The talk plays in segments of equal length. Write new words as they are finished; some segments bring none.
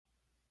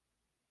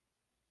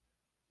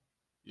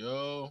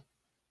Yo,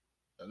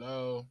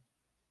 hello.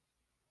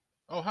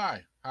 Oh,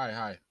 hi. Hi,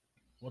 hi.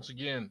 Once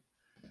again,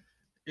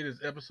 it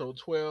is episode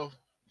 12.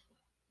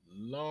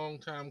 Long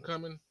time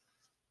coming,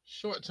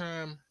 short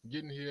time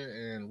getting here,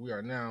 and we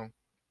are now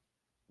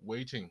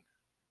waiting.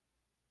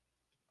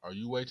 Are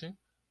you waiting?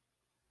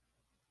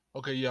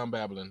 Okay, yeah, I'm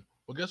babbling.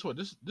 Well, guess what?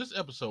 This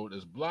episode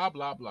is blah,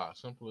 blah, blah.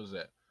 Simple as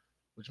that.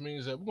 Which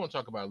means that we're going to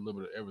talk about a little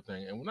bit of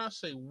everything. And when I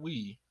say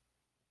we,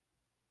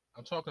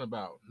 I'm talking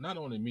about not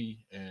only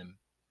me and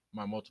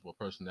my multiple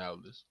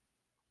personalities.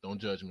 Don't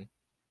judge me.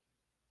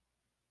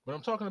 But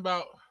I'm talking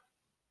about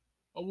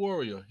a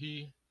warrior.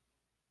 He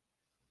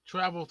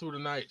traveled through the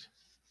night.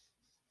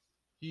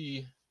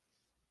 He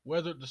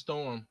weathered the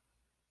storm,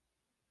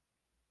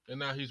 and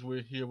now he's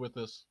here with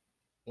us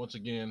once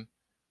again.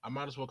 I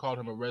might as well call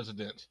him a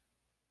resident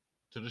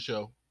to the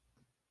show.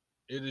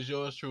 It is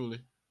yours truly.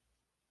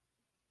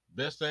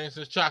 Best thing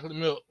since chocolate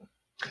milk.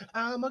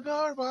 I'm a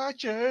girl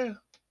watcher.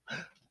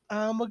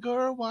 I'm a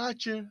girl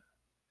watcher.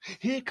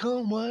 Here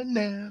come one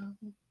now.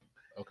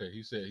 Okay,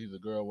 he said he's a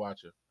girl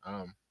watcher.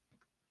 Hmm.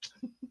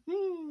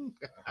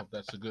 I hope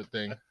that's a good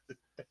thing.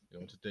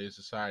 In today's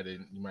society,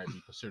 you might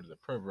be considered a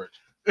pervert.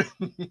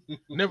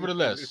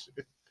 Nevertheless,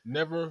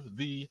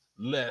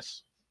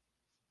 nevertheless,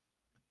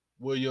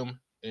 William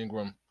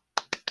Ingram.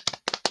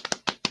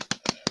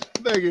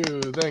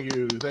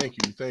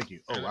 Thank you.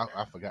 Oh, And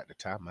I forgot to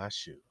tie my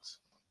shoes.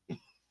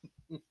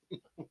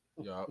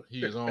 y'all,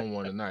 he is on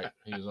one tonight.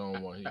 He is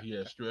on one. He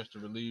has stress to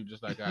relieve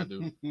just like I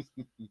do.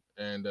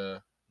 And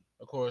of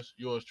course,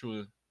 yours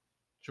truly,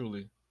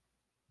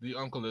 the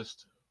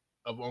uncleist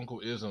of Uncle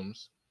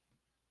Isms.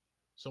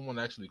 Someone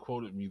actually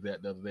quoted me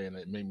that the other day, and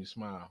it made me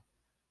smile.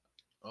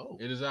 Oh,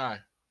 It is I,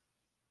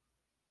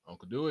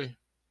 Uncle Dewey.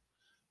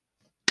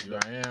 Here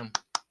I am,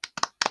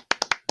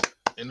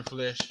 in the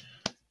flesh,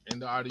 in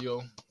the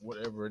audio,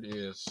 whatever it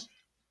is.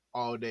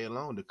 all day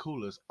long, the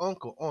coolest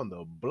uncle on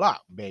the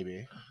block,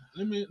 baby.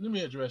 Let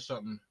me address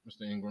something,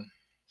 Mr. Ingram.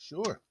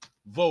 Sure.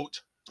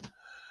 Vote,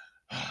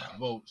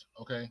 vote.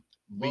 Okay,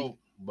 Beat vote.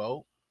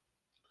 Bo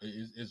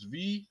It's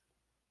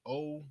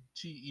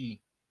VOTE.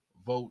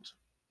 Vote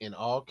in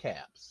all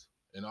caps.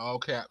 in all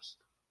caps.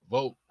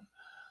 Vote.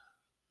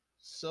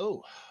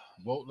 So,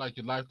 Vote like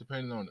your life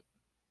depended on it.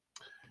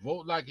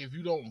 Vote like if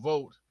you don't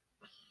vote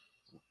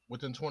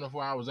within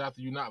 24 hours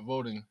after you not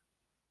voting,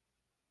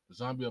 the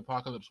zombie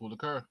apocalypse will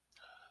occur.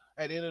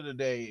 at the end of the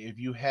day, if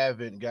you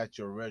haven't got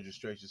your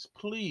registrations,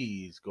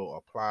 please go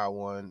apply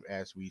one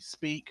as we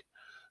speak.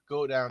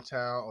 Go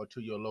downtown or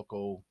to your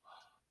local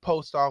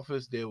post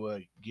office. They will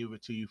give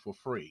it to you for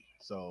free,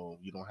 so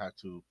you don't have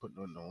to put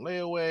nothing on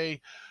layaway.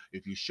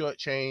 If you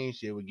shortchange,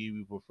 they will give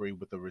you for free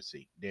with a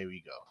receipt. There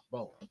we go.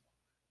 Boom.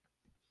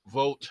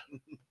 Vote,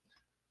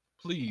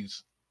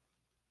 please.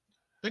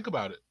 Think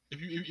about it.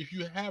 If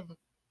you have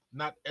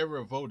not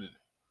ever voted,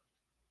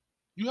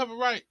 you have a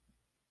right.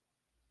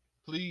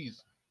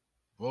 Please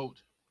vote,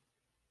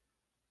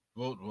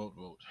 vote, vote,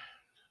 vote.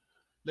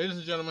 Ladies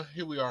and gentlemen,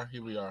 here we are.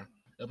 Here we are.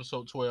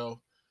 Episode 12,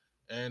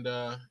 and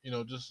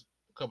just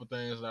a couple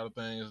things, a lot of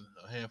things,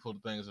 a handful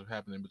of things have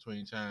happened in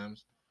between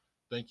times.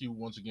 Thank you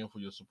once again for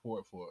your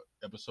support for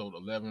episode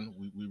 11.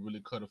 We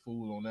really cut a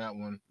fool on that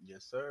one,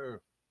 Yes, sir.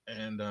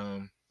 and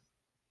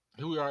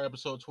here we are,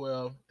 episode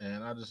 12,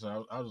 and I was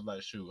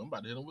like, shoot, I'm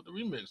about to hit him with the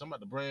remix. I'm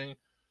about to bring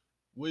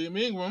William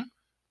Ingram,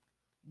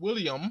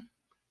 William,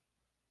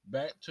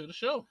 back to the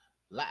show.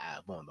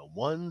 Live on the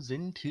ones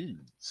and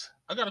twos.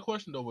 I got a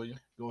question though, William.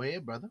 Go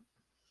ahead, brother.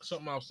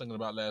 Something I was thinking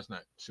about last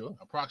night, Sure.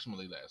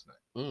 approximately last night,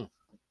 Mm.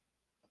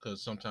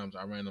 because sometimes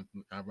I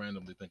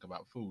randomly think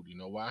about food. You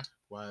know why?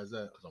 Why is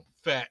that? Because I'm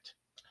fat.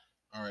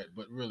 All right,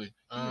 but really,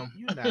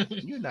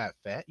 You're not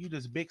fat. You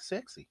just big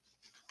sexy.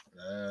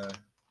 uh,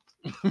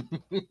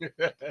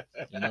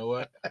 you know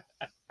what?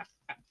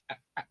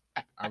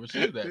 I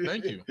received that.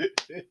 Thank you.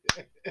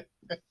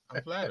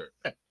 I'm flattered.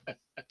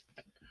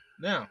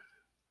 Now,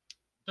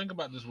 think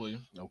about this,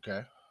 William.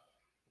 Okay.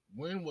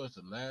 When was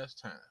the last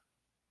time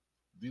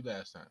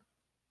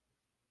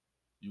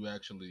you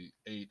actually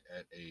ate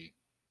at a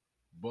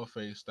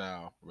buffet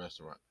style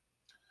restaurant?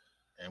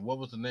 And what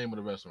was the name of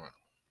the restaurant?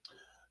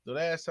 The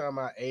last time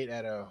I ate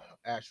at a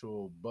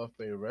actual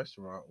buffet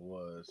restaurant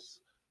was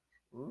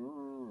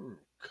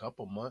a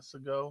couple months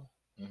ago.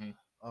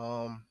 Mm-hmm.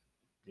 Um,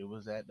 it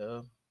was at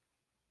the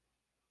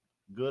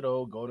good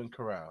old Golden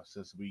Corral.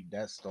 Since we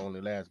that's the only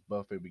last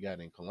buffet we got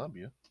in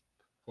Columbia.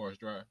 Forest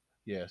Drive.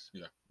 Yes.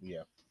 Yeah,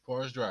 Yeah.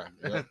 Forest Drive.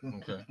 Yep.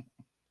 Okay.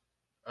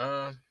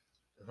 Uh,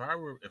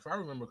 if I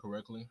remember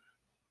correctly,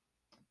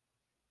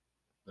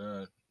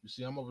 you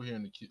see, I'm over here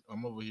in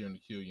the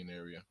Killian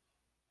area,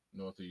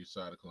 northeast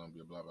side of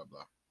Columbia. Blah blah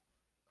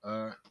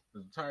blah.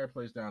 There's a tire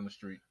place down the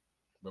street,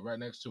 but right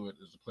next to it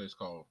is a place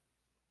called,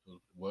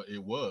 well,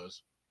 it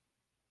was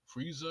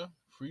Freesia,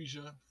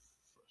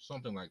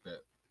 something like that.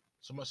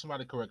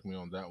 Somebody correct me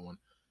on that one,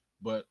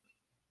 but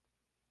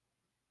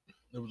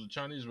it was a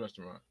Chinese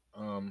restaurant.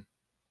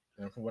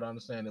 And from what I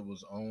understand, it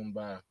was owned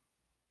by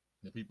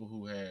the people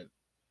who had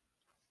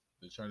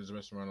the Chinese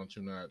restaurant on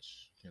Two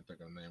Notch. Can't think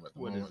of the name at the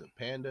What is moment. it?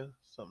 Panda?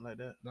 Something like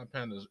that? Not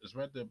Pandas. It's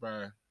right there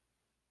by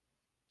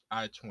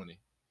I-20.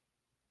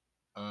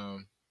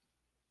 Um,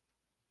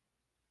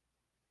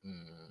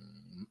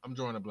 I'm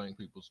drawing a blank,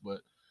 peoples,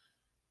 but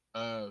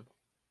uh,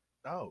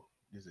 Oh,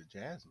 is it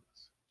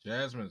Jasmine's?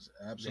 Jasmine's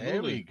There we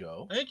absolutely.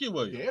 go. Thank you,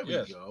 William. There we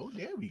Yes, go.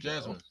 There we go.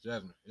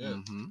 Jasmine. Yeah.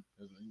 Mm-hmm.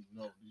 You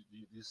know,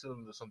 these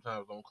cylinders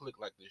sometimes don't click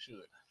like they should.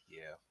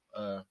 Yeah.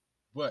 Uh,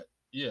 but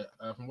yeah,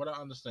 from what I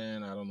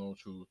understand, I don't know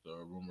truth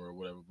or rumor or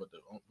whatever, but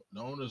the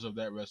owners of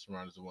that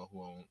restaurant is the one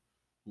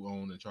who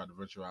own and tried to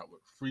venture out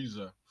with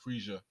Freesia.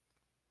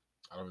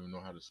 I don't even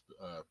know how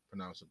to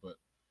pronounce it, but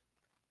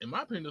in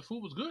my opinion, the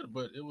food was good,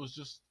 but it was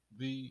just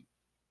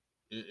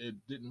it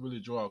didn't really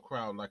draw a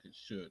crowd like it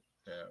should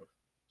have,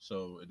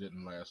 so it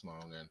didn't last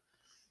long. And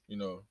you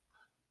know,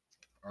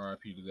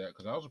 RIP to that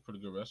because that was a pretty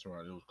good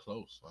restaurant. It was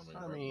close.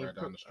 I mean, right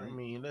down the I street.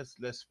 mean,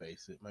 let's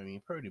face it. I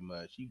mean, pretty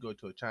much, you go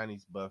to a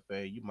Chinese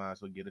buffet, you might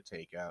as well get a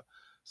takeout.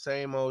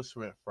 Same old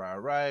shrimp fried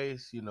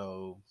rice,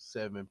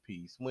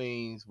 7-piece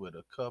wings with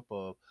a cup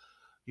of,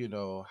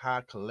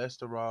 high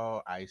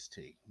cholesterol iced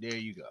tea. There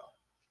you go.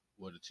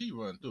 Well, the tea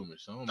run through me,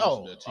 so I don't mess with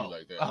Oh, that tea oh,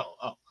 like that.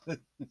 oh, oh.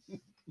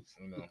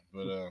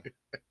 But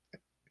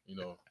you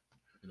know,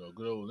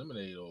 good old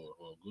lemonade or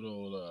good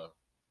old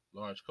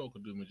large Coke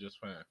will do me just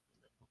fine.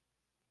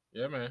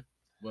 Yeah, man.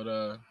 But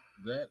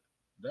that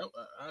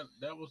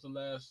that was the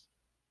last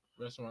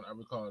restaurant I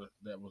recall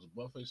that was a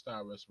buffet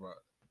style restaurant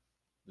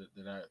that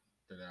I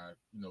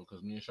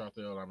because me and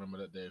Chantel, I remember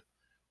that day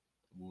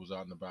we was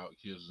out and about,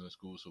 kids was in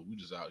school, so we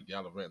just out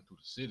gallivanting through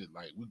the city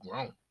like we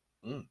grown.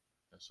 Mm.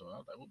 And so I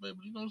was like, well, baby,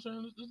 you know what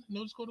I'm saying?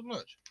 Let's go to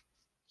lunch.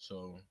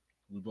 So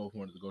we both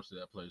wanted to go to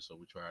that place, so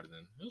we tried it,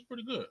 and it was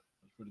pretty good.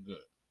 It was pretty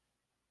good.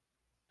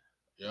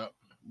 Yep.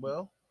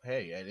 Well,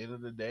 hey, at the end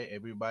of the day,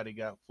 everybody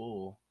got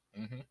full,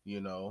 Hmm.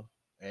 you know.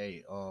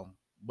 Hey,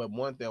 but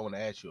one thing I want to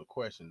ask you a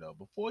question though.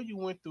 Before you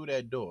went through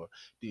that door,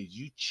 did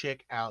you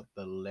check out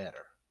the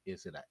letter?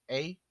 Is it a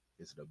A?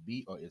 Is it a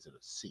B? Or is it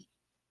a C?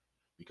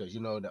 Because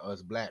you know that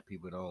us black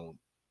people don't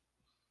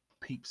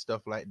peep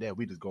stuff like that.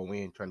 We just go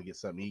in trying to get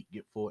something to eat,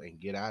 get full, and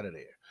get out of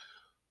there.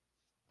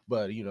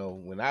 But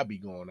when I be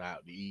going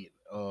out to eat,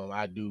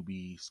 I do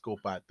be scope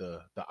out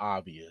the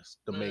obvious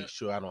to Man, make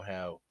sure I don't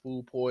have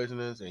food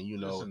poisonings and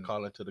listen,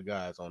 calling to the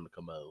guys on the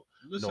commode.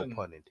 No listen,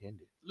 pun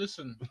intended.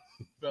 listen,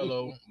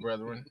 fellow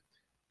brethren.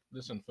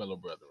 Listen, fellow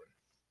brethren.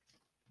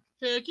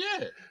 Heck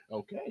yeah.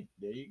 Okay,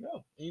 there you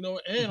go.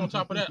 And on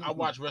top of that, I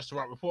watch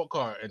Restaurant Report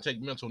Card and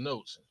take mental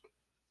notes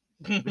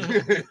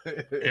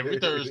every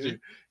Thursday.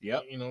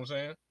 Yep. You know what I'm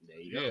saying? There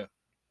you Yeah.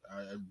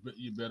 go.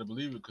 You better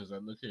believe it because I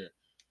look here.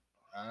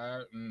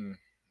 I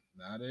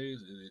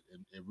nowadays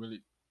it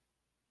really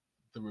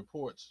the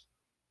reports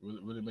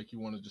really make you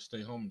want to just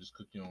stay home and just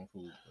cook your own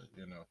food. But.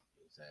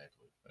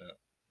 Exactly.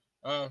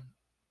 Yeah. Uh,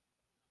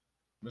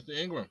 Mr.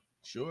 Ingram,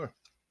 Sure.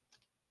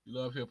 you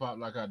love hip hop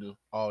like I do.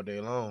 All day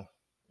long.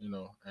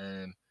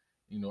 And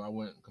I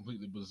went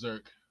completely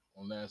berserk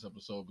on last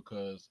episode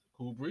because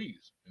Cool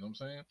Breeze. You know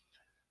what I'm saying?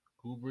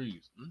 Cool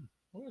Breeze. Mm.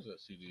 Where is that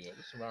CD at?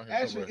 It's around here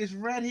Actually, somewhere. it's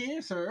right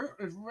here, sir.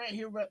 It's right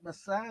here, right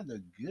beside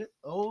the good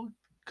old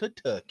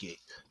Kentucky.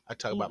 I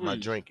talk Cool about my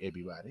Breeze. drink,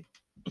 everybody.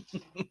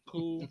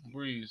 Cool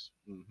Breeze.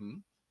 Mm-hmm.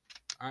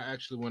 I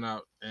actually went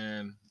out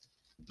and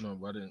no,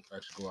 I didn't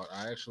actually go out.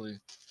 I actually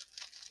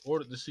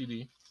ordered the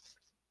CD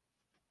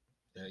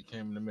and it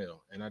came in the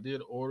mail. And I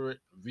did order it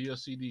via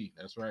CD.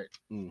 That's right.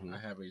 Mm-hmm. I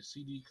have a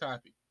CD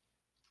copy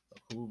of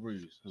Cool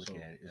Breeze. Look So,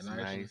 at it. It's and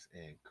I actually, nice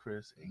and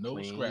crisp and no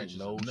clean. scratches,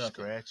 No nothing.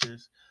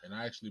 scratches. And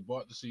I actually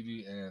bought the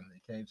CD and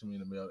it came to me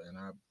in the mail and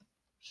I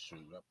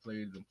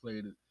played it and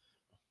played it.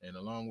 And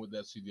along with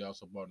that CD, I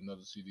also bought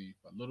another CD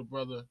by Little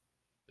Brother,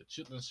 the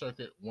Chitlin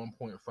Circuit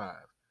 1.5.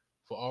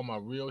 For all my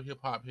real hip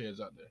hop heads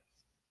out there,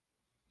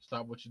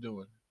 stop what you're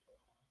doing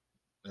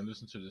and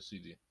listen to this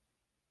CD.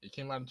 It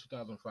came out in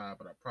 2005,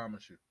 but I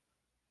promise you,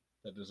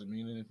 that doesn't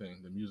mean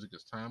anything. The music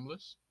is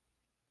timeless,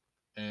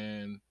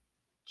 and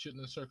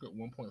Chitlin Circuit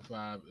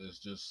 1.5 is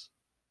just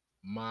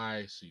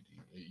my CD.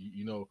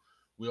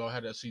 We all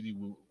had that CD.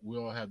 We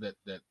all have that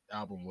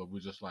album where we're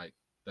just like,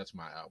 that's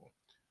my album.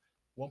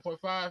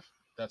 1.5,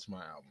 that's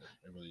my album.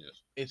 It really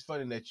is. It's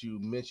funny that you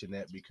mentioned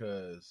that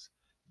because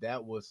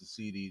that was the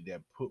CD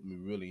that put me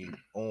really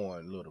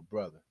on Little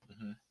Brother.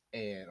 Mm-hmm.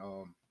 And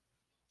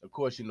of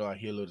course, I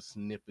hear little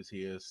snippets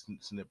here,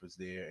 snippets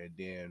there, and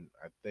then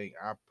I think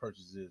our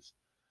purchases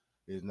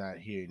is not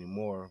here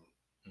anymore.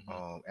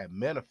 Mm-hmm. At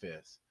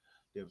Manifest,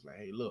 they was like,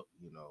 "Hey, look,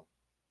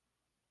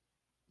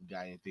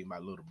 got anything by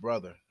Little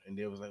Brother?" And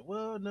they was like,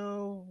 "Well,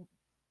 no,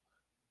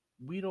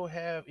 we don't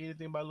have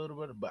anything by Little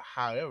Brother, but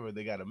however,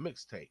 they got a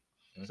mixtape."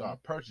 Mm-hmm. So I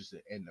purchased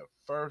it, and the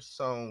first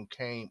song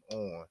came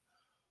on.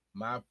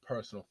 My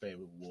personal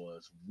favorite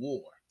was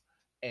War,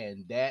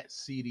 and that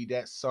CD,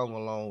 that song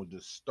alone,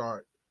 to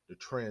start the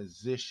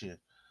transition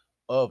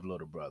of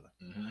Little Brother.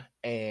 Mm-hmm.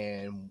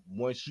 And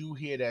once you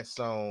hear that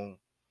song,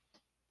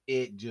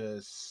 it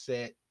just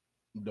set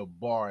the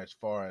bar as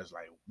far as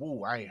like,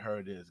 whoa, I ain't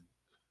heard this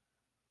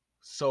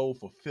so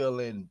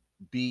fulfilling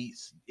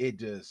beats. It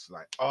just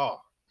like, oh.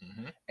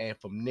 Mm-hmm. And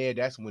from there,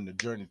 that's when the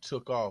journey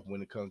took off.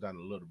 When it comes down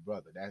to Little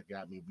Brother, that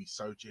got me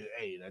researching.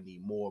 Hey, I need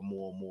more.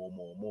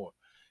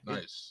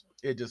 Nice.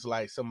 It just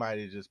like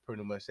somebody just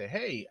pretty much say,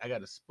 "Hey, I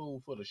got a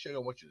spoonful of sugar. I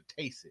want you to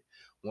taste it.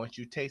 Once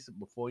you taste it,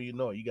 before you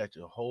know it, you got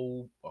a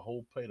whole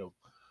plate of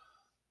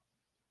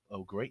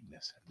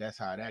greatness." That's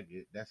how that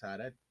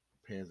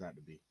pans out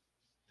to be.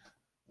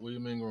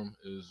 William Ingram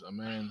is a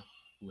man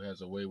who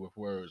has a way with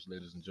words,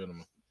 ladies and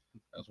gentlemen.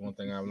 That's one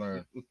thing I've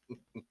learned.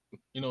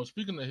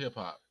 Speaking of hip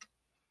hop,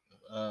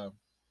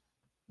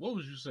 what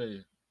would you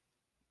say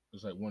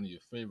is like one of your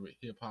favorite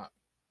hip hop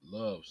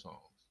love songs?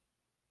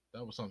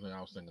 That was something I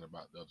was thinking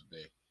about the other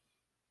day,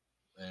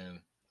 and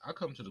I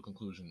come to the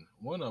conclusion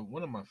one of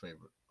my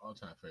favorite all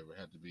time favorite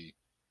had to be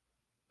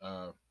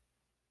uh,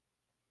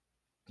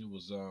 it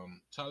was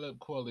Talib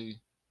Kweli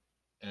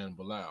and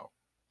Bilal.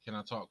 Can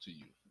I talk to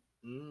you?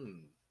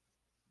 Mm.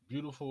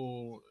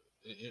 Beautiful.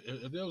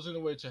 If there was any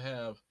way to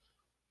have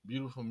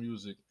beautiful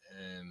music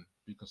and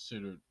be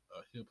considered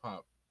a hip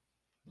hop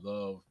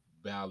love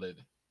ballad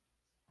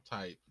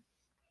type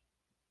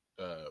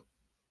uh,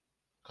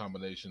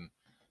 combination,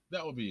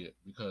 that would be it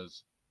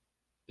because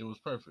it was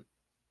perfect.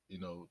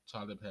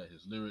 Talib had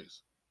his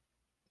lyrics,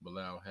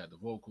 Bilal had the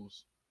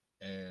vocals,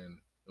 and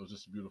it was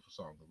just a beautiful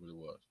song. It really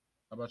was.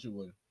 How about you,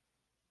 William?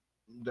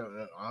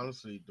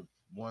 Honestly, the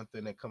one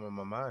thing that come in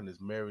my mind is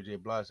Mary J.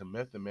 Blige and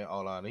Method Man,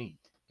 All I Need,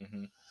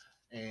 Mm-hmm.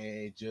 and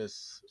it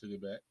just Took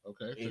it back.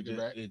 Okay, took it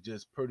back. it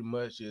just pretty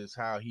much is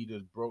how he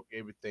just broke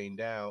everything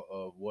down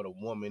of what a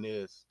woman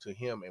is to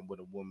him and what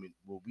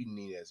we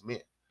need as men,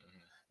 Mm-hmm.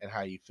 and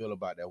how you feel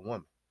about that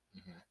woman.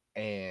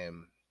 Mm-hmm.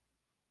 And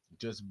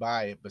just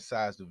by it,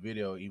 besides the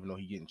video, even though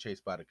he getting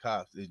chased by the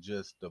cops, it's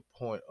just the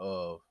point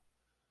of,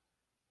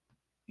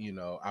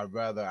 I'd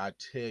rather I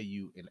tell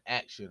you in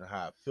action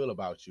how I feel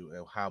about you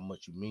and how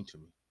much you mean to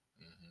me.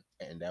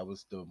 Mm-hmm. And that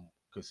was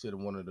considered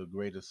one of the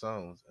greatest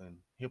songs in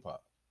hip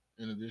hop.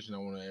 In addition, I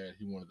want to add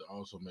he wanted to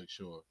also make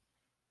sure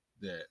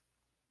that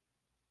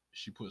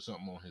she put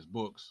something on his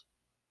books.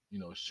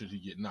 Should he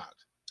get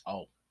knocked?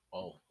 Oh,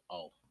 oh,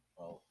 oh,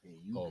 oh. Here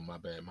you Oh, go. my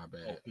bad, my Oh,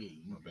 bad, here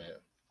you my go. bad,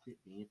 Hit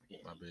me,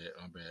 hit my bad,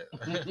 my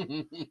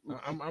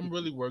bad. I'm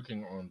really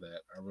working on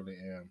that. I really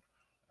am.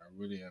 I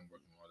really am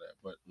working on that.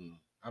 But Mm.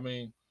 I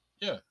mean,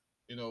 yeah,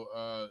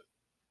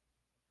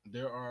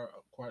 there are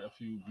quite a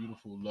few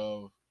beautiful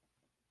love,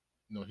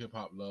 hip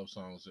hop love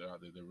songs that are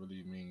out there that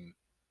really mean,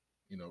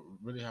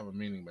 really have a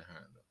meaning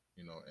behind them.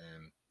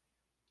 And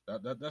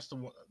that's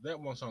that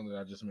one song that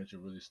I just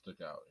mentioned really stuck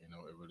out. It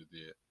really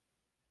did.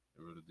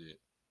 It really did.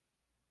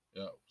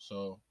 Yeah.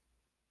 So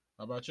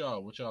how about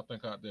y'all? What y'all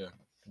think out there?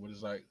 What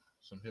is like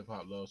some hip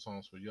hop love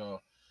songs for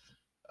y'all?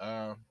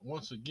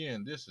 Once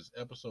again, this is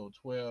episode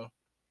 12,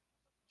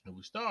 and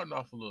we're starting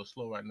off a little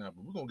slow right now,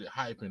 but we're gonna get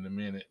hype in a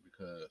minute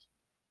because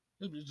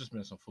there's just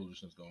been some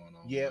foolishness going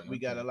on, Yeah, man. we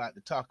got a lot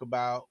to talk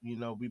about. We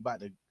about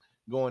to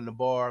go in the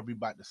bar. We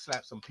about to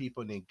slap some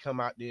people and then come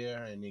out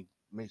there and then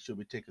make sure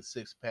we take a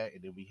 6-pack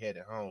and then we head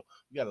it home.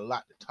 We got a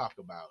lot to talk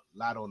about. A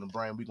lot on the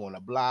brain. We're going to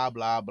blah,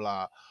 blah,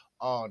 blah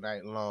all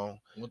night long.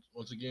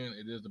 Once again,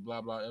 it is the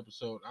blah blah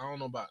episode. I don't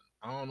know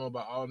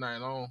about all night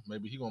long.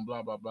 Maybe he gonna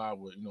blah blah blah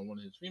with one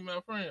of his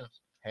female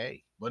friends,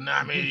 Hey. but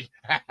not me.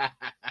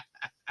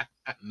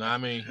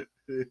 Not me.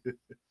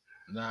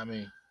 Not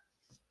me.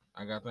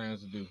 I got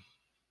things to do.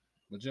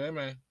 But yeah,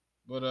 man.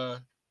 But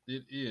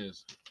it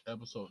is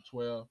episode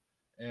 12,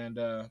 and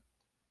we're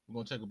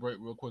gonna take a break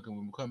real quick, and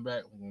when we come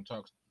back, we're gonna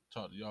talk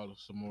to y'all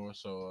some more.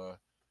 So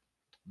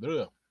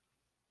yeah.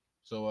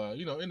 So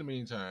in the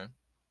meantime,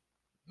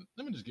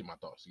 let me just get my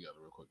thoughts together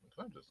real quick because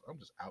I'm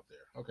just out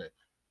there. Okay.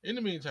 In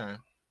the meantime,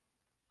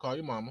 call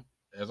your mama.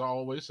 As I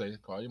always say,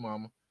 call your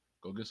mama.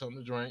 Go get something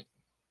to drink.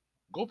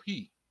 Go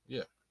pee.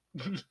 Yeah.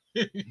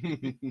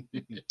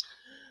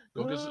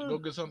 Go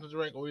get something to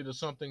drink or either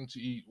something to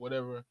eat,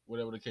 whatever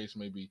the case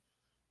may be.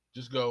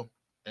 Just go,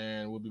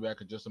 and we'll be back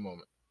in just a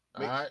moment.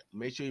 All right.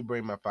 Make sure you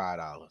bring my $5.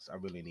 I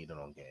really need it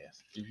on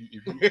gas.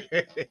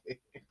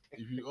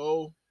 If you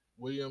owe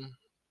William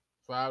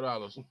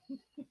 $5,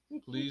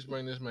 please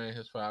bring this man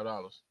his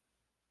 $5.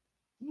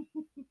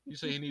 You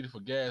say he needed for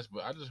gas,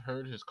 but I just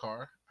heard his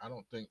car. I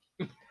don't think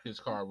his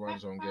car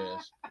runs on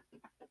gas.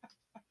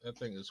 That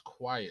thing is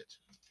quiet.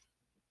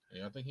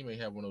 Yeah, I think he may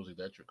have one of those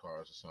electric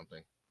cars or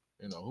something.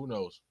 Who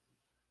knows?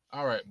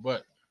 All right,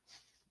 but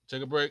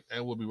take a break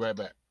and we'll be right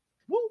back.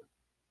 Woo!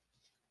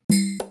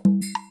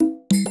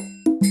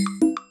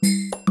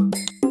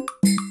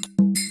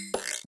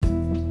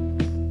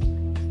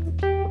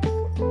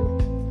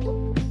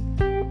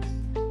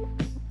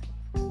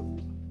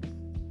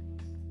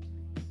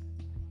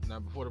 Now,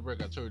 before the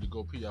break, I told you to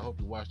go pee. I hope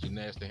you washed your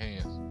nasty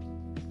hands.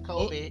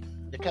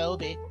 The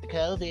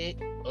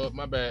COVID.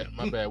 My bad.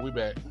 We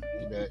back.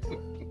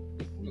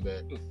 We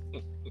back.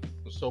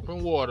 Soap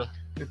and water.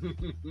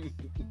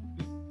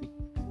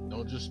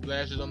 Don't just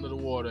splash it under the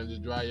water and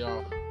just dry you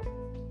off.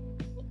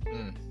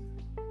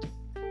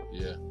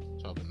 Yeah,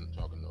 talking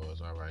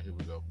noise. All right, here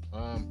we go.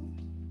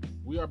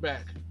 We are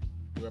back.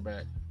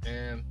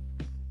 And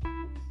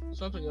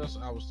something else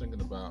I was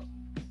thinking about.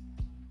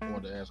 I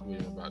wanted to ask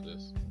William about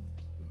this.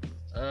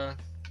 Uh,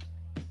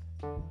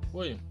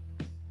 William,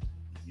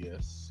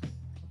 Yes.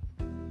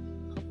 a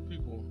couple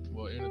people,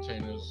 well,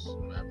 entertainers,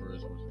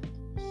 rappers, or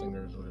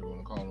singers, whatever you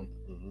want to call them,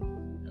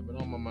 Mm-hmm. have been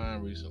on my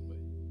mind recently.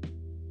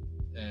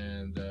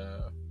 And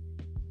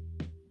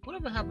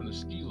whatever happened to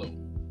Skilo?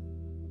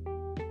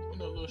 You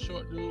know, little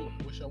short dude.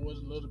 Wish I was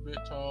a little bit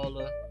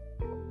taller.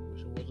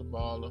 Wish I was a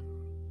baller.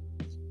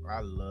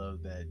 I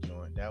love that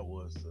joint. That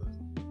was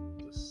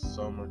the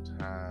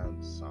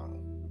summertime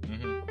song.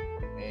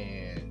 Mm-hmm.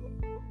 And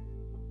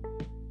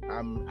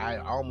I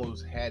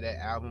almost had that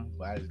album,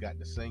 but I just got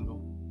the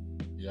single.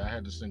 Yeah, I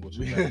had the single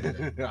too. Back in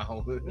the day. I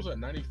What was that,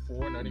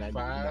 94,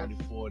 95?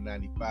 94,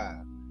 95.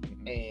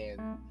 Mhm.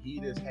 And he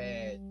just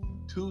had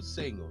two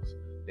singles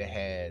that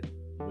had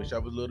Wish I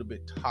Was a Little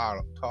Bit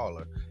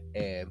taller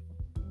and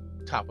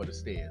Top of the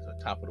Stairs or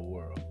Top of the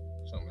World.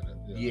 Something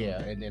like that.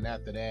 Yeah, and then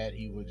after that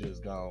he was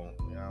just gone.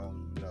 I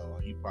don't know.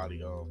 He probably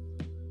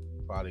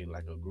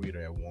like a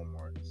greeter at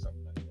Walmart or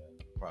something like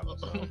that. Probably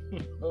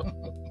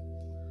so.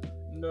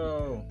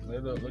 No. Hey,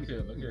 look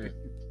here.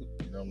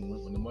 You know,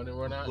 when the money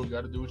run out, you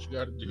got to do what you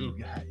got to do.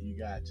 You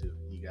got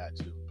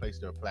to. Place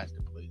their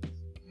plastic, please.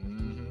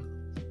 Mm-hmm.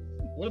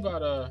 What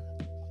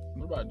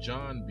about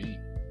John B?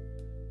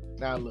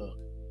 Now look,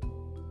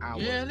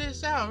 Yeah,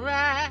 it's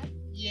alright.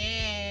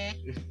 Yeah.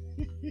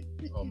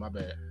 Oh, my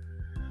bad.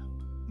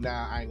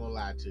 Now I ain't gonna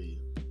lie to you.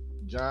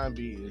 John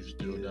B is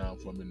Still good. down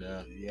for me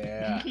now.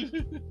 Yeah.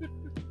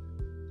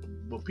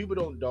 But people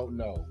don't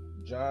know.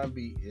 John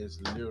B is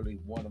literally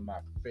one of my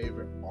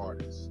favorite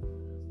artists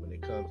when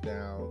it comes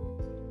down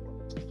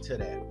to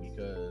that,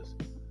 because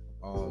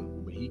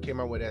when he came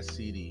out with that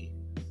CD,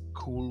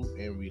 Cool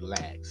and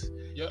Relax,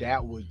 Yep.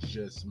 that was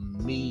just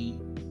me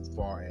as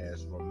far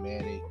as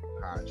romantic,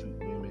 how I treat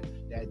women.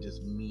 That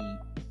just me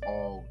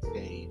all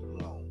day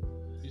long.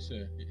 He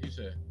said,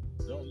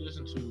 don't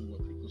listen to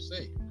what people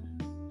say.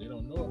 They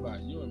don't know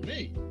about you and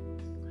me.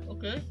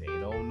 Okay. They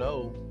don't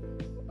know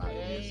about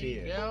this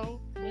here. Yeah.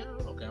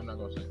 Okay, I'm not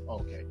gonna say.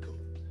 Okay, cool.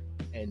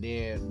 And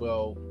then,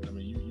 well, I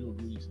mean, you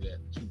agreed to that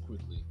too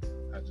quickly.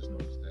 I just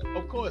noticed that.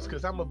 of course,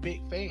 because I'm a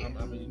big fan.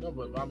 I mean, no,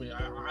 but I mean,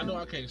 I know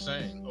I can't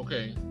sing.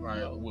 Okay, all right,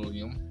 No.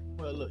 William.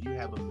 Well, look, you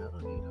have a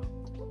melody,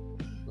 though,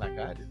 like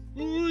I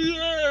do. Ooh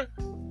yeah,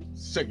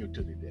 Sing it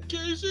to the death.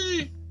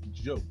 Casey,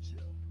 JoJo.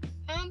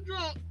 I'm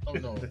drunk. Oh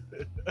no,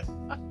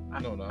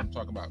 no, I'm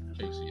talking about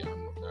Casey.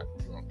 I'm not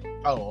drunk.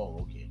 Oh,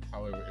 okay.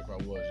 However, if I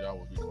was, y'all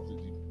would be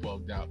completely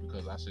bugged out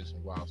because I say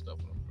some wild stuff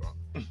when I'm drunk.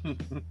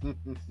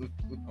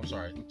 I'm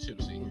sorry,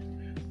 tipsy,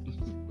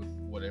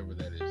 whatever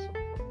that is.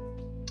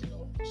 You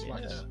know,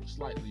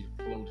 slightly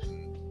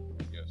floating,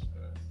 I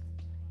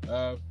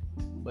guess.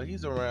 But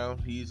he's around.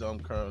 He's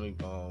currently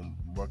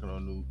working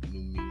on new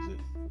music.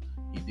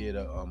 He did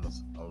a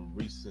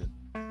recent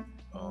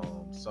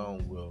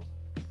song with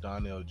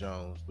Donnell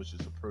Jones, which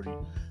is a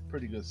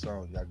pretty good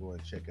song. Y'all go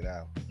and check it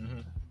out.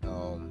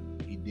 Mm-hmm.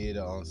 He did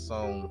a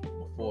song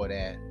before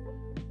that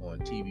on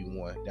TV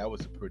One. That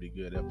was a pretty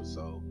good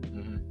episode.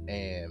 Mm-hmm.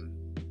 And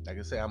like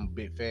I said, I'm a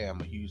big fan.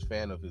 I'm a huge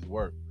fan of his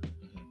work.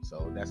 Mm-hmm.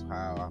 So that's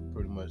how I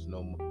pretty much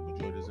know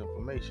majority of his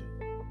information.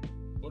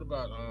 What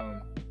about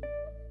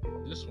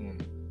this one?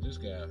 This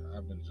guy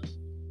I've been just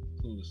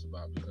clueless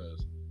about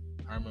because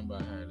I remember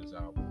I had his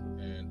album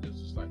and it's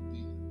just like the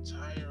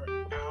entire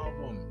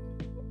album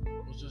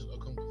was just a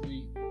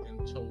complete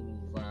and total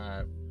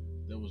vibe.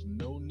 There was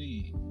no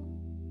need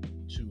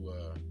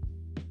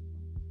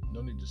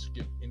to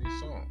skip any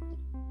song.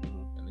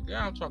 Mhm. And the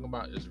guy I'm talking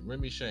about is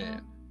Remy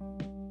Shan.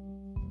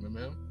 Remember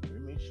him?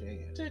 Remy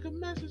Shan. Take a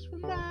message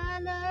from my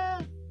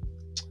love.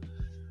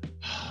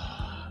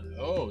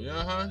 Oh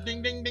yeah, huh?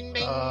 Ding ding ding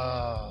ding.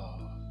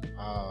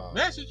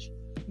 Message.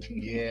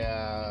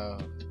 Yeah.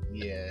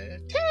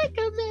 Take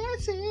a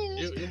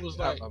message. It was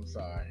like I'm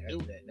sorry.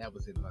 That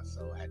was in my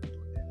soul. I had to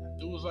put that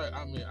out. it was like,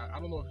 I mean, I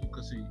don't know if you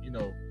could see, you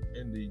know,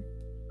 in the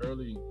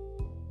early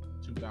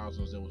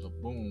 2000s there was a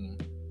boom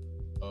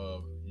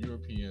of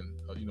European,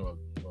 how can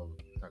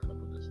I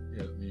put this?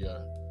 Yeah,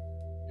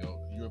 the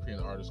European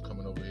artists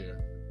coming over here.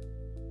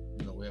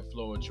 You know, we have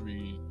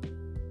Floetry.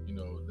 You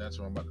know, that's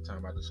around about the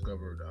time I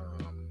discovered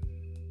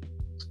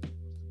what's the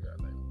guy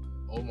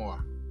name?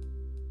 Omar.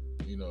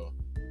 You know,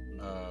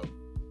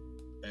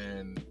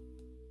 and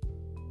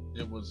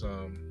it was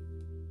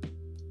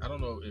I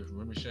don't know if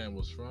Remy Shan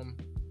was from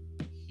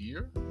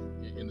here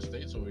in the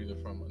States or either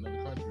from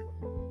another country,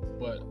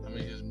 but I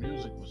mean his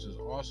music was just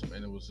awesome,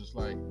 and it was just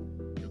like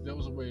if there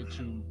was a way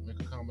to make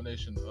a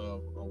combination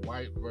of a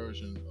white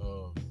version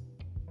of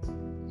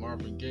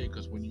Marvin Gaye,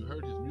 because when you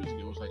heard his music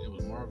it was like it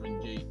was Marvin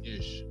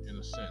Gaye-ish in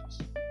a sense,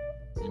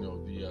 you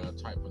know, the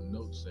type of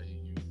notes that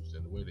he used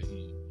and the way that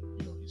he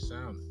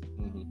sounded.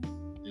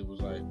 Mm-hmm. It was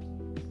like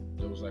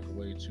there was like a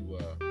way to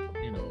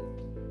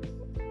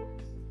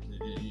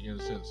in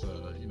a sense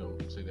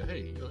say that,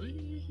 hey,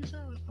 he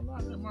sounds a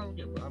lot like Marvin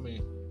Gaye. But I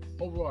mean,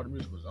 overall the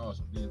music was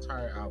awesome. The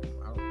entire album.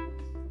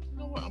 You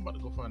know what? I'm about to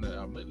go find that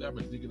album. Lately I've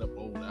been digging up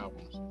old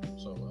albums,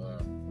 so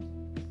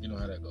you know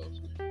how that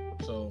goes.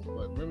 So,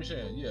 but Remy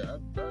Shan, yeah,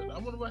 I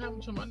wonder what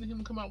happened to him. I need him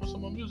to come out with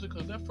some more music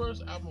because that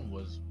first album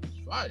was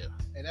fire.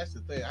 And that's the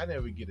thing. I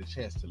never get a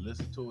chance to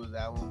listen to his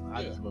album.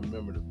 I just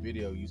remember the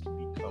video used to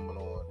be coming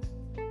on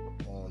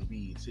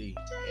BET.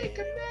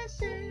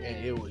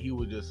 And he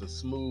was just a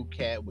smooth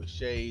cat with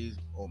shades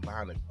on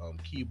behind the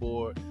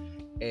keyboard.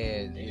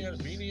 And he had a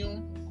beanie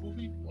on,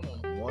 Goofy,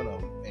 one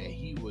of them. And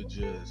he would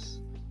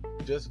just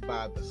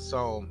by the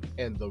song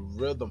and the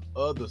rhythm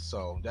of the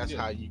song, that's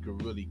how you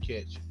could really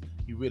catch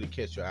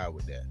your eye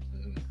with that.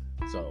 Mm-hmm.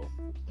 So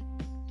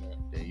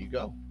there you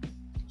go.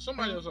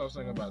 Somebody else I was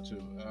thinking about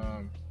too.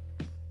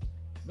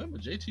 Remember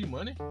JT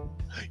Money?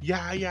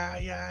 Yeah.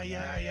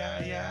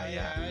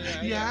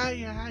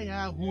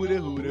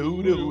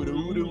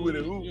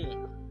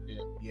 Hooda.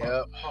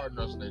 Yep. Hard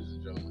Nuts, ladies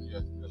and gentlemen.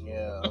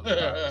 Yeah.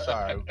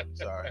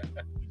 Sorry.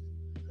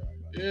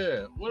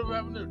 Yeah. What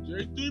happened to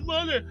JT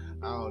Money?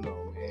 I don't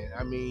know, man.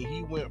 I mean,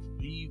 he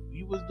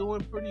was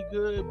doing pretty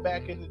good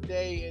back in the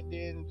day, and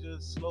then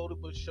just slowly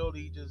but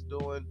surely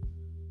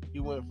he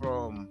went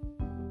from,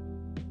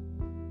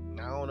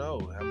 I don't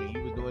know. I mean, he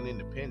was doing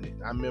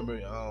independent. I remember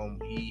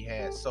he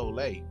had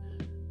Soleil,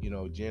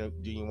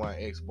 Genuine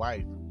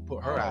ex-wife,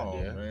 put her out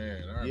there.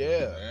 Man,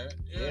 yeah.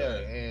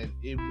 And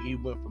he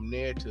went from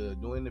there to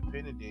doing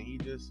independent. Then he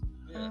just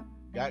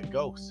got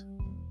Ghost.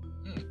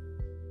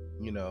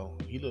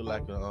 He looked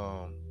like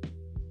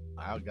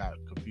I got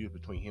confused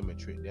between him and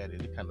Trick Daddy.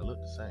 They kind of look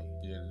the same.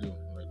 Yeah, they do.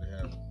 Like they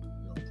have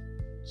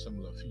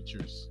similar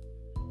features.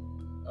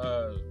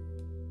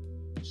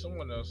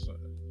 Someone else.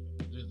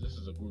 This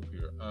is a group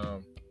here.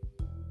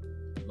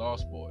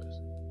 Lost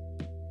Boys.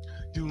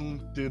 Doom.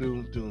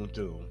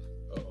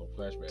 Uh-oh,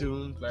 flashback.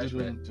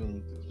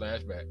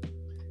 Flashback.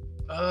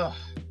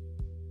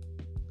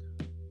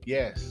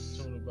 Yes.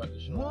 Told me about the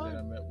show that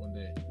I met one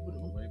day.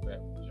 Way back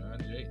with John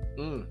Jay.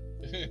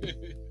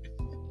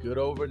 Good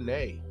over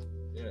Nay.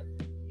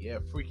 Yeah,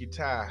 Freaky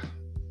Ty.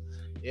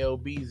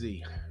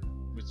 LBZ.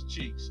 Mr.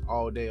 Cheeks.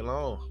 All day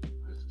long.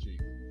 Mr.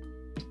 Cheeks.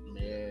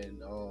 Man,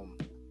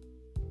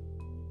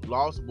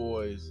 Lost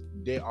Boys,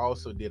 they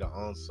also did an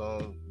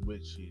unsung,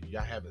 which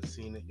y'all haven't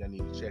seen it. Y'all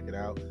need to check it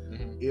out.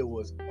 Mm-hmm. It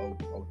was a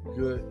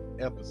good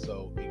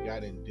episode. It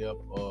got in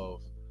depth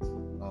of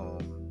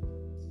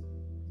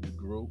the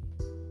group,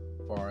 as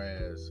far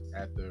as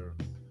after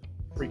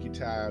Freaky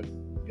Ty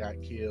got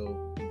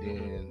killed,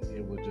 then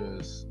it was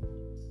just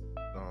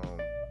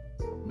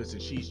Mr.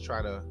 Cheeks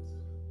try to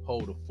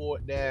hold the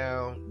fort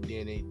down.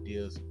 Then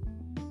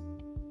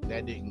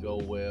that didn't go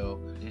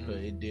well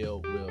because it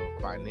dealt with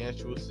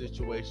financial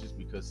situations,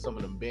 because some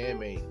of them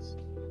bandmates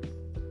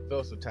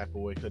felt some type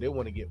of way because they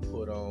want to get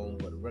put on,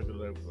 but the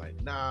regular was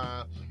like,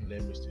 nah.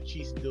 Let Mr.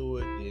 Cheeks do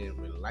it. Then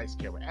when Lights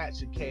Camera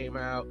Action came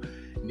out,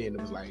 and then it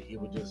was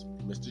just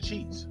Mr.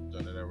 Cheeks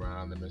turn it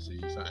around and Mr.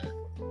 Cheeks.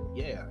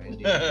 Yeah, and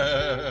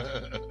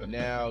then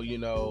now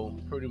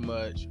pretty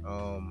much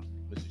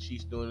Mr.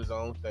 Cheeks doing his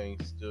own thing,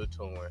 still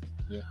touring.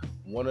 Yeah.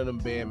 One of them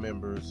band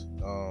members,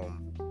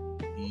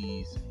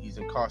 he's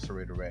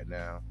incarcerated right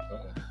now.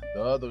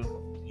 The other,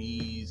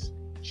 he's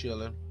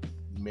chilling,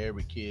 married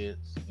with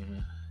kids,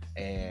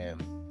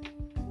 and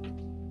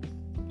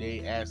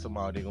they asked him,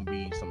 are they gonna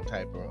be some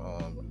type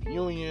of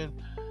reunion?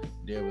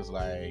 There was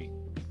like,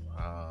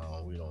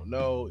 we don't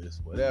know,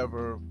 it's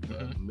whatever.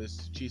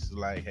 Mr. Cheeks is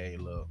like, hey,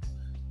 look,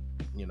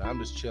 I'm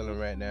just chilling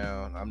right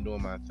now. I'm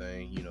doing my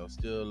thing,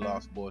 still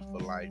Lost Boys for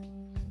life,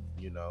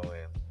 and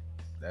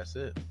that's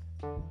it.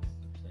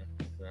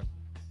 Okay.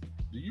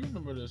 Do you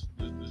remember this?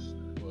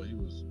 Well, he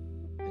was,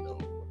 not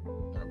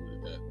really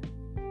that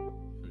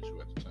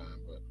official at the time,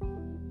 but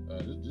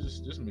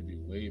this may be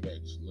way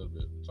back just a little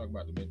bit. Talk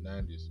about the mid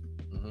 '90s.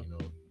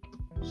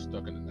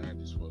 Stuck in the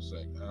 '90s for a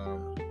sec.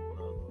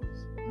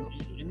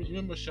 You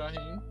remember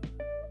Shaheem?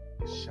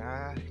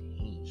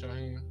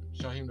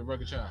 Shaheem the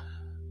Rugged Child.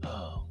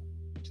 Oh,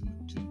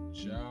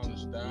 Child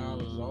style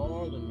is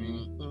all of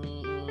me.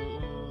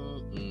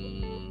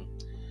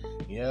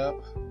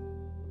 Yep.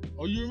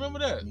 Oh, you remember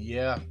that?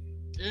 Yeah.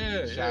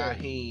 Yeah.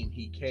 Shaheem,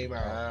 he came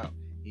out.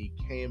 He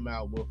came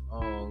out with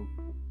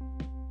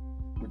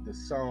the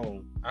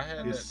song. I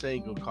had this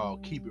single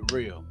called "Keep It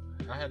Real."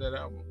 I had that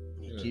album.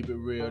 Keep It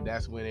Real.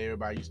 That's when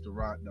everybody used to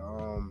rock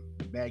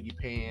the baggy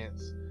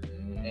pants,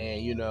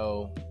 and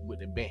with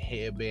the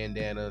head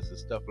bandanas and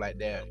stuff like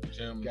that.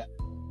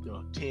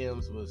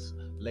 Tim's was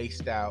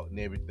laced out and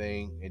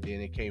everything, and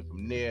then it came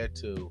from there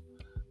to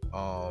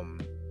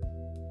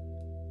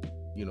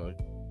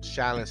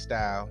Shaolin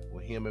Style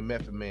with him and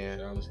Method Man.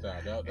 Shaolin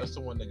Style. That's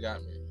the one that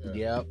got me.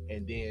 Yep.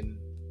 And then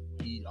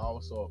he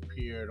also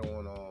appeared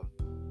on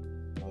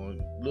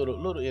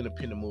little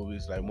independent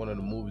movies. Like one of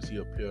the movies he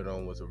appeared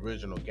on was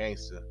Original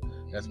Gangster.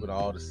 That's when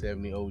all the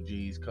 70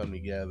 OGs come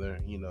together,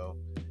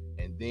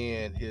 And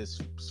then his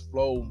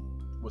flow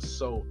was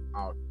so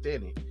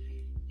authentic,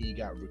 he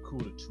got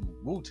recruited to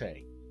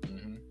Wu-Tang.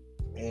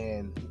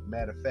 And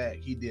matter of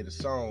fact, he did a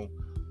song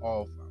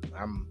off.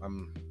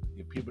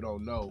 If people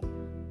don't know,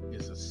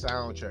 it's a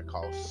soundtrack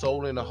called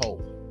Soul in the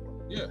Hole.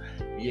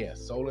 Yeah,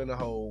 Soul in the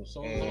Hole.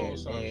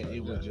 And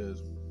it was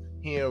just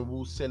Here in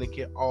Wu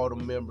Syndicate, all the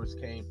members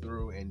came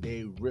through and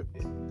they ripped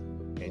it.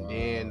 And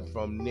then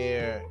from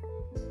there,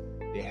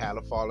 they had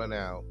a falling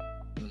out,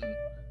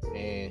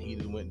 and he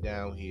just went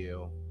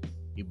downhill.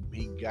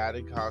 He got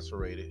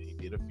incarcerated. He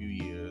did a few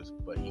years,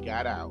 but he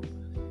got out,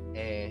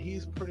 and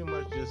he's pretty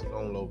much just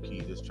on low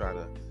key, just trying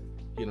to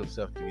get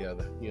himself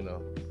together.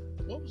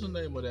 What was the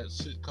name of that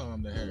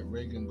sitcom that had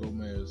Reagan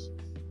Gomez,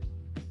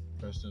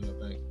 Preston, I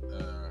think,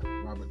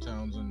 Robert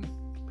Townsend?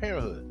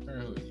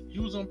 Parenthood. He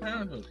was on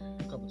Parenthood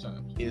a couple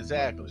times.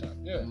 Exactly.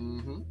 Yeah.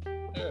 Mm-hmm.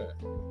 Yeah.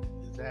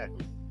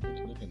 Exactly.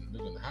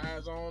 Looking high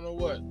as on or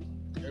what?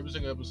 Every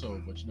single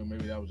episode, but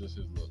maybe that was just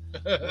his look.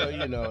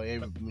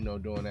 Well,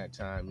 during that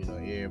time,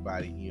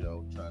 everybody,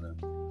 trying to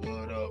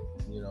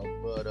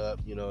bud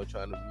up,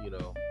 trying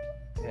to,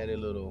 had a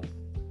little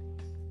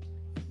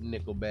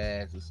nickel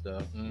bags and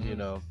stuff,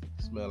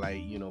 smell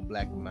like,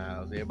 Black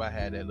Miles. Everybody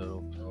had that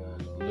little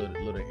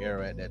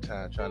era at that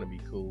time, trying to be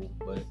cool,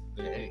 but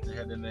they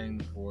had the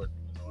names for it.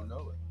 I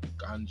know it.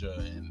 Ganja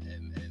and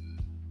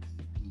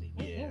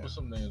yeah. What were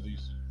some names they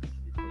used to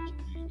refer to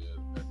weed as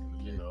back in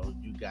the day?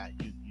 You got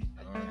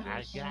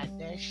I got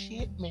that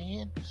shit,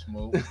 man.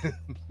 Smoke,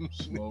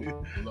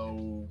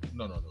 blow.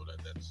 No,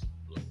 that's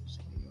blow.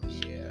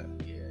 Yeah,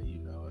 you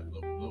know it.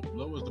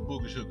 Blow is the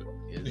booger sugar.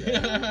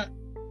 Exactly.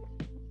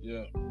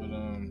 Yeah, but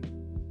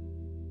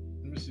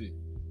let me see.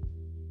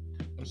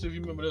 Let me see if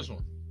you remember this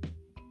one.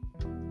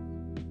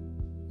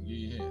 Get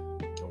your head.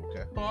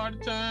 Okay. Party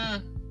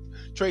time.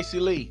 Tracy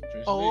Lee.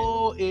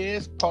 Oh,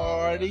 it's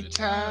party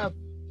time.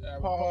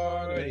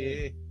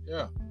 Party.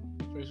 Yeah,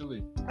 Tracy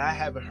Lee. I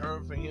haven't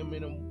heard from him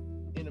in a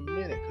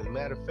minute. Cause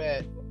matter of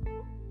fact,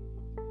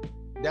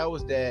 that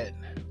was that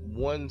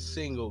one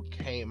single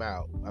came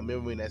out. I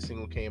remember when that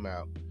single came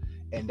out,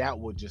 and that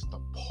was just a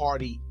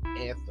party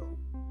anthem.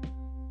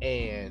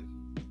 And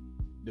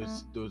the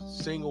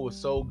single was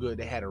so good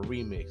they had a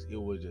remix.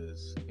 It was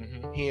just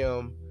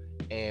him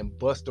and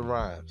Busta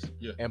Rhymes.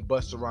 Yeah. And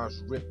Busta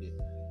Rhymes ripped it.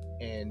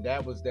 And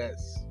that was that.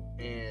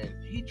 And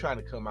he tried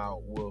to come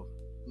out with,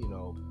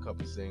 a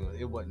couple singles.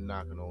 It wasn't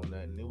knocking on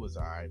nothing. It was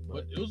alright,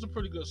 but it was a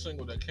pretty good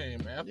single that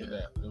came after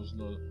that. It was a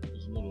little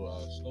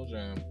slow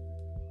jam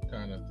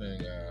kind of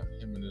thing.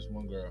 Him and this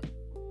one girl,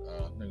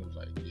 I think it was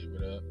like "Give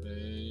It Up,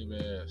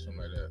 Baby,"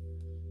 something like that.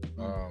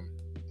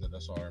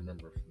 That's all I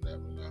remember from that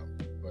one.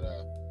 But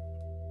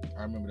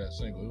I remember that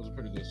single. It was a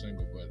pretty good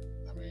single, but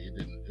I mean,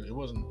 it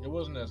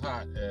wasn't as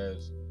hot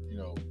as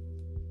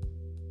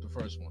the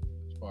first one.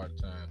 It's Party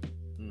Time.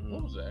 Mm-hmm.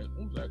 What was the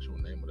actual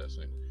name of that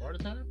single?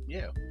 Party Time?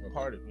 Yeah,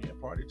 Party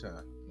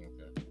Time.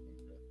 Okay.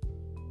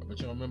 I bet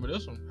you don't remember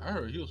this one. I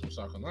heard he was from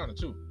South Carolina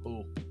too.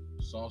 Who?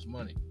 Sauce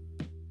Money.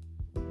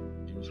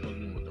 He was supposed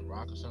to be with The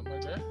Rock or something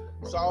like that.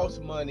 Sauce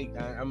Money.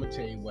 I'm gonna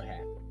tell you what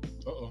happened.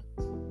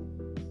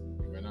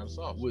 He ran out of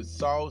sauce. With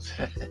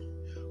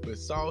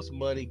Sauce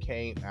Money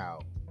came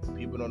out.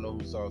 People don't know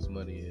who Sauce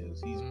Money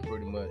is. He's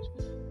pretty much.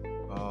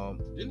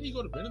 Didn't he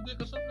go to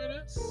Benedict or something like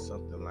that?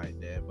 Something like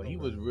that. But he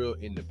was real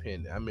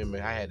independent. I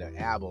remember I had an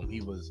album. He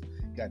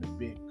got the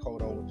big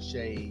coat on with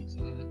shades.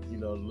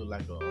 Looked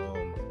like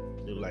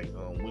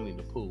Winnie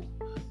the Pooh.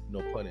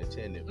 No pun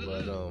intended.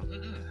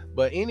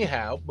 But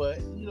anyhow,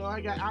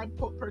 I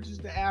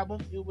purchased the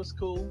album. It was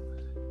cool,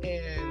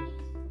 and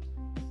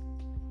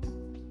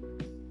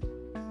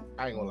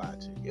I ain't gonna lie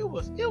to you.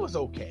 It was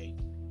okay.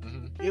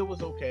 It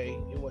was okay.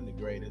 It wasn't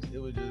the greatest. It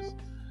was just,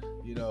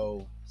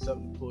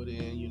 something to put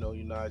in, you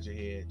nod your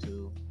head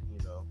to,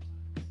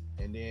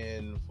 and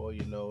then before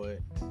you know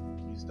it,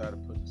 we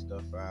started putting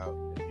stuff out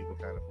and people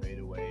kind of fade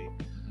away,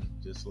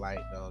 just like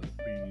the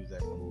previews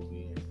at the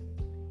movie, and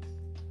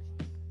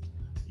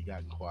you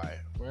got quiet.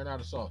 Ran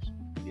out of sauce.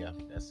 Yeah,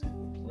 that's it.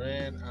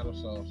 Ran out of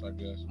sauce, I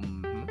guess.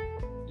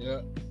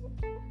 Yeah.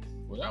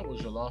 Well, that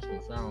was your Lost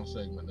and Found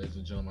segment, ladies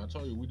and gentlemen. I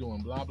told you we're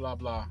doing blah, blah,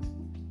 blah.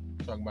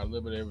 Talking about a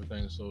little bit of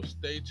everything. So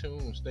stay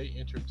tuned. Stay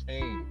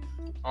entertained.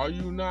 Are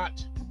you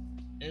not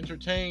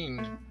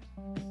entertained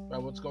by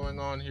what's going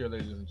on here,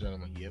 ladies and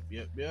gentlemen? Yep.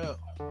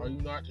 Are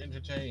you not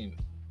entertained?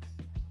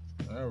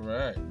 All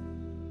right.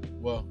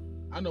 Well,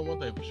 I know one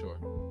thing for sure.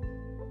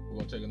 We're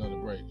going to take another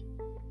break.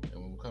 And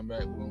when we come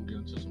back, we're going to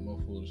get into some more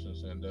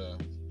foolishness. And,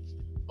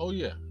 oh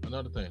yeah,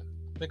 another thing.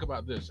 Think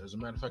about this. As a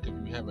matter of fact, if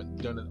you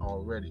haven't done it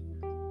already,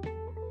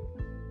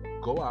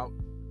 go out,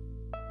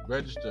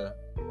 register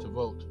to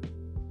vote.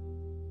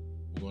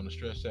 We're going to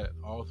stress that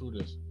all through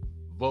this.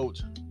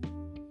 Vote.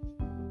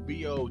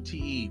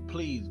 VOTE,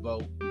 please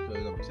vote,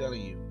 because I'm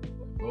telling you,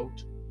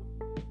 vote.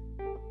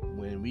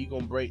 When we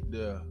gonna break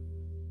the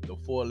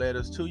 4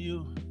 letters to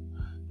you,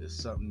 it's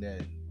something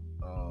that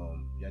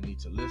y'all need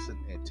to listen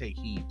and take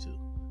heed to.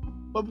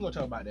 But we're gonna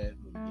talk about that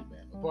when we get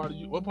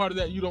back. What part of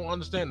that you don't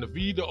understand? The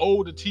V, the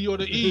O, the T, or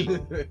the E?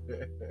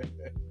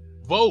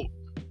 Vote.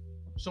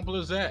 Simple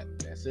as that.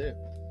 That's it.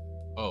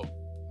 Oh,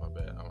 my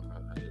bad.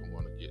 I didn't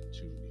want to get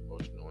too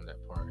emotional on that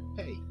part.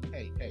 Hey.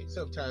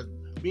 Sometimes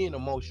being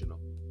emotional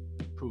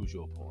proves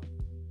your point.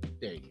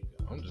 There you go.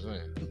 I'm just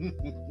saying.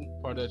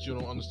 Part that you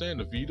don't understand,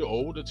 the V, the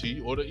O, the T,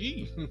 or the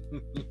E.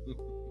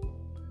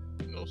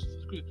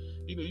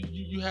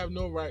 you have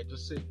no right to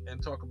sit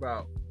and talk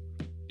about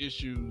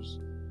issues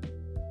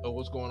of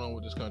what's going on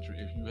with this country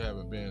if you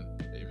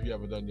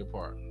haven't done your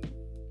part,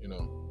 you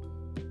know.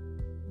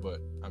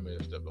 But I may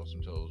have stepped on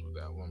some toes with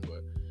that one,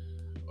 but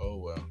oh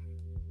well.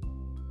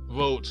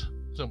 Vote,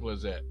 simple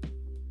as that.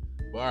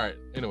 But all right,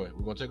 anyway,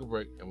 we're gonna take a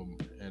break, and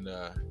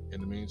in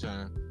the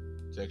meantime,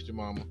 text your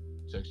mama,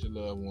 text your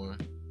loved one,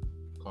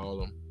 call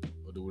them,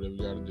 or do whatever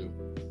you gotta do.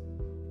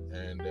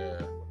 And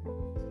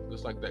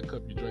looks like that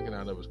cup you're drinking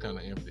out of is kind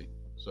of empty.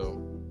 So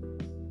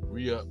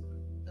re-up,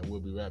 and we'll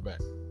be right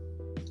back.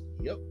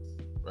 Yep.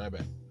 Right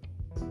back.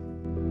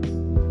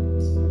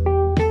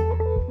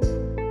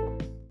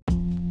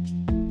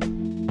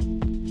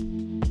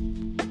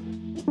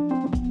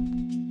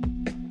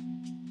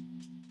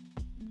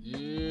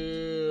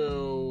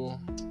 Yeah.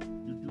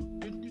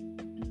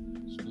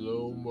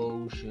 Slow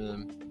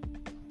motion.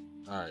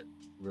 All right,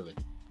 really.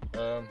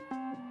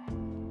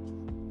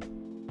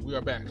 We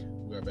are back.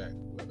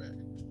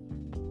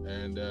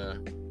 And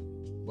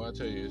well, I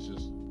tell you, it's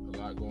just a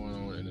lot going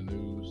on in the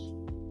news,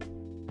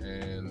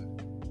 and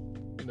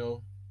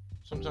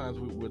sometimes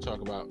we'll talk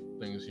about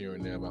things here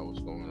and there about what's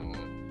going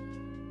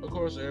on. Of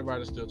course,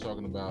 everybody's still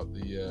talking about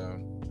the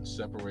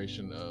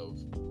separation of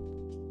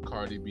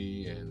Cardi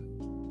B and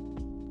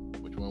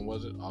which one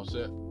was it?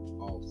 Offset.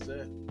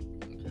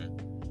 Okay.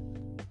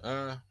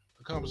 A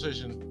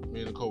conversation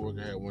me and a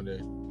coworker had one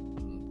day.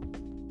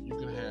 You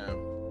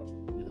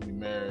can be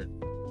married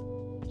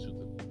to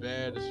the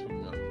baddest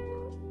female in the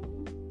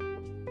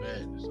world.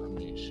 Baddest. I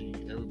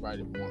mean,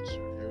 everybody wants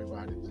her.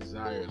 Everybody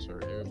desires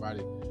her.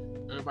 Everybody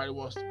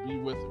wants to be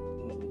with her.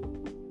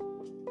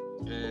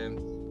 And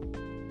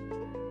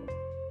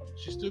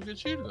she still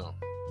gets cheated on.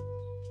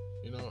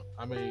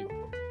 I mean,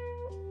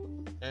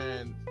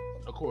 and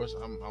of course,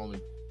 how can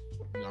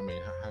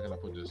I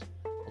put this?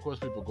 Of course,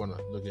 people are going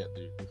to look at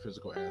the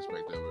physical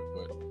aspect of it,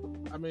 but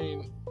I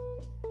mean,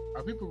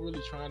 are people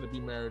really trying to be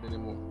married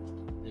anymore?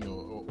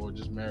 Or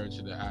just married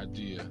to the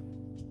idea?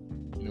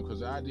 Because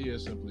the idea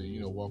is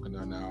simply, walking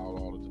down the aisle,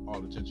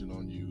 all the attention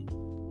on you,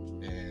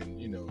 and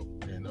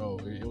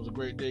it was a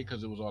great day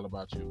because it was all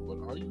about you.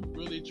 But are you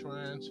really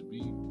trying to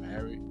be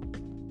married?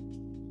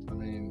 I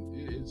mean,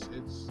 it's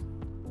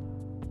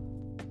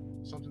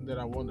something that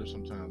I wonder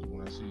sometimes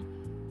when I see,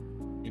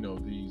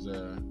 these,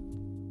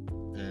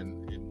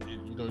 and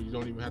you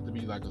don't even have to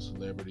be like a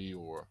celebrity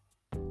or,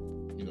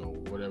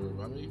 whatever.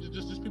 I mean,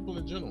 just people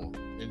in general. Do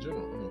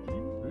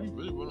you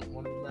really want to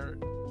be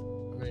married?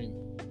 I mean,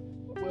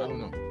 I don't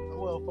know.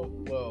 Well,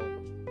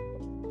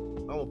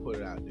 I'm gonna put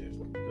it out there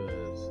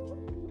because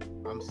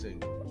I'm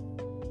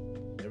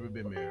single, never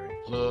been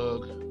married,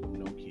 Plug.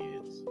 no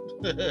kids,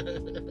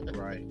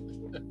 right?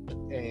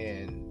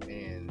 And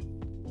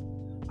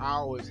I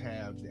always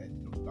have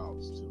them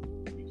thoughts too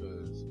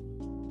because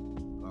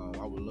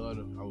I would love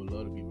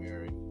to be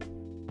married,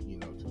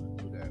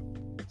 to that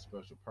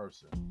special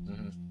person.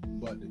 Mm-hmm.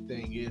 But the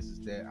thing is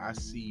that I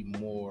see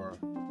more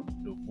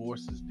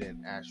divorces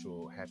than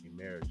actual happy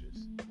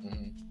marriages.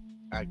 Mm-hmm.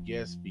 I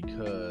guess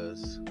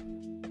because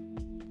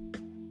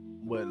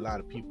what a lot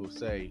of people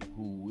say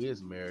who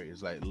is married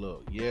is like,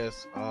 look,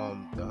 yes,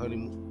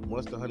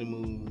 once the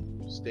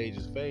honeymoon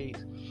stages fade,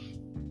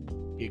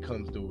 here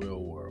comes the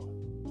real world.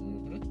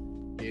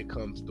 Mm-hmm. Here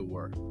comes the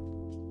work.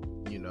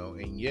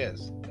 And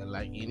yes,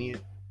 like any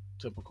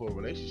typical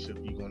relationship,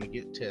 you're gonna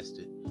get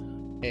tested,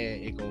 and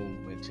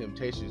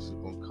temptations is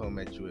gonna come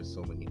at you at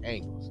so many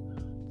angles,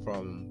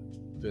 from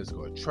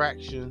physical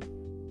attraction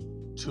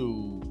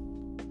to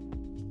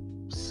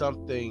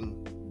something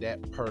that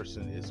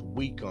person is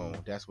weak on.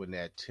 That's when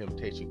that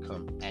temptation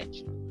comes at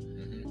you.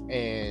 Mm-hmm.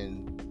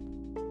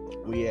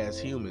 And we as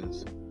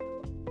humans,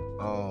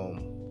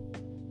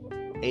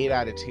 8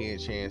 out of 10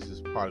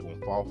 chances probably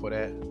gonna fall for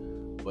that.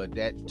 But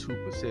that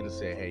 2% is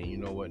saying, hey, you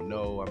know what?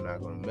 No, I'm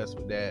not gonna mess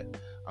with that.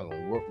 I'm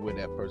gonna work with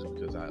that person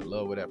because I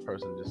love with that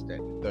person, this, that,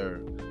 and the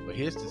third. But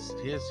here's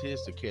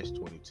the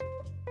catch-22.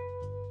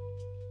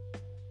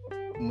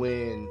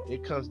 When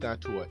it comes down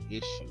to an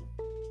issue,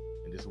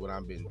 and this is what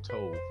I've been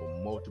told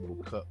from multiple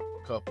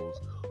couples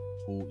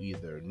who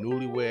either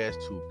newlyweds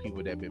to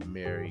people that have been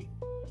married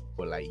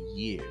for like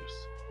years.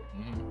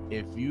 Mm-hmm.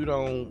 If you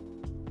don't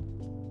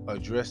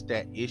address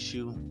that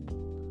issue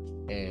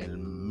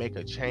and make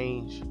a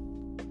change,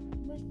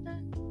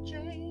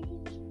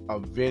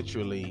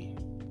 eventually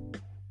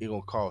it's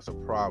gonna cause a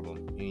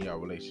problem in your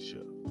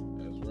relationship.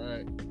 That's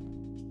right.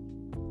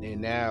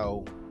 And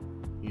now,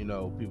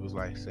 people's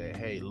like say,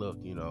 hey, look,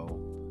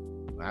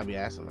 I be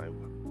asking like,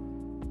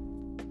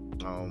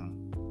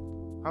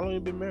 how long you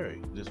been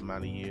married? This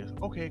amount of years.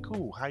 Okay,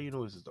 cool. How you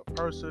know this is the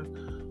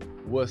person?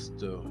 What's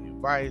the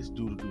advice?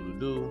 Do.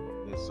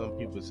 And some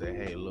people say,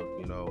 hey, look,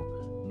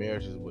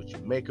 marriage is what you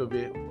make of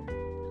it.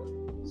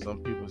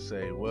 Some people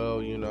say, well,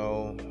 it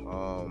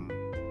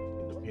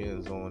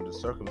depends on the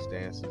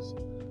circumstances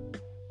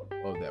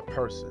of that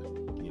person.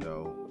 He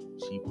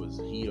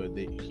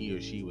or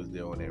she was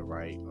there on that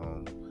right,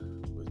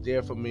 was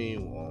there for me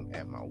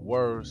at my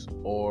worst,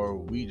 or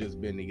we just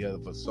been together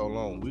for so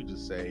long. We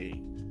just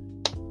say,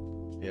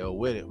 hell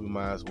with it, we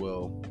might as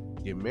well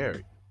get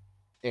married.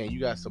 And you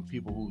got some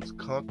people who's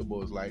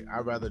comfortable. It's like,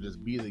 I'd rather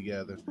just be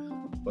together,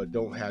 but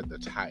don't have the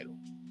title.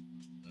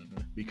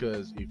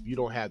 Because if you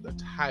don't have the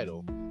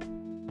title,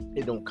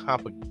 it don't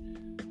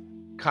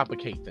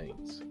complicate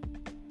things.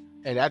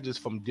 And that just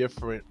from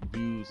different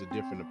views and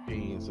different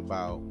opinions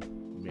about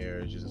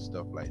marriages and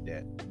stuff like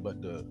that.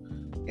 But to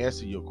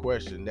answer your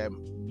question, that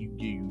you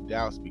give you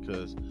doubts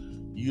because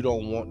you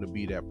don't want to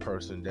be that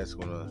person that's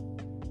gonna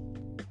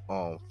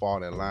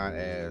fall in line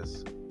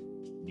as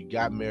you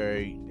got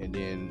married and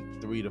then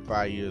 3 to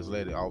 5 years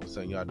later, all of a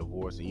sudden y'all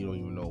divorced and you don't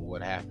even know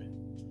what happened.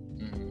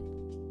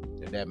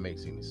 If that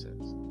makes any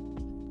sense.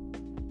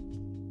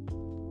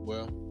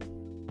 Well,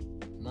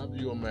 my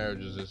view on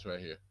marriage is this right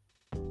here.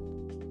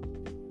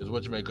 Is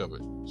what you make of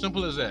it.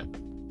 Simple as that.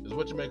 Is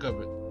what you make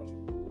of it.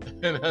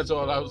 And that's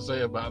all I would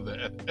say about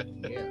that.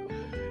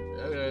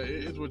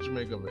 It's what you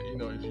make of it. You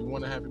know, if you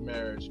want a happy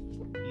marriage,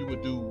 you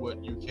would do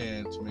what you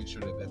can to make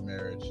sure that that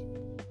marriage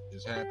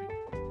is happy.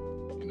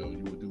 You know,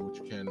 you would do what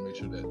you can to make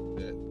sure that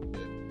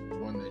the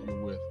one that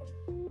you're with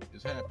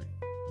is happy.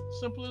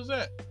 Simple as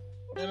that.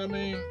 And I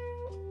mean,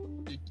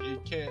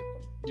 it can't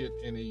get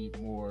any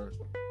more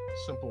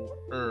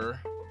simpler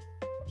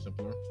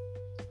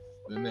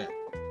than that.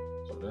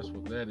 So that's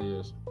what that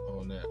is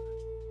on that.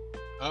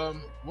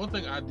 One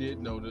thing I did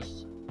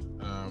notice,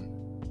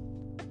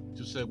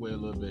 to segue a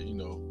little bit, you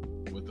know,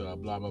 with blah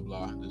blah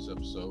blah this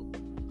episode,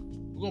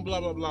 we're gonna blah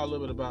blah blah a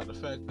little bit about the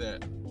fact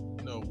that,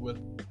 with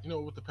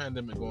the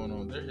pandemic going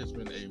on, there has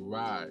been a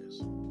rise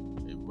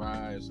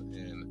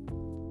in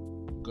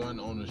gun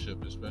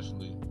ownership,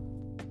 especially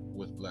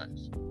with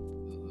blacks.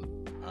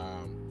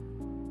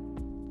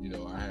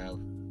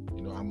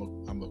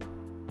 I'm a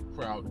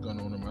proud gun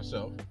owner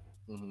myself.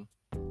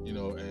 You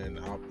know, and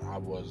I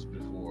was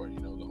before, you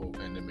know, the whole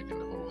pandemic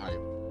and the whole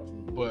hype.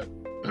 But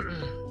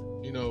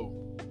you know,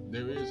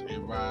 there is a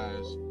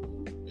rise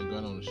in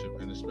gun ownership,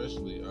 and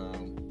especially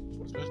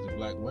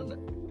black women.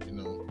 You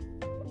know,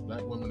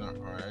 black women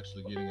are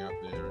actually getting out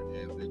there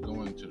and they're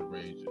going to the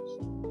ranges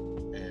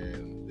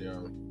and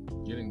they're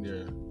getting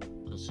their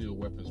concealed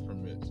weapons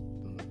permits.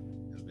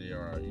 And they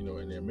are, you know,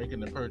 and they're making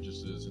the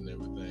purchases and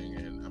everything.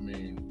 And I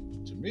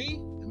mean, to me,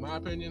 in my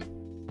opinion,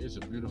 it's a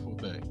beautiful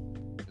thing.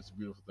 It's a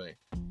beautiful thing.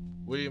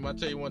 William, I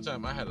tell you one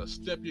time, I had a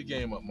step your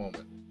game up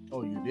moment.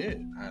 Oh, you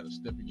did? I had a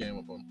step your game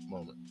up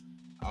moment.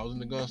 I was in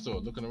the gun store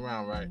looking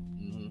around, right?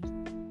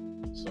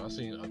 So I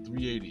seen a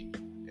 380,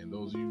 and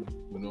those of you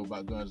who know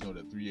about guns know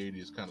that 380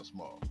 is kind of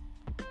small.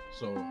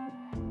 So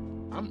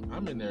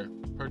I'm in there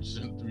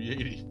purchasing a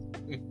 380,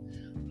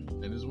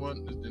 and this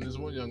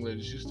one young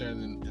lady, she's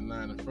standing in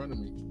line in front of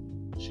me.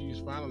 She's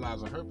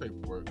finalizing her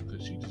paperwork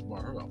because she just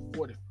bought her a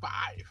 45.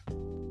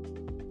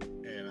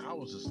 I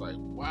was just like,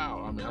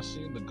 wow. I mean, I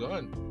seen the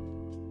gun,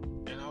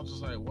 and I was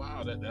just like,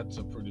 wow, that's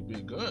a pretty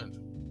big gun.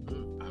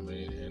 I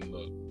mean, and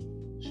look,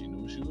 she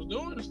knew what she was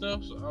doing and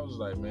stuff. So I was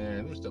like,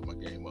 man, let me step my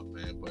game up,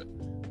 man. But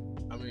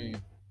I mean,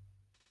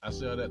 I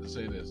say all that to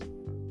say this.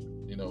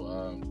 You know,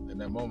 in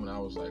that moment, I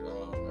was like,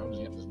 oh, man, I'm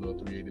just getting this little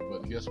 380.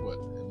 But guess what?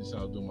 At least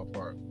I was doing my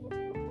part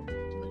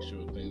to make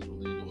sure things were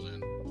legal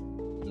and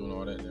doing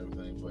all that and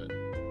everything. But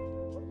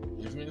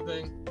if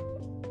anything,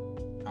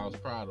 I was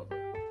proud of her.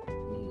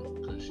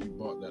 Because she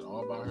bought that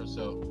all by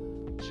herself.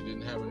 She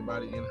didn't have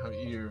anybody in her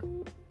ear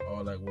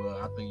or like, well,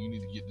 I think you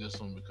need to get this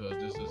one because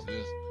this is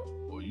this,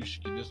 or you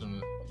should get this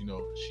one. You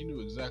know, she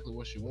knew exactly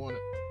what she wanted,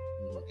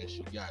 and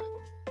she got it.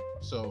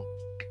 So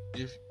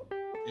if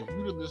you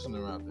the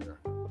listener out there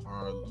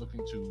are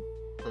looking to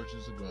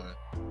purchase a gun,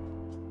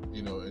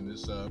 you know, in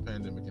this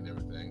pandemic and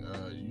everything,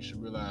 you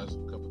should realize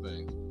a couple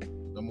things.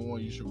 Number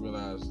one, you should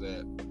realize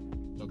that,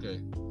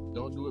 okay,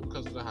 don't do it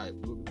because of the hype.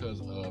 Do it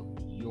because of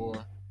your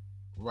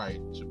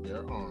right to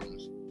bear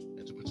arms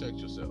and to protect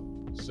yourself.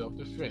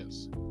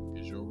 Self-defense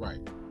is your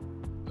right.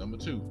 Number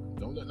two,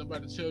 don't let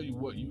nobody tell you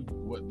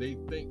what they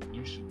think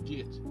you should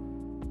get.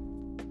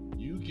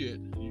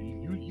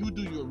 You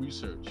do your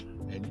research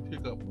and you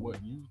pick up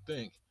what you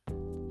think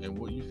and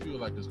what you feel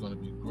like is going to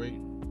be great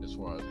as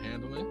far as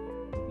handling,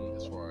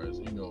 as far as,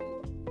 you know,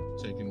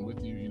 taking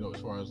with you, you know, as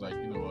far as like,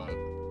 you know,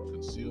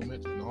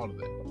 concealment and all of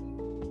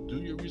that. Do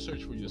your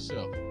research for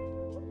yourself.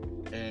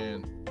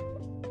 And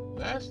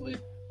lastly,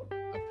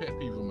 a pet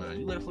peeve of mine.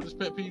 You ready for this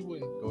pet peeve,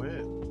 William? Go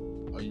ahead.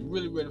 Are you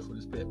really ready for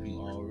this pet peeve?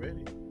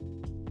 Already.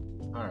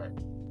 All right.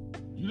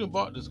 You done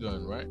bought this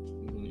gun, right?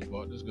 You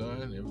bought this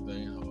gun and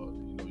everything.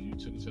 You know, you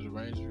took it to the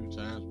range a few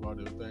times, bought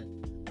everything.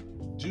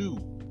 Do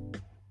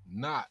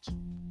not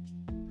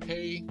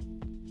pay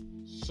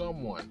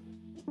someone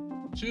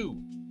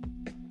to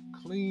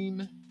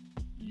clean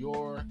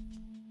your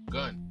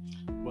gun.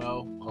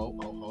 Well,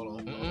 hold on. Hold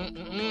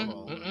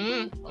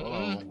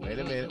on. Wait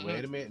a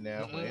minute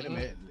now. Wait a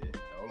minute.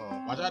 Hold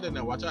on. Watch out in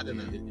there. Watch out in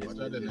there.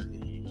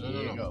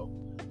 No.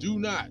 Do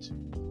not.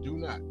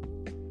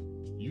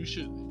 You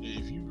should,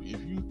 if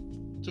you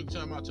took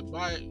time out to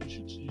buy it,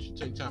 you should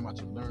take time out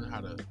to learn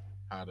how to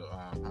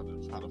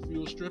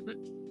field strip it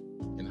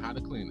and how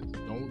to clean it.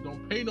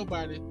 Don't pay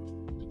nobody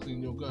to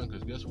clean your gun,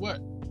 because guess what?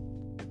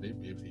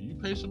 if you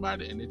pay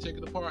somebody and they take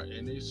it apart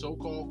and they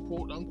so-called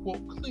quote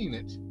unquote clean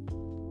it,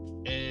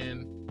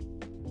 and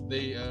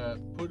they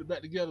put it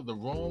back together the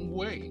wrong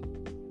way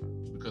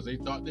because they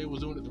thought they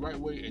was doing it the right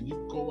way, and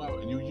you go out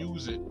and you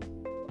use it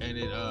and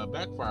it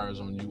backfires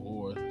on you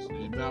or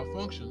it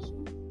malfunctions,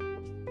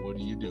 what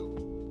do? You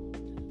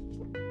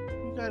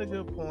got a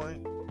good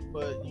point,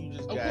 but you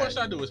just Of course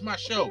I do. It's my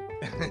show.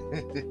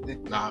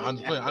 Nah, I'm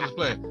just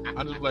playing.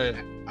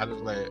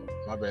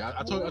 My bad.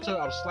 I told you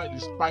I was slightly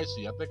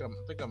spicy. I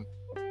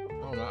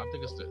don't know. I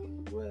think it's the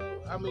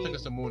I think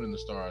it's the moon and the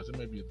stars. It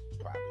may be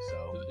probably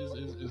so.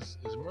 Is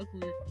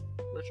Mercury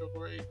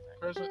retrograde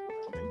present?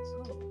 I think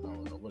so. I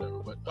don't know.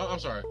 Whatever. But I'm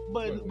sorry.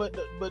 But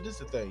this is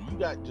the thing. You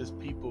got just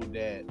people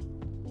that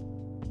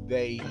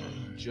they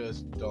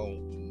just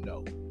don't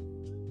know.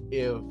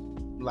 If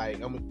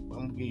like I'm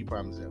gonna give you a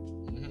prime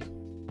example.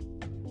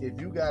 Mm-hmm. If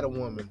you got a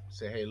woman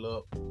say, "Hey,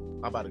 look,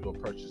 I'm about to go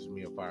purchase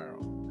me a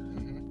firearm."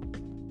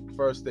 Mm-hmm.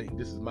 First thing,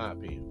 this is my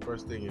opinion.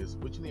 First thing is,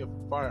 what you need a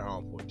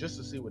firearm for? Just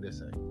to see what they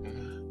say.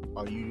 Mm-hmm.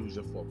 Are you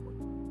using it for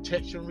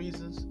protection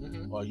reasons?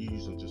 Mm-hmm. Or are you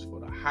using it just for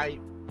the hype?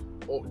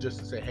 Or just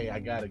to say, "Hey, I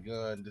got a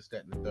gun," this,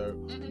 that, and the third.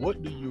 Mm-hmm.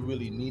 What do you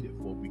really need it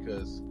for?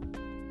 Because,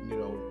 you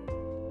know,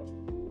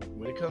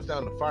 when it comes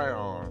down to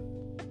firearm,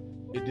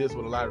 it deals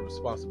with a lot of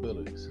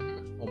responsibilities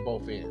on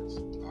both ends.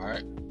 All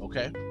right.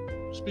 Okay?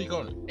 Speak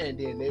on it. And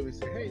then they would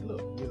say, "Hey,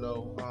 look, you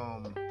know,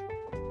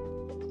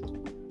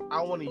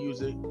 I want to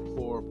use it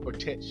for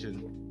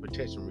protection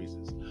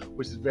reasons,"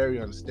 which is very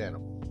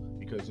understandable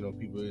because, you know,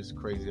 people is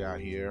crazy out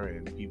here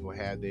and people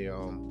have their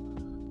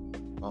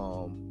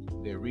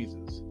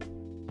reasons.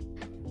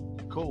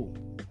 Cool.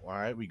 All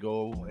right, we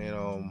go and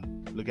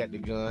look at the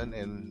gun,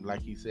 and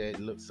like he said,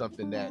 look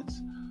something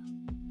that's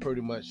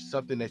pretty much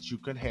something that you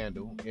can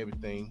handle.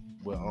 Everything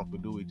what Uncle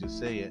Dewey just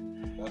said.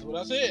 That's what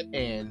I said.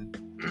 And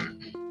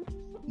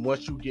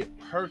once you get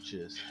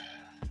purchased,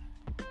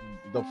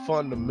 the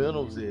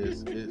fundamentals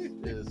is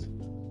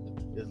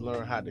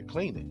learn how to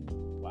clean it.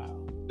 Wow.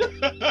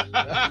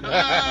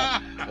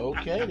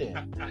 Okay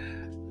then.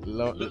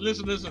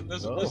 Listen, ladies and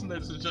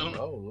gentlemen.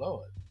 Oh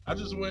Lord. I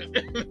just went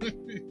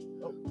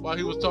while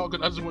he was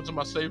talking. I just went to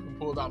my safe and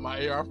pulled out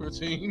my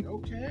AR-15.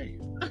 Okay.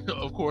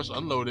 Of course,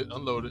 unloaded.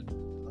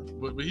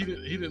 But he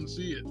didn't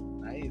see it.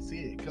 I didn't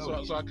see it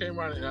coming. So I came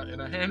around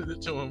and I handed it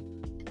to him.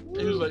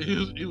 He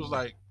was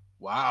like,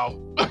 wow.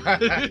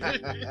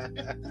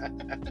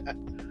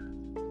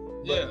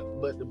 Yeah.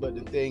 But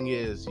the thing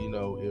is, you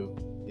know,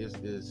 if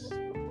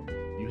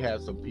you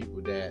have some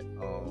people that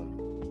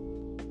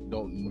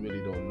don't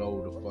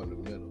know the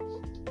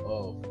fundamentals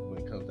of when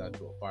it comes down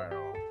to a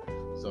firearm.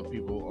 Some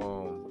people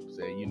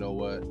say, you know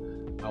what,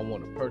 I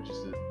want to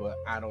purchase it, but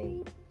I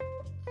don't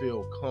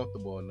feel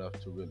comfortable enough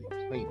to really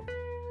clean it.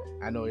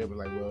 I know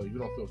everybody's like, well, you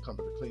don't feel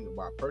comfortable to clean it,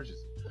 why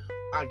purchase it?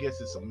 I guess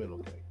it's a mental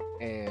thing,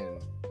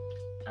 and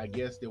I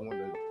guess they want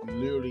to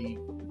literally,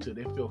 until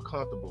they feel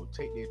comfortable,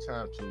 take their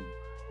time to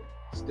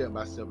step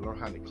by step learn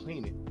how to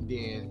clean it.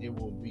 Then it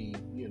will be,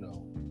 you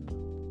know,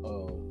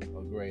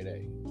 a grade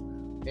A.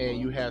 And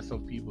you have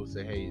some people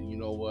say, hey, you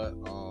know what?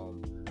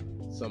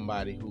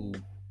 Somebody who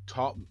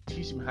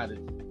teach me how to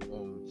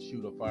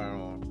shoot a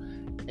firearm,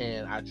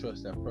 and I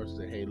trust that person.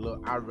 Say, hey,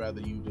 look, I'd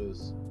rather you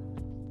just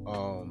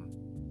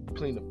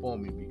clean it for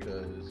me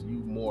because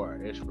you more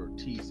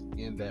expertise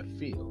in that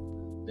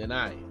field than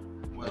I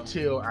am. Well,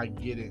 until I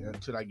get in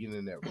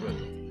that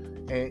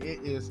rhythm. And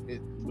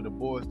what it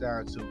boils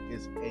down to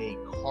is a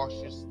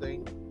cautious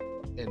thing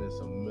and it's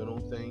a mental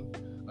thing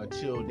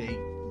until they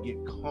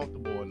get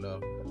comfortable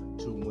enough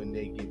to when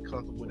they get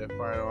comfortable with that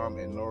firearm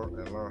and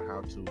learn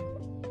how to,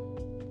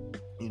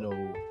 you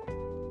know,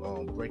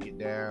 break it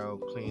down,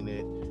 clean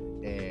it,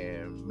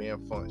 and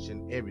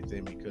malfunction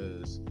everything,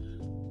 because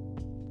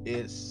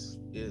it's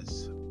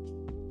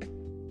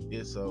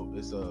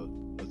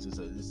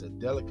a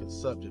delicate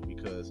subject,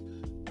 because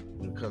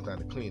when it comes down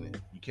to cleaning,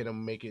 you can't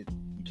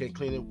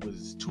clean it when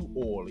it's too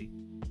oily.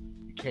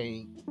 You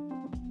can't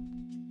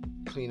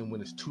clean it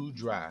when it's too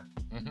dry.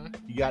 Mm-hmm.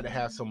 You got to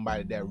have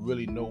somebody that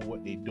really know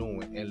what they're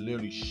doing and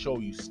literally show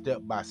you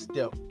step by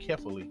step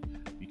carefully,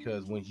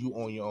 because when you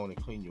on your own and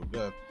clean your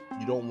gun,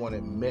 you don't want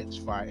to match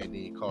fire and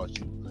then it cause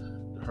you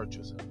to hurt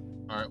yourself.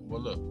 All right.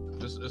 Well, look,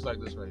 it's like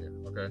this right here.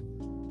 Okay.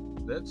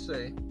 Let's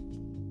say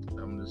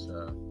I'm just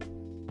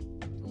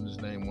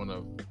name one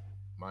of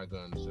my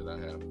guns that I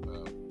have.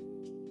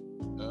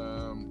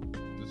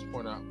 Let's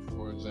point out,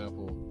 for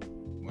example,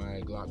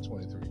 my Glock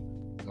 23.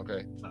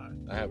 Okay. All right.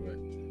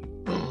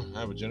 I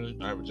have a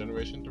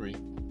Generation 3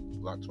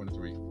 Glock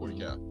 23 40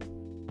 cal.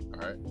 All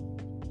right.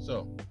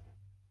 So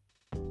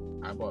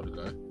I bought the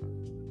gun.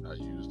 I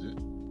used it,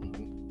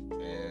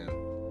 and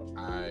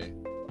I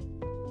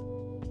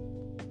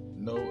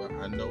know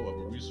of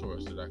a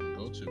resource that I can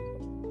go to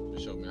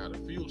show me how to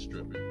field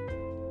strip it,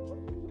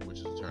 which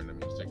is a term that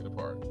means take it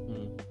apart,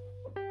 to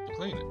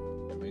clean it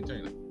and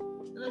maintain it.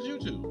 And that's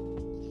YouTube.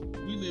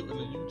 We live in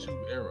a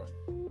YouTube era.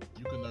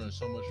 You can learn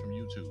so much from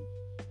YouTube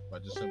by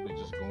just simply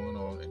just going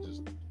on and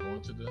just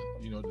going to the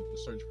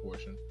search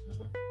portion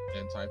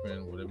and type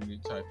in whatever you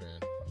need to type in,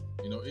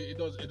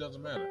 It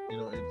doesn't matter.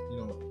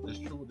 It's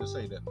true what they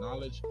say that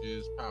knowledge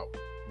is power.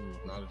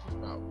 Knowledge is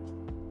power.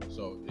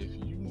 So the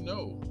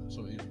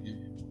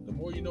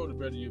more you know, the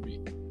better you'll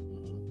be.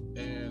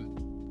 And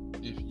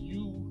if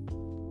you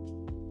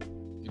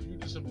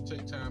just simply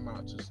take time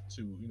out to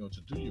do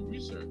your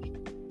research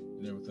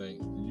and everything,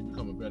 then you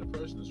become a better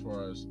person as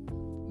far as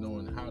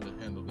knowing how to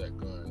handle that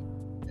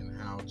gun and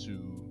how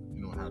to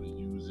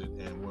use it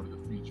and what are the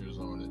features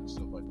on it and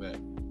stuff like that.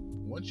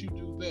 Once you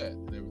do that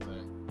and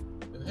everything,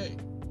 then hey,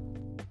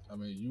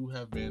 you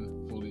have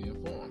been fully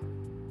informed.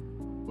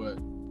 But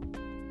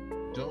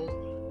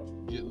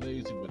don't get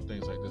lazy with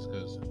things like this,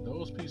 because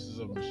those pieces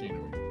of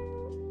machinery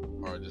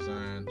are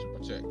designed to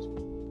protect.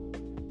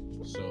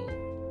 So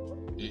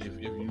if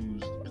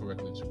used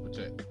correctly to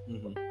protect.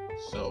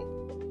 So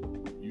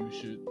you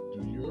should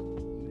do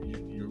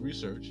your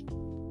research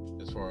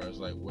as far as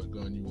like what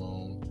gun you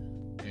own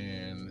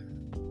and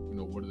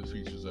what are the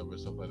features of it,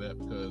 stuff like that.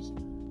 Because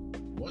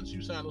once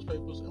you sign those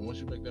papers and once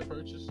you make that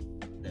purchase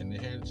and they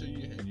hand it to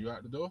you and you're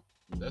out the door,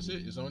 that's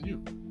it. It's on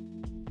you.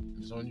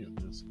 It's on you.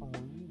 It's on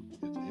you.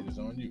 It is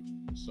on you.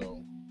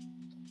 So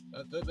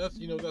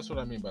that's what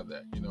I mean by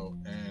that. And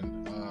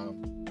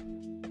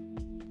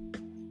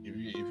if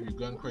you're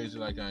gun crazy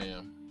like I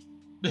am,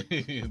 then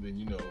hey,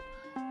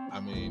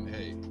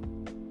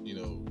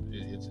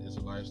 it's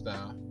a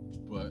lifestyle,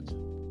 but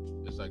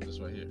it's like this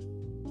right here.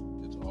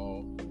 It's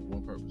all for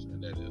one purpose,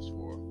 and that is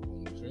for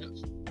home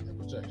defense and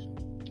protection.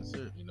 That's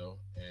it.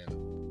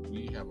 And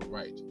we have a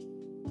right. If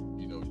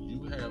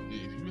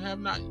you have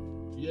not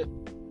yet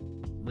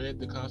read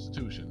the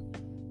Constitution,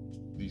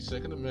 the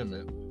Second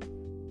Amendment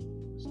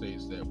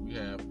states that we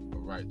have a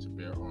right to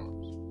bear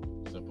arms.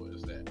 Simple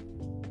as that.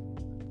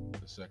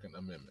 The Second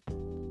Amendment.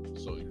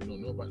 So if you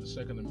don't know about the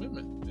Second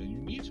Amendment, then you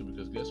need to,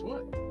 because guess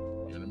what?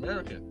 You're an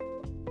American.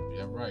 You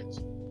have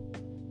rights.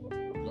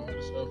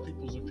 Regardless of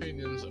people's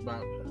opinions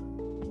about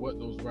what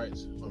those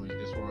rights,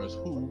 as far as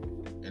who,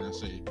 and I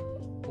say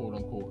quote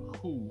unquote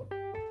who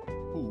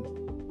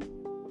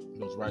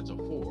those rights are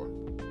for,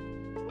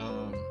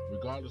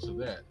 regardless of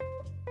that,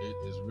 it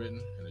is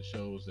written and it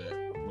shows that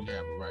we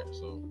have a right.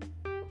 So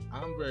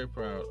I'm very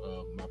proud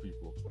of my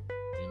people,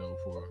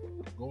 for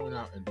going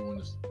out and doing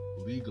this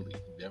legally,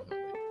 definitely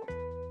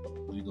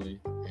legally,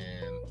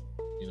 and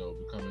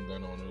becoming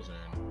gun owners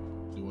and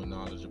doing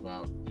knowledge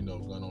about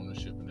gun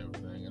ownership and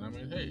everything.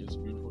 And hey, it's a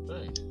beautiful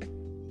thing.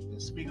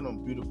 And speaking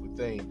on beautiful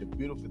thing, the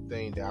beautiful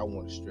thing that I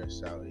want to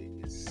stress out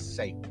is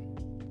safety.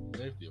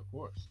 Safety, of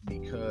course,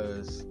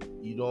 because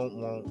you don't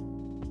want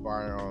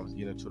firearms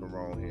getting into the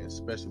wrong hands,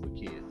 especially with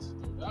kids.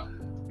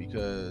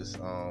 Because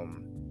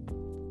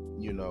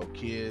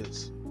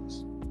kids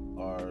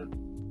are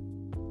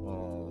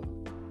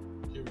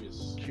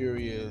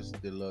curious,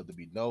 they love to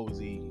be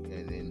nosy,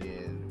 and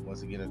then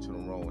once they get into the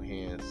wrong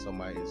hands,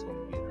 somebody is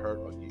going to get hurt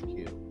or get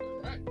killed.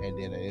 Right. And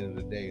then at the end of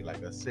the day,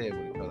 like I said,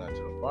 when it comes out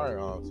to the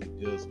firearms, it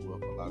deals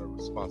with a lot of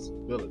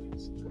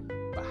responsibilities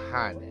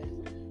behind that.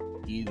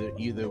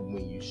 Either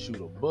when you shoot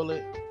a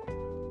bullet,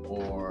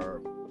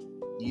 or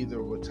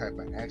either what type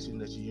of action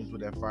that you use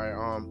with that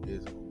firearm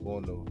is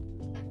going to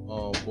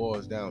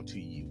boils down to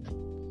you,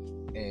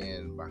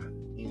 and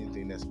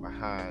anything that's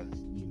behind,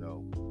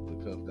 when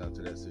it comes down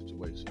to that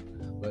situation.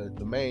 But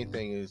the main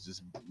thing is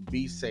just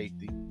be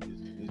safety.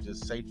 It's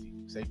just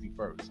safety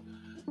first.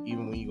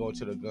 Even when you go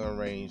to the gun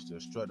range, the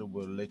instructor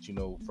will let you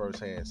know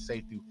firsthand,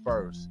 safety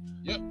first.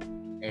 Yep.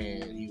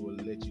 And he will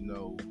let you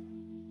know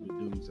the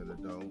do's and the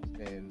don'ts.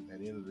 And at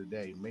the end of the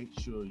day, make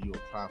sure you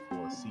apply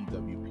for a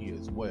CWP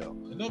as well.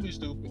 And don't be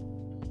stupid.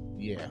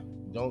 Yeah.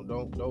 Don't.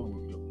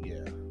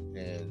 Yeah.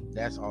 And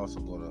that's also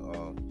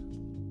gonna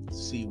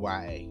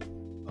CYA.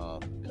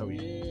 Cover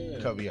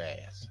your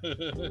ass.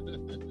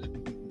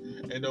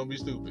 And don't be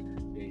stupid.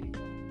 There you go.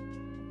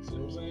 See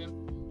what I'm saying?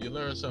 You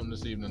learned something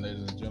this evening,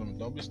 ladies and gentlemen.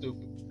 Don't be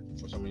stupid.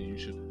 Which you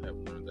should have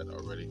learned that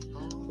already.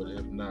 But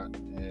if not,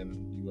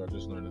 and you are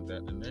just learning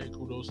that, then hey,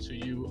 kudos to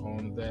you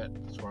on that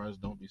as far as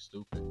don't be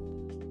stupid.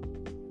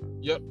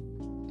 Yep,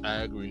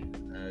 I agree.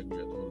 I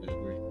totally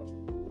agree.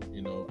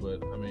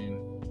 But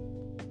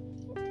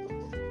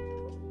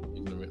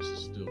ignorance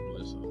is still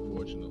bliss,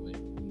 unfortunately.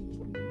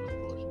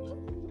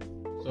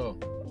 So,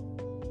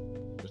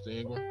 Mr.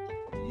 Ingram?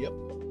 Yep.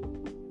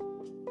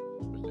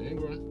 Mr.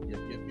 Ingram?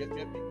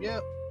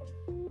 Yep.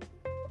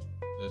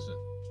 Listen.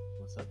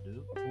 What's up,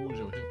 dude? Who's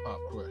your hip-hop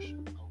crush?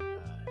 Oh, God.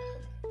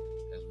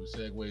 As we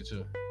segue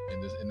to,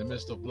 in the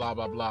midst of blah,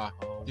 blah, blah,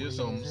 here's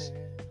some...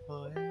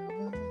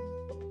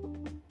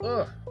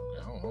 Ugh.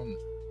 Okay, you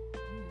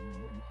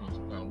feel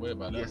some kind of way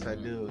about that. Yes, I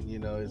do.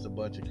 It's a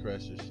bunch of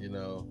crushes,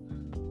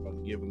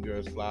 from giving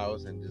girls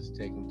flowers and just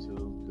take them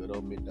to good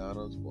old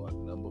McDonald's for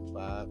number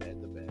 5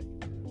 at the back.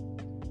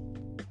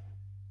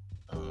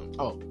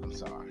 I'm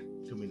sorry.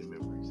 Too many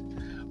memories.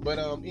 But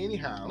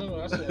anyhow.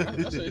 No, I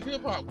said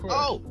hip hop crush.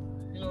 Oh.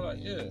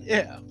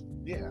 Yeah.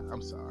 Yeah.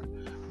 I'm sorry.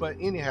 But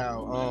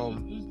anyhow,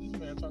 this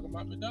man talking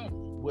about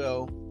McDonald's.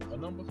 Well, a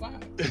number 5.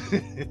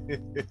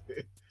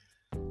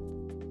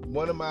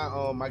 One of my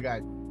I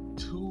got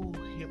 2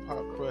 hip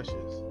hop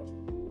crushes.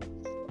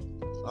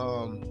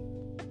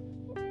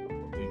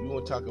 If you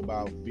want to talk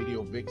about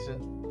video vixen,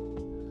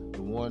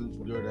 the one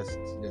girl that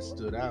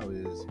stood out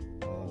is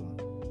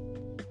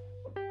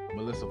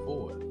Melissa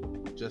Ford,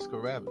 Jessica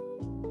Rabbit.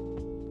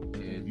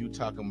 And if you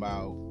talking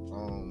about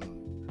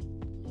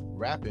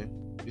rapping,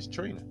 it's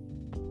Trina.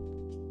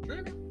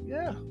 Trina?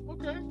 Yeah.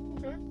 Okay.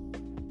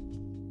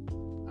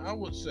 I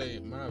would say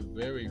my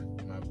very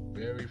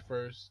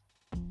first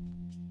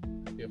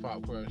hip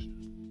hop crush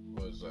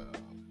was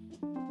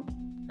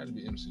had to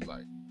be MC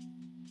Light.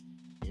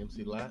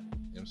 MC Light.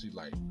 MC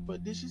Light.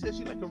 But did she say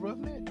she like a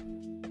roughneck?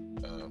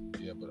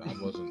 Yeah, but I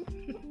wasn't.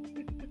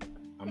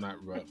 I'm not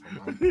rough.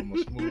 I'm a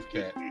smooth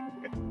cat.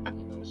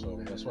 You know, so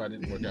that's why it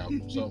didn't work out.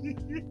 So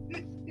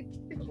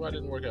that's why it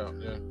didn't work out.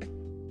 Yeah.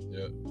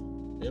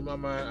 In my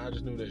mind, I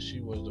just knew that she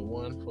was the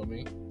one for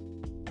me.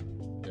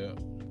 Yeah.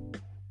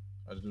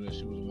 I just knew that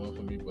she was the one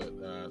for me, but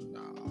nah.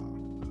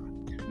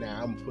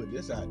 Now I'm gonna put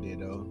this out there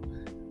though.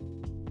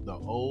 The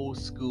old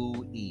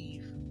school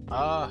Eve.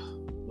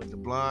 With the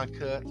blonde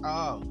cut.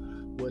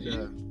 With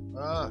the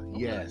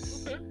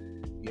yes. Okay.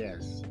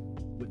 Yes.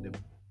 With the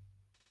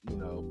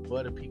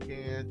butter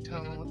pecan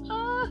tone.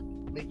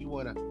 Make you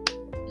wanna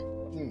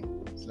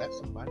slap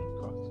somebody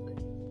across the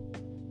face.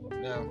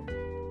 Now,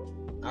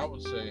 I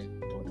would say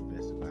Doing the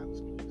best of violence,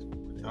 please.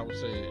 I would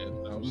say,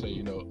 up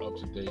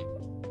to date.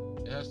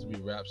 It has to be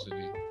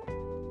Rhapsody.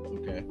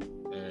 Okay.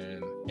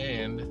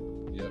 And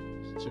yep,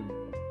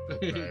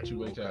 two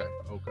way tie.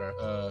 Okay.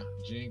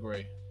 Jean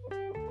Grey.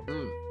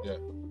 Yeah,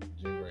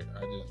 Jean Grey.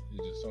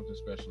 It's just something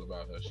special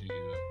about her. She's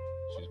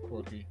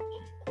quirky.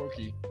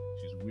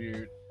 She's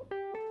weird,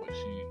 but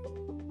she's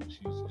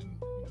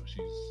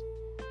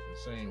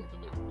insane with the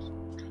lyrics.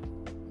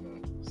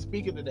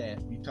 Speaking of that,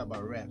 you talk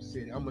about Rap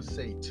City. I'm gonna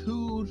say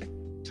 2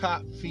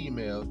 top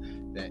females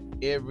that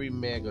every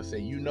man gonna say,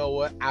 you know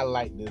what, I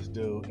like this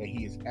dude, and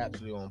he is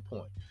absolutely on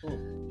point.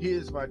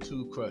 Here's my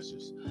 2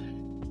 crushes.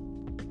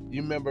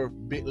 You remember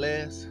Big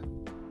Les?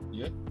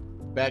 Yeah.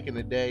 Back in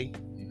the day?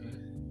 Mm-hmm.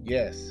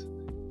 Yes.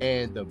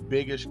 And the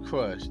biggest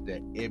crush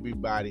that every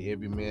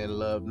man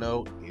love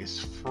know is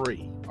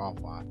Free off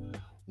of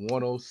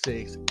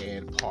 106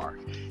 and Park.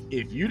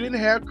 If you didn't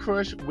have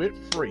crush with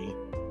Free,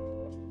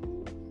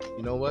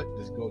 you know what?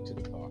 Just go to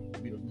the car.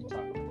 We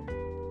talk.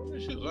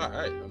 She was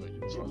alright.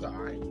 She was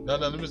alright. No,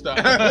 let me stop.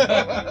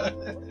 I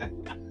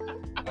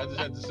just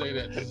had to say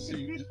that to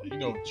see,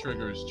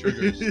 triggers.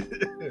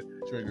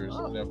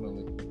 Oh.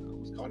 Definitely. It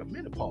was called a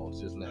menopause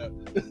just now.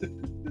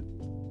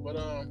 But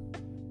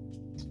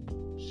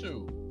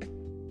shoot,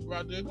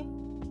 Rod Digger.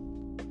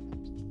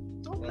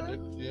 Okay.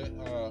 Yeah.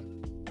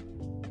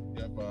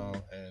 Yep.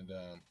 And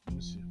let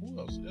me see who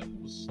else.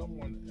 It was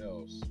someone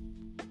else.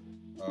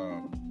 I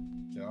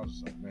was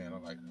just like, man, I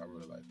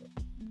really like her.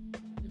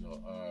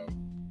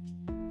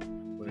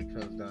 When it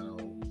comes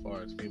down as far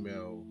as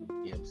female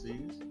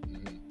MCs.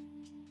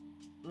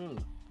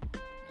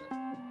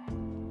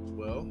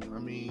 Well, I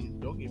mean,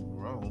 don't get me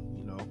wrong,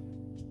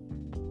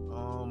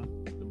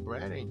 the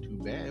Brad ain't too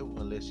bad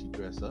unless she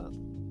dress up.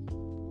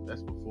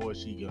 That's before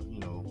she got,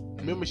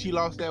 remember she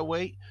lost that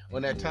weight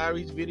on that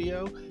Tyrese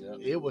video? Yep.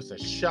 It was a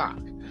shock.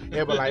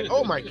 Everybody like,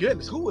 oh my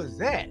goodness, who is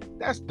that?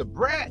 That's the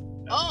Brad.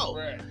 Oh,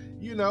 Brad.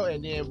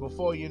 And then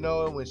before you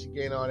know it, when she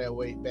gained all that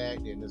weight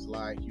back, then it's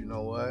like, you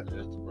know what?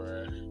 It's the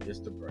Brad. It's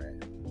the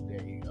Brad.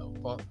 There you go.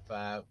 Funk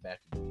 5 back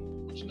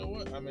again. But you know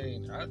what? I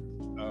mean, I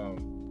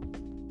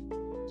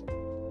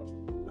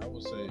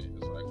would say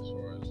it's like as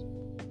far as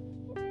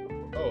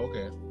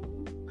okay.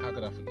 How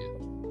could I forget?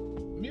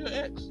 Mia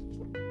X.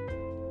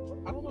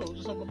 I don't know, it was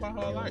just something about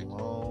her I liked.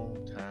 Long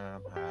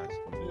time high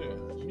school. Yeah,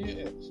 Mia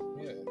X.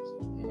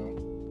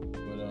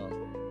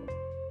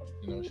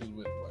 But she was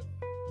with what?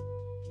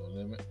 No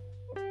Limit.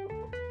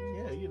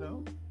 Yeah,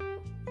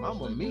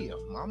 Mama Mia,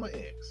 Mama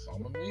X.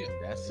 Mama Mia.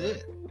 That's right.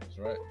 it. That's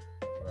right.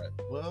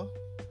 Well,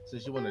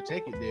 since you want to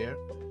take it there,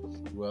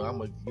 well, I'm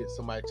gonna get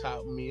somebody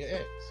top Mia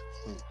X.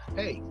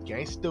 Hey,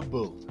 Gangsta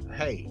Boo.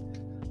 Hey,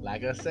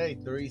 like I say,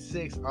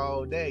 3-6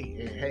 all day.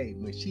 And hey,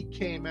 when she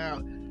came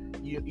out,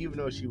 even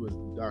though she was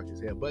dark as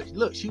hell, but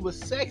look, she was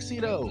sexy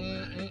though.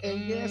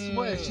 And guess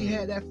what? She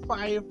had that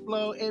fire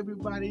flow.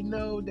 Everybody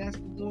know that's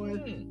the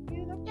one.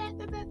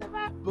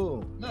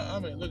 Boom. No, I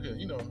mean, look at her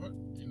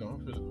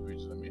physical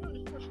features. I mean,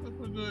 she look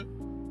pretty good,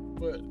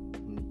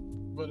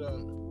 but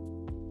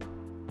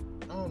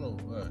I don't know.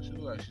 She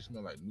look like she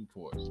smelled like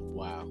Newports.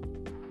 Wow.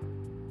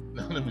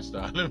 No, let me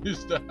stop.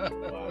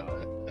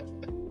 Wow.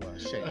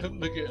 Shame.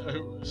 Look at her.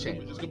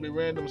 Shame. It's gonna be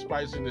random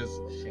spiciness.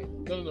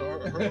 Shame. No.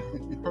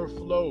 Her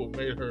flow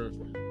made her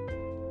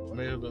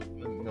look.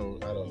 No,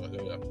 I don't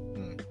know.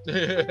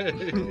 Yeah.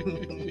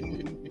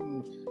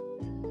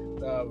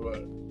 Nah,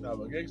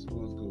 but Gangsta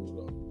Boo is cool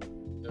though.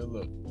 Now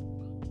look.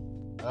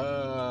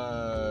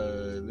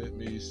 Let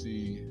me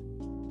see.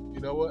 You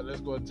know what?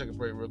 Let's go ahead and take a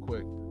break real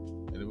quick,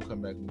 and then we'll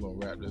come back and we're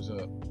gonna wrap this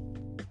up.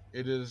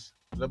 It is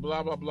the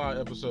blah blah blah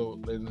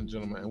episode, ladies and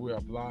gentlemen, and we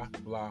are blah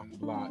blah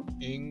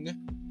blahing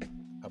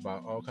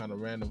about all kind of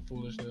random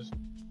foolishness.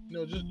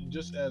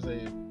 Just as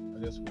a, I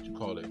guess what you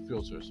call it,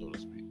 filter, so to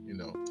speak.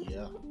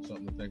 Yeah.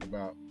 Something to think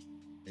about.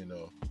 You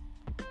know,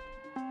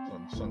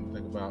 something to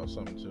think about,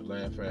 something to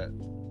laugh at,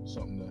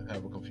 something to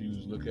have a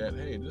confused look at.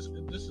 Hey, this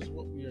is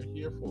what we are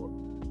here for.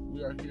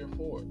 We are here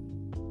for it,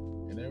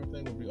 and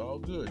everything will be all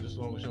good just as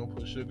long as you don't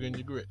put sugar in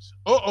your grits.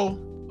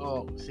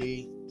 Oh,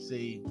 see.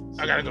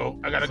 I gotta go.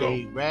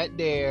 See, right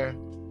there.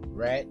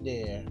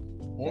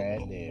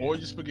 Or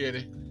your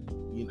spaghetti,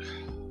 You know,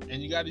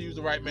 and you got to use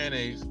the right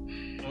mayonnaise.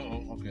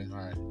 Okay, all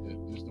right.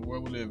 This is the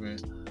world we live in.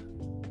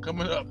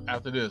 Coming up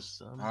after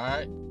this, all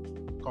right.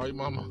 Call your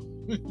mama.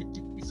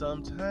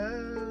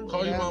 sometimes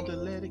Call you your have mama. to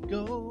let it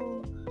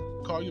go.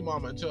 Call your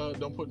mama and tell her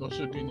don't put no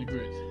sugar in your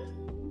grits.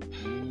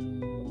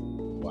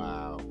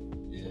 Wow.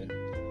 Yeah,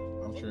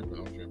 I'm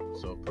tripping.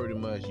 So pretty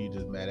much you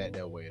just mad at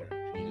that waiter.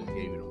 He just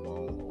gave you the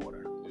wrong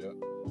order. Yep.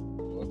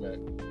 Go back.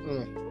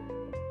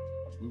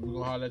 We're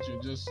gonna holler at you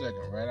in just a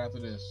second, right after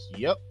this.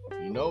 Yep.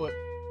 You know it.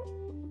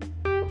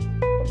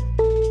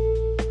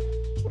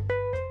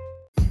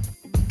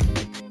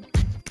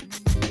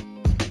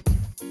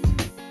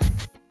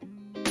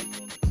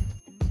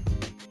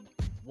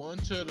 One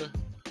to the,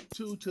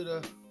 2 to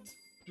the,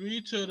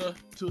 3 to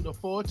the,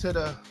 4 to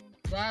the.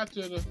 5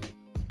 to the,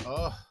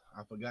 Oh,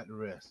 I forgot the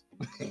rest.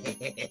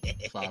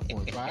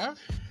 5.5.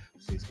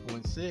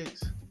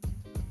 6.6.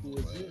 Who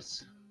is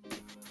this?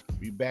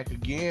 We back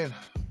again.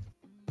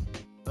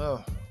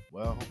 Oh,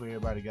 well, hope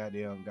everybody got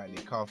their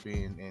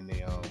coffee and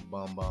their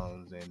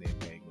bonbons and their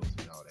bagels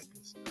and all that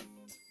good stuff.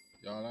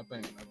 Y'all, I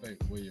think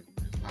William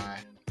is high.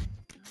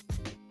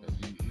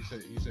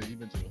 Cause he said he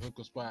been to the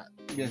hookah spot.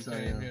 Yes, He I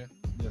came am. here.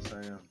 Yes, I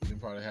am. He done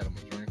probably had him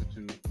a drink or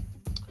two.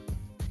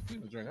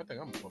 Speaking of drink, I think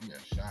I'm gonna put me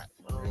a shot.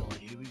 For real. Oh,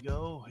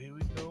 here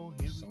we go.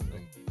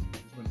 Something.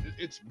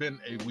 It's been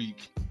a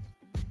week,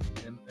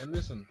 and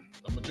listen,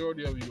 a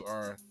majority of you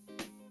are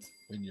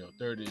in your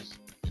 30s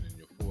and in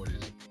your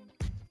 40s,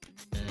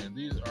 and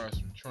these are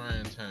some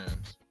trying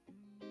times.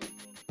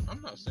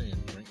 I'm not saying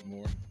drink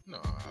more. No,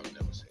 I would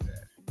never say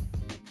that.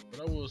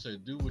 But I will say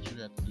do what you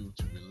have to do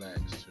to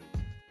relax,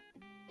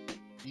 to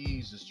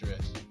ease the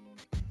stress.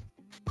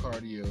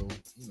 Cardio,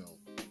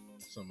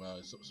 some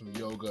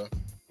yoga,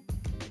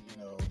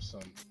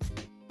 some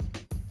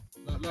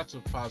lots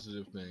of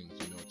positive things,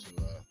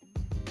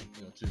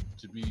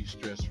 to be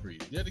stress free.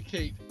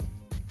 Dedicate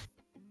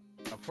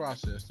a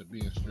process to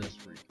being stress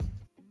free.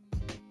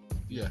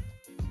 Yeah,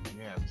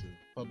 You have to.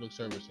 public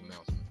service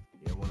announcement.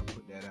 Yeah, I want to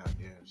put that out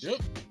there. Yep.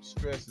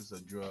 Stress is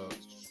a drug.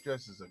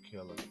 Stress is a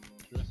killer.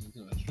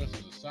 Stress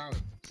is a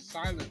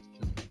silent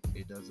killer.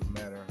 It doesn't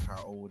matter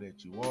how old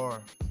that you are.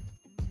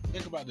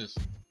 Think about this.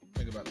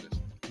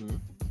 Hmm?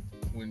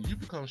 When you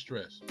become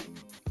stressed,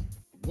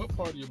 what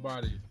part of your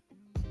body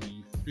do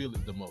you feel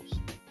it the most?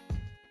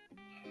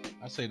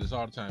 I say this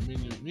all the time.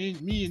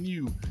 Me and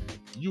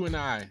you and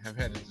I have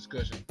had this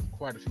discussion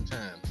quite a few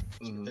times,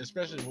 Mhm.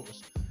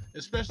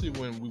 especially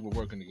when we were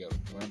working together.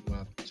 When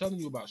I'm telling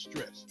you about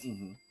stress,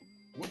 Mm-hmm.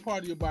 what part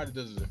of your body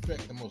does it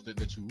affect the most?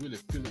 That you really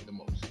feel it the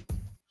most?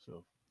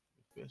 So,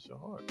 that's your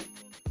heart.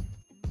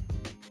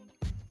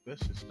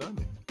 That's your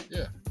stomach.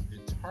 Yeah,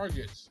 it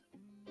targets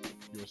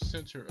your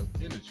center of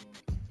energy.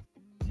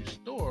 You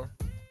store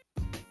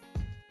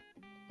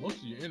most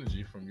of your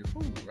energy from your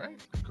food, right?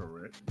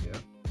 Correct. Yeah.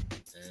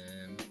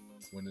 And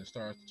when it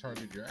starts to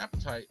target your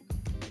appetite,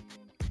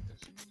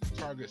 it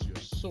targets your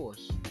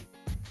source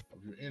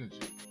of your energy.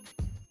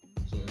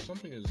 So if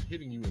something is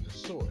hitting you in the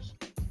source,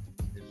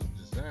 it's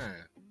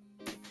designed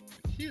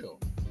to kill.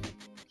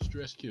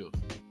 Stress kills.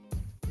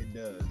 It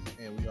does,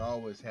 and we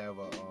always have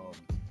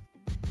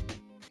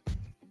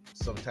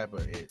some type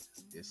of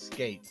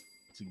escape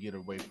to get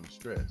away from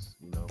stress.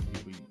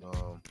 People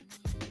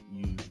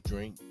use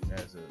drink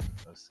as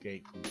a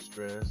escape from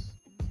stress.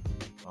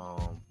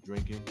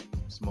 Drinking,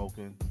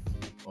 smoking,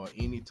 or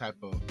any type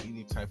of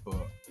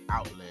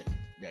outlet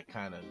that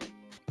kind of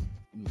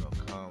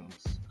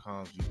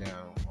calms you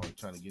down, or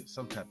trying to get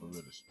some type of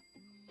relief.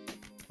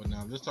 But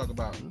now let's talk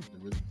about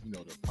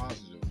the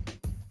positive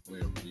way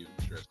of relieving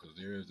stress, because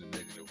there is a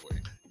negative way.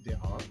 There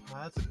are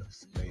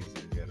positives, ladies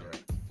and gentlemen.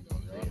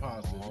 There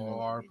are positives. There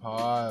are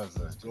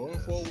positives. Going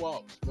for a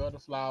walk, smell the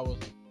flowers.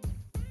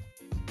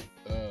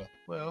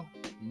 Well,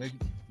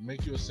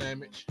 make you a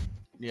sandwich.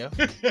 yeah.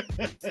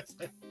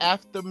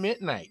 After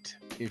midnight,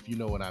 if you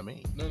know what I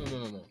mean. No.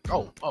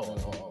 Oh.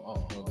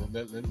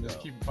 Let's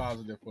keep it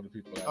positive for the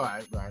people out All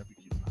right.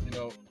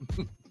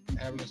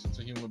 Having a sense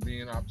of humor,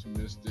 being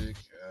optimistic.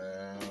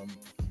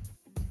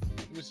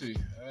 Let me see.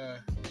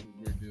 What's a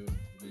great deal of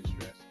relief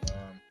stress?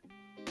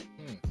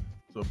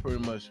 So pretty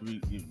much,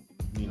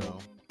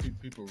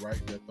 people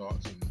write their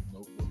thoughts in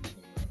notebooks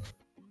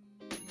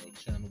and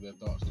channel their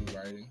thoughts through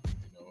writing.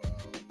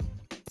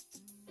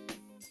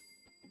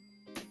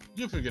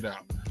 You'll figure it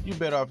out. You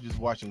better off just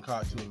watching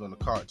cartoons on the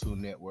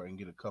Cartoon Network and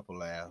get a couple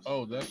laughs.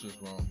 Oh, that's just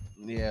wrong.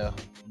 Yeah,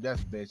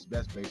 that's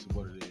basically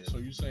what it is. So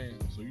you saying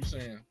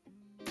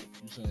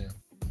that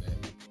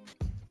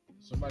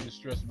somebody's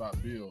stressed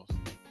about bills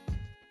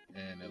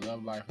and their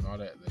love life and all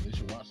that they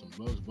should watch some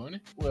Bugs Bunny?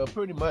 Well,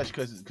 pretty much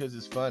because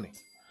it's funny.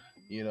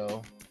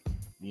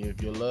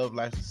 If your love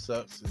life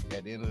sucks,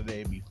 at the end of the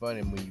day, it'd be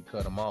funny when you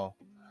cut them off.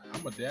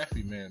 I'm a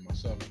Daffy man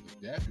myself.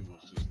 Daffy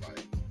was just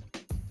like,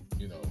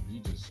 he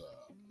just,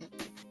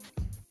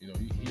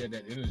 he had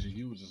that energy.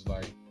 He was just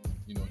like,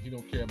 he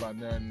don't care about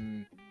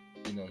nothing.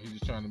 He's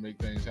just trying to make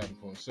things happen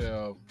for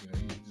himself.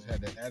 He just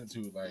had that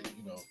attitude, like,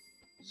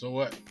 so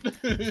what?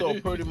 So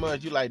pretty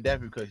much you like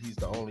Daffy because he's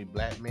the only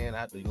black man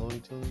out the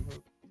Looney Tunes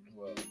group?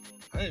 Well,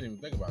 I didn't even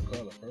think about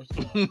color first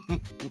of all.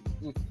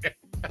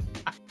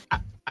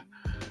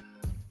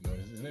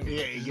 His name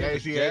is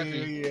Daffy.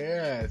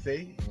 Yeah,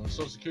 see? On a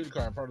social security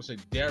card, I'd probably say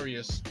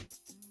Darius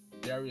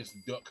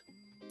Duck.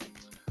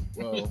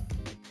 Well,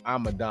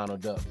 I'm a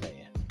Donald Duck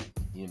fan.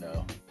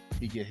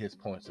 He get his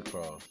points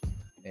across,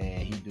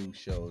 and he do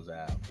shows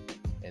out,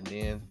 and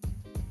then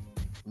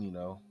he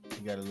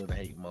got a little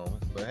hate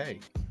moments, but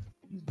hey,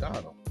 he's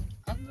Donald.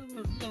 I've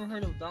never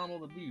heard of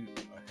Donald to be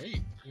a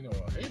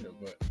hater,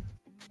 but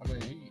I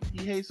mean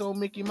he hates on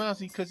Mickey Mouse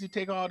because he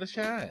take all the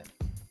shine.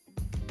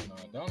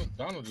 Nah,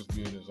 Donald just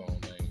being his own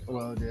thing.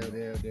 Well, there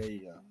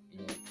you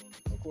go.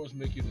 Of course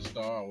Mickey the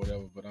star or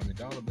whatever, but I mean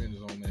Donald being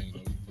his own thing.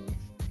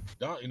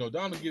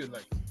 Donald get it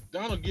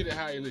Donald get it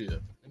how he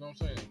live. You know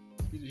what I'm saying?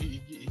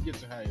 He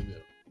gets it how he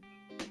live.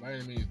 By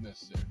any means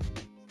necessary.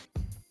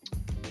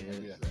 Yeah,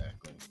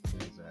 exactly.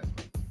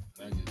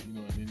 And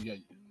then you got.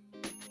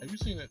 Have you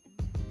seen it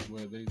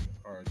where they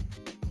are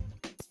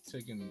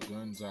taking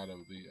guns out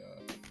of the?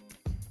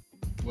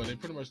 Well, they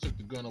pretty much took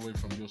the gun away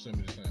from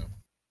Yosemite Sam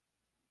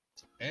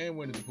and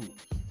Winnie the Pooh.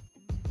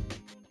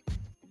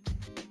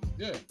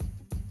 Yeah,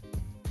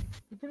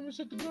 they pretty much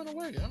took the gun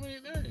away. I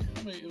mean,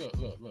 look.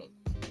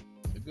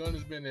 The gun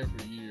has been there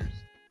for years.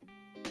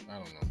 I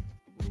don't know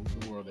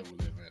the world that we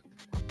live in.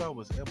 I thought it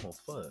was Elmer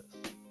Fudd.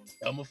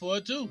 Elmer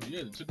Fudd too.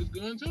 Yeah, they took his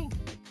gun too.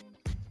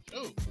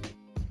 Took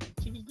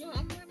his gun.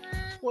 I'm like,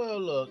 man. Well,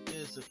 look,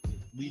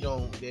 they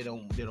don't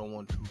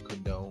want to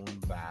condone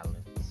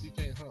violence. You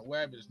can't hunt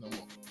rabbits no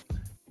more.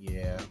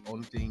 Yeah,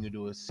 only thing you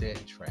do is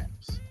set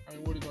traps. I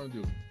mean, what are you gonna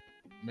do?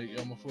 Make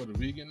Elmer Fudd a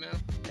vegan now?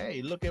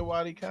 Hey, look at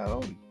Wile E.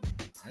 Coyote.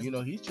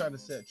 He's trying to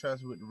set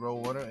traps with the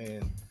Roadrunner,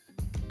 and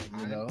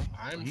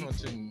I'm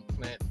hunting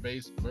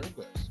plant-based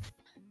burgers.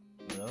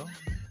 Well,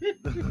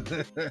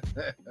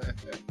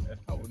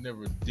 I would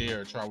never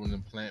dare try one of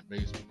them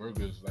plant-based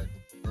burgers like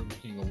Burger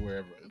King or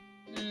wherever.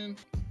 Man,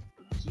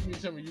 so you mean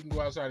tell me you can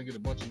go outside and get a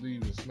bunch of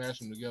leaves and smash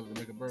them together to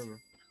make a burger?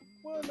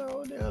 Well,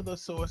 no, there are other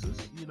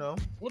sources,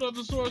 What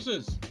other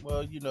sources?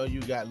 Well, you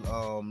got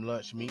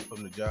lunch meat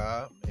from the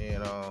job,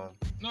 and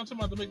No, I'm talking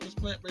about to make this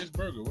plant-based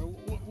burger.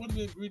 What are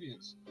the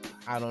ingredients?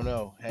 I don't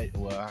know. Hey,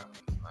 well, I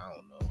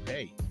don't know.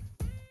 Hey,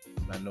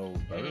 I know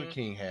Burger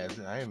King has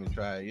it. I haven't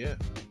tried it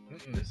yet.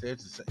 They said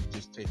it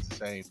just tastes the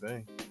same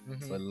thing,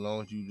 but as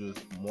long as you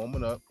just warm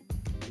it up,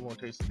 you won't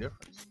taste the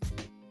difference.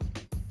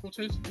 Won't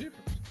taste the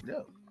difference?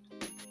 Yeah.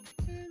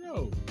 Hey,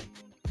 no.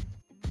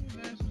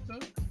 Nasty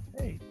stuff.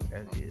 Hey,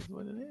 that is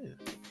what it is.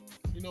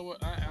 You know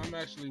what? I'm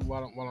actually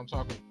while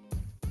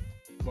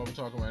we're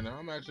talking right now,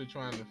 I'm actually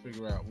trying to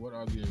figure out what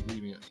are the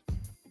ingredients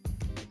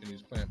in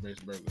these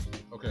plant-based burgers.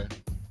 Okay.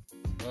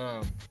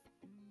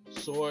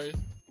 Soy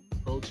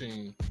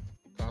protein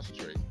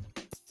concentrate,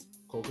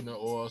 coconut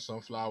oil,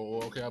 sunflower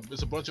oil. Okay,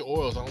 it's a bunch of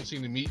oils. I don't see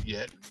any meat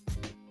yet,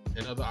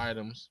 and other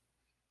items.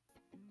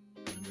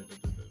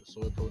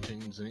 Soy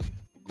protein, zinc,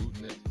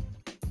 glutamate.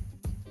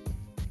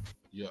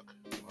 Yuck!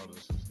 All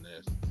this is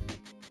nasty.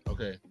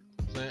 Okay,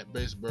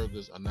 plant-based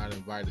burgers are not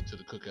invited to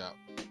the cookout,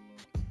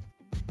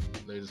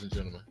 ladies and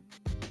gentlemen.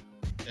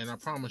 And I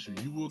promise you,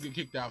 you will get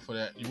kicked out for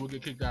that. You will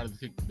get kicked out of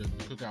the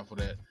cookout for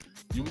that.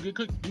 You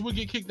will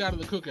get kicked out of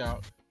the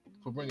cookout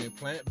for bringing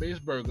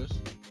plant-based burgers,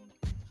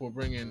 for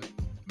bringing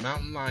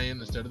Mountain Lion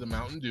instead of the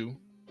Mountain Dew,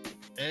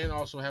 and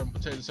also having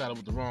potato salad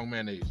with the wrong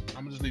mayonnaise.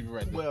 I'm gonna just leave it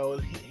right there.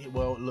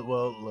 Well,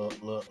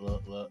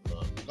 look.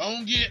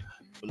 Don't get.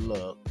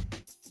 Look,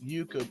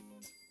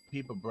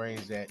 people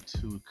brings that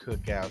to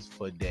cookouts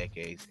for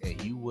decades,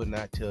 and you would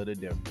not tell the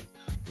difference.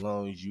 As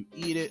long as you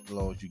eat it, as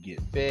long as you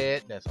get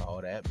fed, that's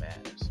all that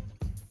matters.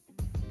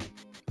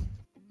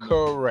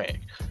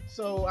 Correct.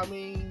 So, I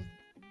mean,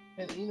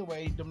 and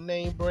anyway, the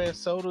name brand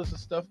sodas and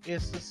stuff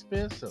is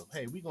expensive.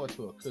 Hey, we going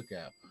to a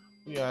cookout.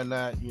 We are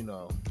not,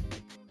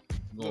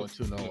 going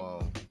to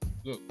no.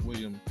 Look,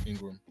 William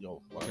Ingram.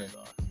 Yo, okay.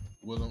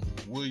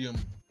 William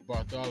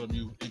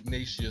Bartholomew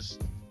Ignatius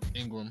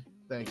Ingram.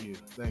 Thank you.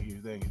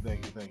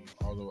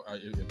 Although,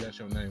 if that's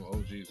your name,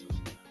 oh Jesus.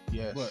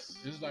 Yes. But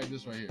it's like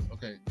this right here.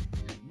 Okay,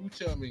 if you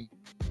tell me,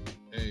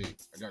 hey,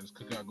 I got this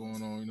cookout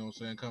going on, you know what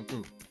I'm saying? Come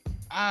through.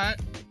 Alright,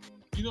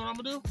 you know what I'm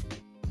gonna do?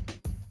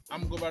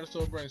 I'm gonna go by the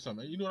store and bring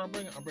something. You know what I'm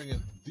bringing? I'm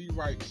bringing the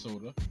right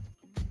soda,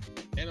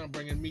 and I'm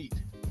bringing meat,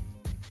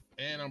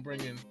 and I'm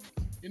bringing,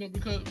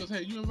 because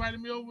hey, you invited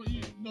me over,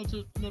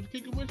 to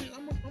kick it with you.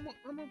 I'm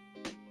gonna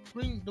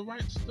bring the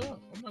right stuff.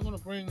 I'm not gonna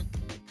bring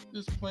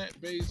this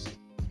plant-based.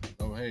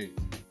 Oh hey,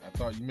 I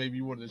thought maybe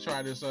you wanted to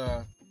try this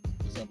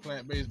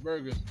plant-based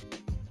burgers.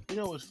 You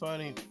know what's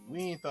funny? We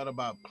ain't thought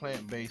about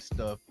plant-based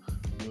stuff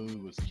when we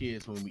was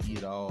kids, when we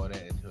eat all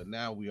that, until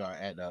now we are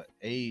at the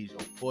age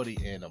of 40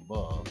 and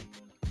above.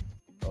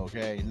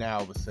 Okay, now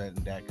all of a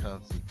sudden that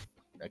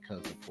That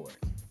comes important.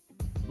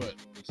 but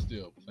it's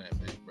still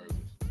plant-based burgers.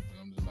 And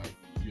I'm just like,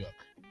 yuck,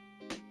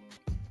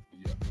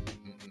 yuck.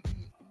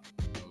 Mm-mm-mm.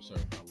 No, sir,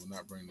 I will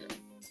not bring that.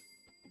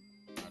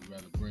 I'd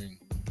rather bring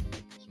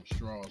some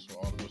straws for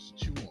all of us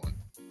to chew on.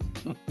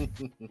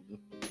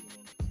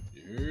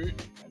 You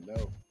heard? I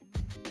know.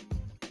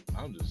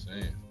 I'm just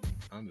saying.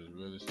 I'm just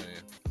really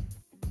saying.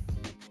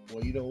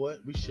 Well, you know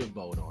what? We should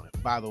vote on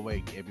it. By the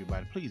way,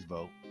 everybody, please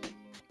vote.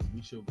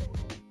 We should vote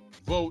on it.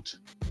 Vote.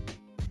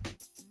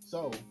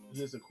 So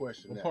here's a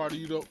question. What part of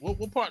you don't?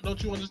 What part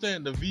don't you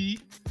understand? The V,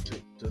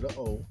 to the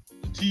O,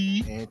 the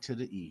T, and to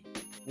the E.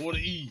 or the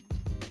E?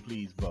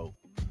 Please vote.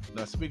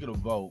 Now, speaking of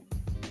vote,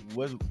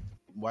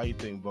 why you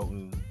think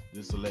voting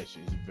this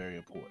election is very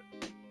important?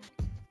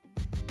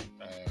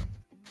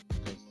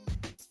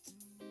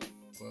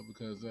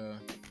 Because the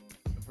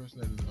person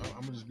that is,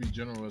 I'm gonna just be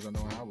general as I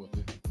know how with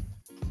it,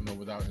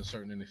 without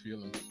inserting any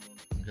feelings.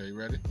 Okay, you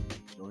ready?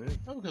 Go ahead.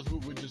 Because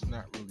we're just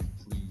not really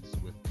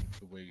pleased with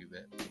the way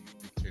that the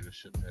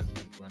dictatorship has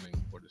been running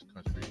for this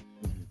country.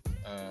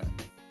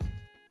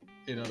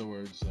 In other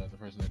words, the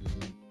person that is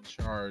in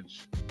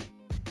charge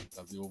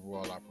of the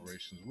overall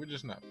operations, we're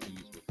just not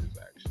pleased with his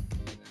actions,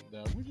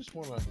 and we just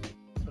want to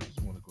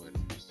go ahead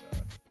and just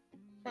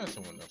find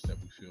someone else that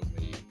we feel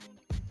may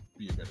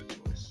be a better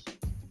choice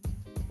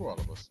for all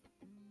of us.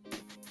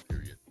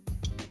 Period.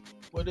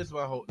 Well, this is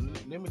my whole.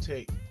 Let me tell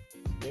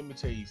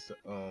you,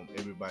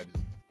 everybody,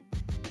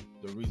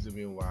 the reason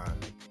being why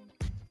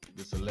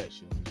this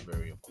election is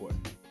very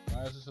important.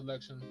 Why is this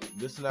election?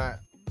 This is not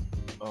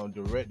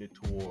directed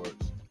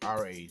towards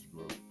our age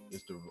group.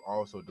 It's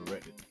also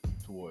directed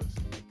towards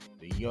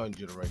the young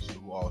generation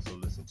who also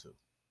listen to.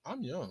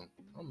 I'm young.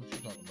 I'm what you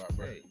talking about,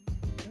 bro. Hey,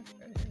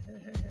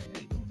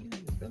 don't get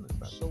in your feelings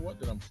about it. So what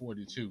that I'm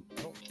 42?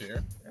 I don't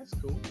care. That's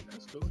cool.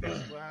 That's cool.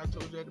 That's why I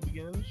told you at the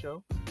beginning of the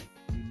show,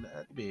 you're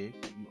not big,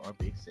 you are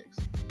big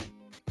sexy.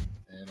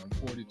 And I'm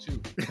 42.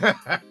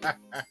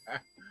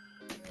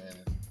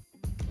 And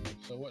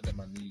so what that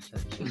my knees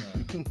hurt so bad.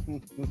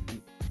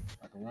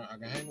 I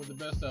can hang with the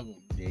best of them.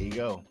 There you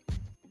go.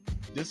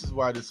 This is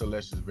why this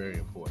election is very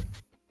important.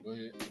 Go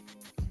ahead.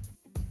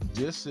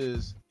 This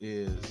is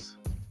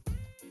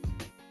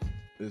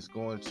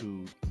going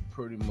to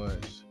pretty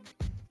much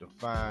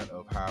define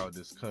of how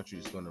this country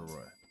is going to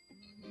run.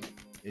 Mm-hmm.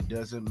 It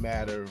doesn't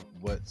matter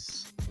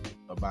what's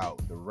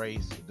about the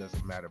race. It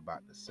doesn't matter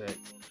about the sex.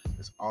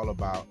 It's all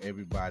about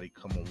everybody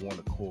come on one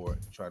accord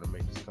trying to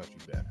make this country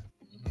better.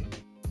 Mm-hmm.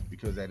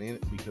 Because at the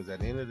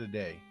end of the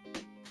day,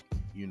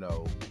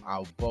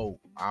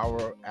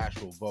 our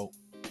actual vote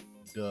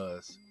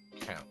does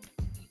count.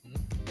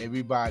 Mm-hmm.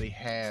 Everybody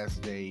has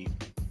their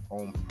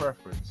own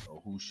preference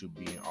of who should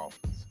be in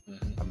office.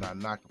 Mm-hmm. I'm not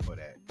knocking for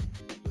that.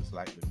 Just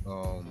like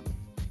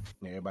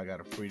everybody got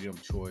a freedom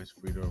choice,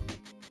 freedom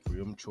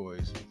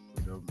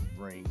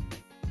ring.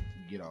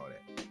 You get all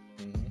that.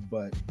 Mm-hmm.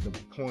 But the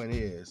point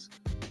is,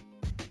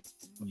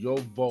 your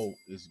vote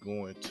is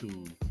going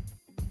to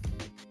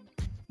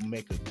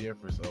make a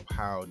difference of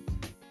how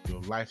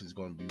your life is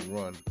going to be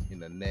run in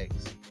the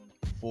next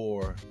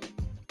 4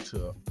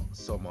 to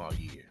some odd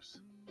years.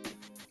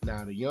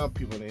 Now, the young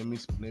people, let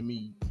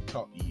me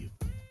talk to you.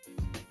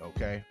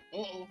 Okay?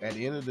 Uh-oh. At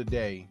the end of the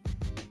day,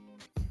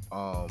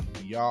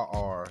 y'all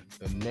are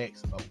the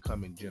next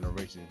upcoming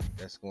generation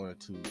that's going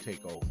to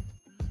take over.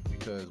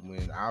 Because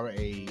when our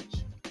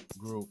age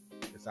group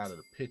is out of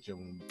the picture,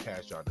 when we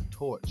pass y'all the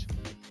torch,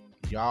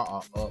 y'all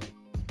are up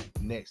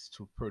next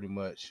to pretty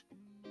much,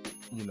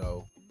 as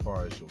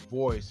far as your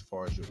voice, as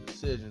far as your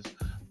decisions,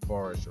 as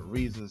far as your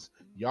reasons,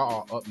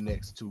 y'all are up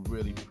next to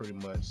really pretty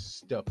much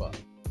step up.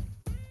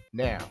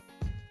 Now,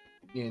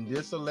 in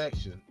this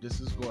election, this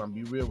is going to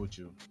be real with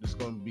you. This is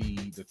going to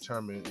be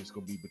determined. It's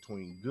going to be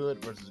between good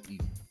versus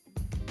evil.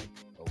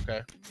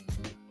 Okay?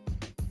 Mm-hmm.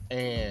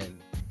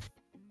 And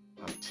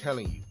I'm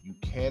telling you, you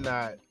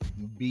cannot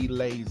be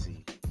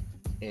lazy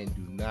and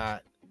do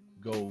not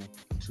go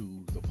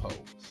to the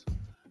polls.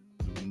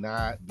 Do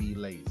not be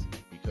lazy.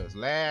 Because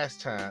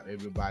last time,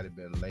 everybody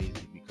been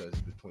lazy because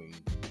between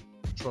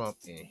Trump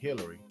and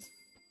Hillary,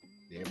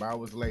 everybody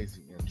was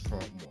lazy and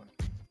Trump won.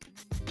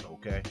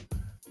 Okay?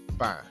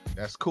 Fine,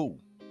 that's cool.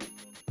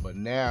 But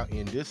now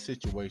in this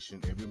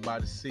situation,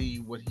 everybody see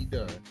what he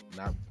done.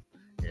 Not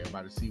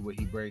everybody see what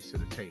he brings to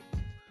the table.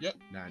 Yep.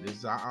 Now this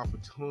is our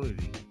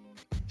opportunity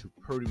to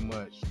pretty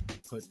much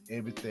put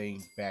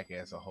everything back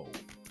as a whole.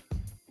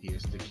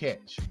 Here's the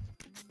catch.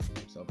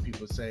 Some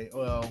people say,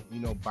 well,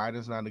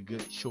 Biden's not a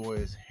good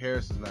choice.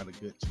 Harris is not a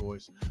good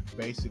choice.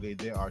 Basically,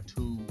 there are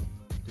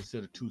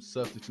considered two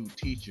substitute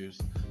teachers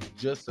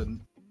just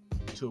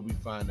until we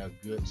find a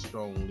good,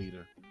 strong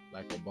leader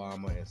like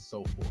Obama and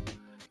so forth.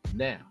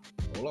 Now,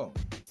 hold on.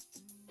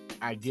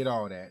 I get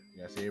all that.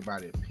 That's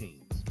everybody's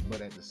opinions. But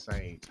at the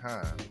same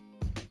time,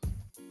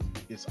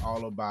 it's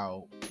all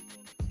about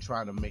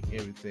trying to make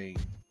everything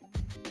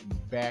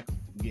back,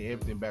 get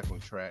everything back on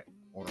track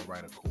on the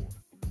right accord.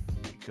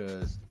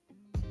 Because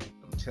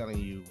I'm telling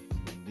you,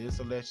 when this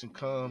election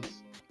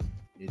comes,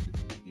 you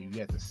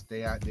have to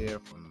stay out there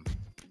from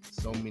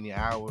so many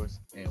hours,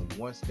 and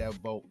once that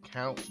vote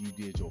counts, you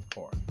did your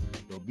part.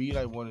 Don't be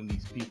like one of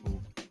these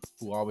people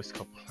who always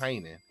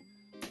complaining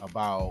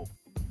about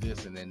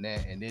this and then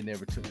that, and they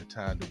never took the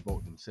time to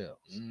vote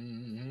themselves.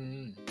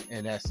 Mm-hmm.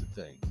 And that's the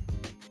thing.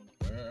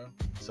 Well,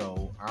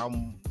 So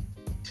I'm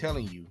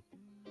telling you,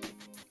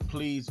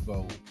 please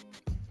vote.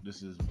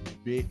 This is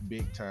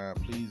big time.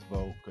 Please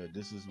vote, because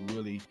this is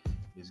really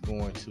is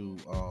going to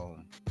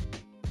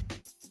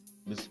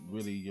this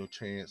really your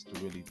chance to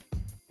really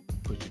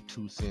put your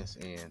 2 cents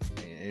in,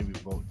 and every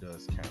vote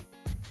does count.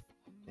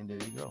 And there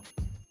you go.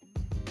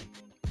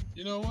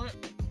 you know what?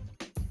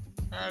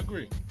 I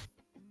agree.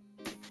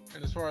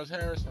 And as far as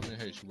Harris, I mean,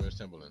 hey, she wears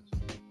Timberlands.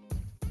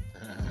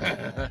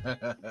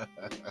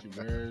 She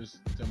wears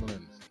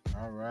Timberlands.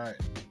 All right.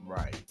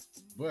 Right.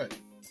 But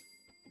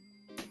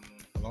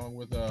along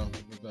with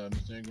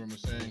Mr. Ingram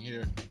is saying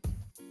here,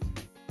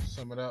 to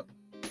sum it up,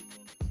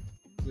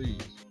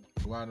 please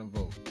go out and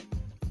vote.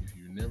 If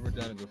you've never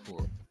done it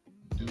before,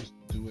 do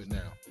it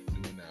now. Do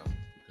it now.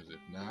 Because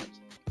if not,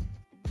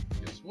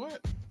 guess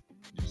what?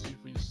 You'll see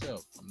for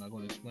yourself. I'm not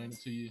going to explain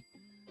it to you.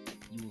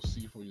 You will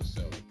see for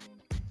yourself.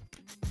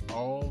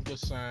 All the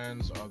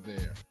signs are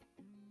there,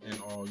 and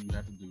all you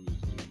have to do is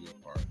do your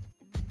part.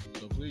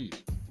 So please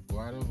go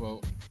out and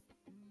vote,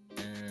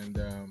 and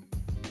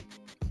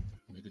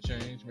make a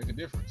change, make a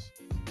difference.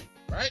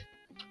 Right?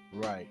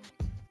 Right.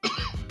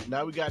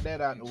 Now we got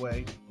that out of the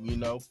way.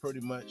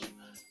 Pretty much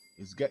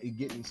it's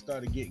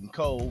started getting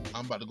cold.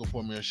 I'm about to go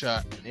pour me a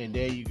shot. And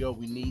there you go.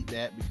 We need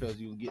that because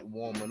you can get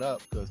warming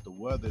up, because the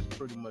weather's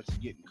pretty much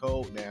getting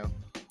cold now.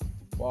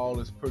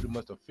 Fall is pretty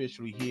much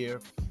officially here.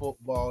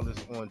 Football is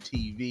on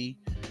TV.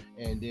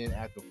 And then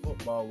after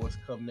football, what's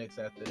come next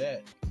after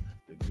that?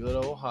 The good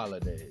old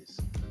holidays.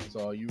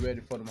 So are you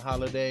ready for them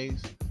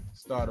holidays?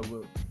 Started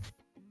with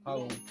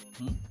Halloween.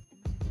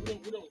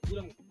 We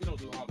don't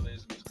do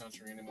holidays in this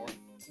country anymore.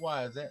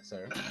 Why is that,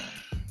 sir?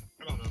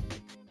 I don't know.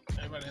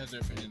 Everybody has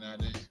their opinion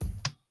nowadays.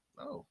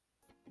 Oh.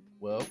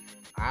 Well,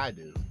 I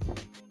do.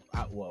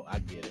 I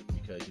get it,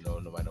 because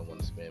nobody don't want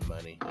to spend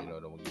money, don't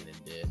want to get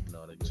in debt and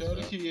all that good Tell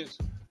stuff. the kids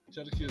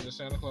that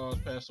Santa Claus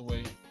passed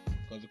away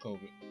because of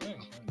COVID. Dang,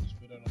 I just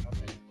spit that on my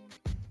pants.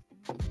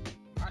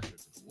 I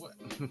tripping what?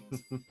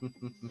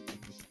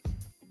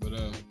 But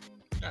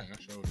dang, I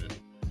showed it.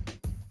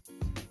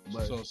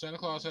 But, so Santa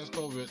Claus has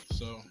COVID,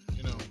 so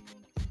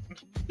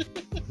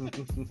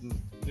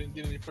didn't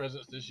get any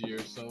presents this year,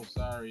 so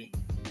sorry.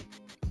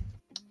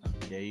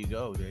 There you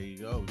go.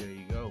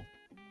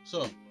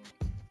 So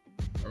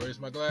I raise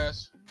my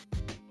glass.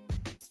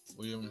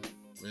 William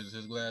raises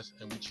his glass,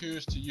 and we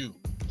cheers to you.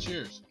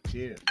 Cheers.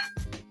 Cheers.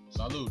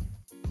 Salud.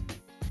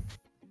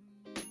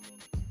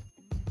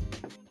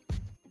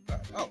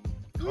 Oh.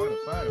 Call the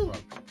fire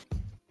department.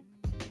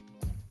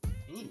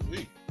 Ooh,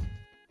 wee.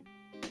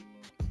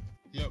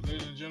 Yep,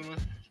 ladies and gentlemen,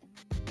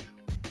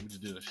 we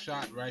just did a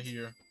shot right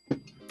here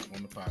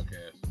on the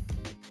podcast.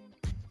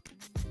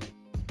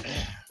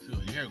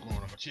 Feel your hair growing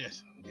on my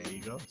chest. There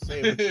you go.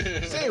 Say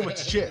it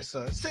with your chest,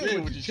 son. Say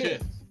it with your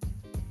chest.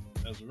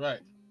 That's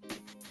right.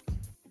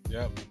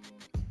 Yep.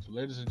 So,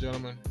 ladies and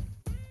gentlemen,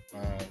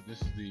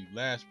 this is the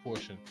last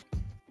portion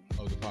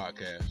of the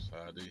podcast,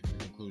 the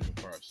conclusion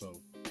part. So,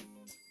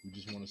 we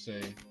just want to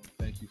say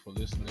thank you for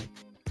listening,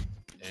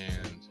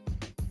 and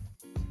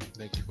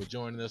thank you for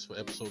joining us for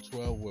episode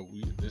 12, where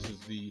this is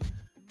the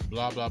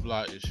blah blah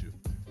blah issue.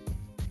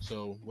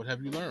 So, what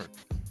have you learned?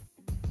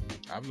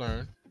 I've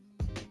learned,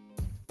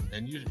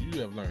 and you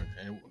have learned,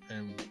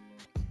 and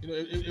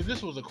if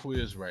this was a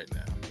quiz right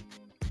now,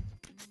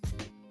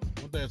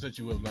 one thing that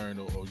you have learned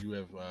or you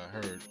have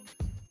heard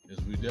is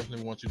we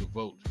definitely want you to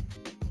vote.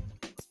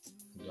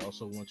 We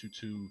also want you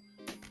to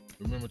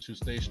remember to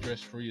stay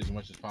stress-free as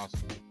much as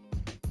possible.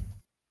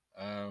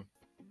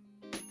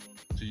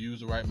 To use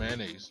the right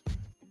mayonnaise.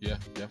 Yeah,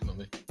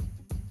 definitely.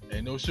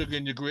 Ain't no sugar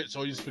in your grits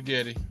or your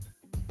spaghetti.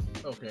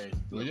 Okay.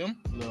 William?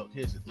 Look,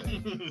 here's the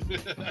thing.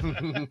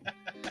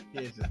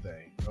 Here's the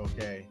thing,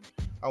 okay?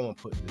 I want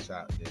to put this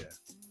out there.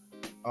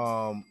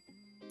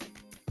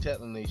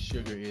 Technically,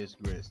 sugar is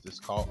grits. It's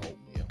called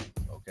oatmeal,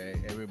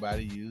 okay?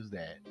 Everybody use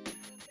that.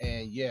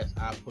 And yes,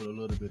 I put a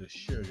little bit of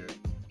sugar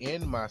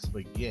in my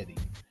spaghetti,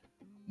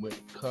 which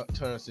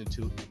turns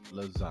into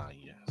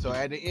lasagna. So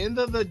at the end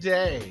of the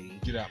day,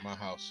 Get out my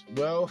house.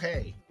 well,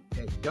 hey,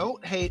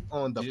 don't hate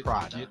on the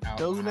product. Get out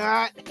Do my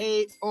not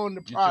hate on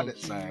the product,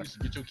 sir.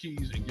 Get your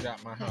keys and get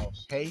out my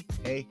house. Hey.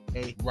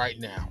 Right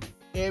now.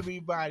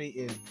 Everybody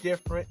is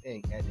different,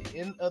 and at the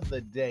end of the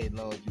day, as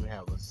long as you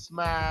have a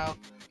smile,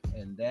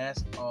 and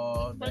that's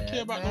all I don't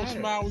care about matters.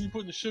 no smile when you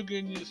putting the sugar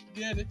in your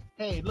spaghetti.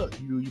 Hey, look,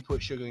 you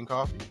put sugar in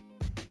coffee?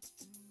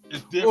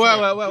 It's different.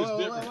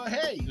 Well,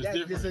 hey, It's this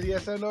different. is a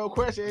yes or no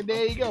question, and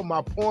there you go.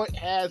 My point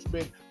has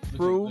been Look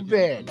proven.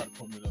 at- I'm about to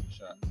put me another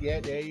shot. Yeah,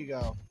 there you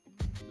go.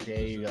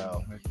 There you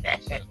go.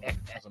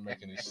 Doesn't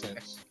make any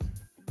sense.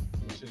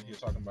 We're sitting here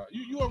talking about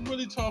you are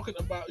really talking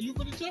about you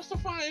really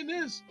justifying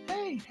this.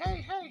 Hey.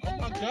 Oh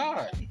my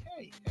God.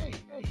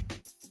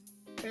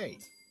 Hey.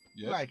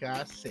 Yes. Like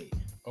I said,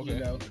 Okay. You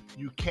know,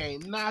 you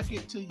can't knock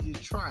it till you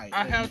try it.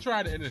 I have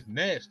tried it and it's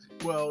nasty.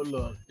 Well,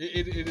 look,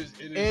 It is.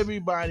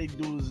 everybody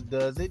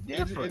does it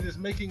different. It is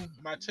making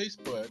my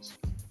taste buds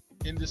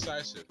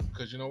indecisive.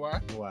 Because you know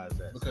why? Why is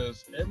that?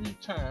 Because every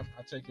time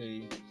I take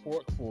a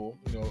fork full,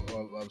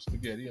 of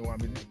spaghetti, and when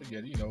I mean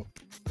spaghetti,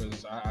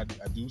 because I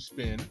do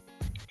spin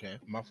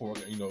my fork.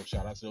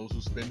 Shout out to those who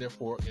spin their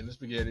fork in the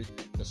spaghetti,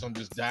 because some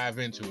just dive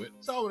into it.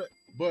 So,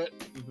 but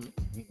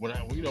when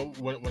I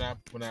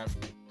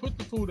put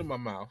the food in my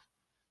mouth,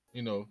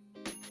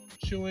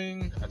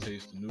 chewing, I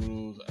taste the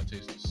noodles, I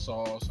taste the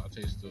sauce, I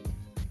taste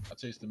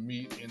the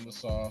meat in the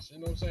sauce. You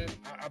know what I'm saying?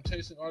 I'm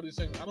tasting all these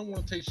things. I don't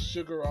want to taste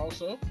sugar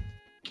also.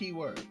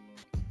 Keyword.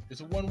 It's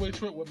a one-way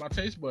trip with my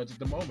taste buds at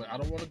the moment. I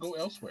don't want to go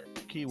elsewhere.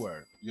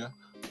 Keyword. Yeah.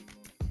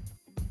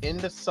 In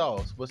the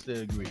sauce, what's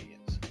the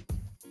ingredients?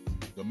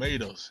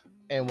 Tomatoes.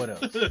 And what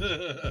else?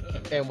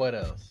 And what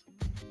else?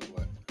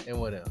 What? And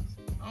what else?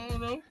 I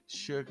don't know.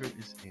 Sugar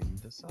is in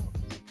the sauce.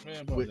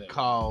 Man, which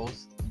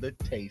caused the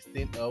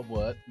tasting of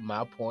what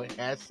my point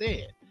has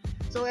said.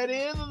 So at the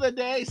end of the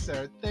day,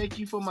 sir, thank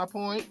you for my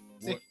point.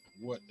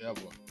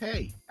 Whatever.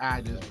 Hey,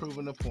 I just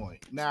proven the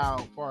point. Now,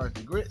 as far as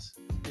the grits,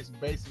 it's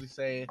basically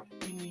saying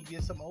you need to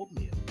get some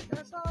oatmeal.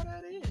 That's all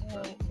that is.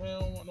 Oh, man, I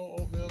don't want no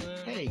oatmeal, man.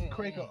 Hey,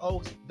 Quaker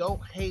Oats,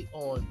 don't hate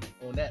on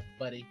that,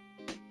 buddy.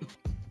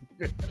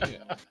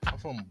 Yeah, I'm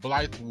from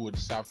Blythewood,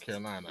 South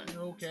Carolina.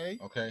 Okay.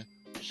 Okay.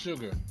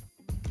 Sugar.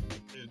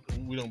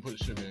 We don't put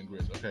sugar in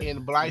grits. Okay.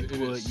 In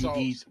Blythewood, you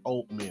eat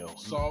oatmeal.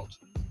 Salt,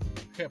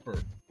 pepper,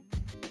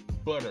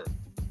 butter.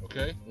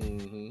 Okay.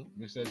 Mm-hmm.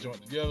 Mix that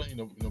joint together.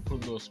 Put a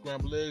little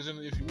scrambled eggs in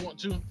it if you want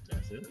to.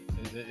 That's it.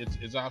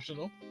 It's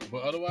optional,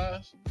 but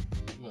otherwise,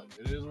 look,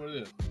 it is what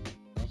it is. You know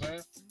what I'm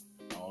saying?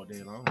 All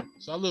day long.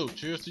 Salute.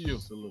 Cheers to you.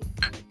 Salute.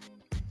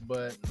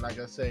 But like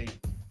I say,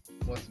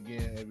 once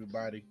again,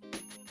 everybody.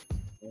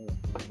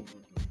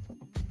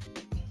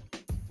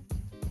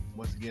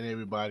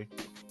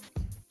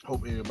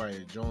 Hope everybody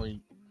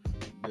enjoying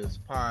this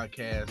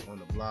podcast on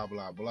the blah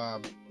blah blah.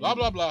 Blah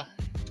blah blah.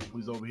 We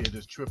was over here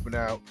just tripping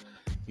out,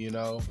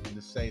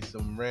 just say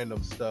some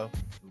random stuff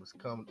that was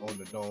coming on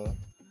the dome.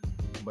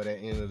 But at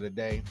the end of the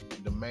day,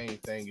 the main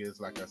thing is,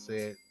 like I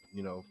said,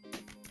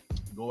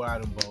 go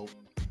out and vote.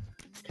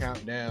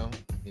 Count down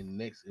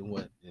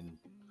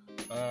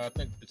I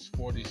think it's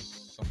 40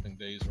 something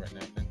days right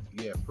now. I think.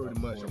 Yeah, pretty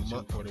much 42, a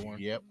month. 41.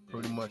 Yep,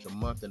 pretty much a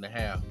month and a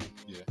half.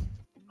 Yeah.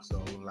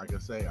 So, like I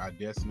say, our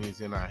destiny is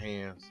in our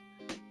hands.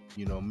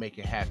 Make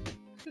it happen.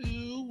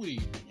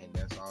 Ooh-wee. And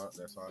that's all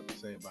to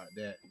say about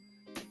that.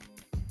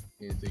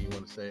 Anything you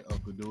want to say,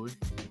 Uncle Dewey,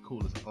 the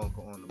coolest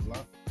uncle on the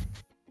block?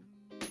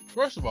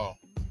 First of all,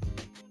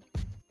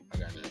 I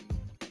got nothing.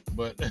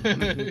 But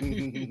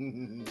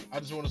I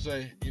just want to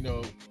say,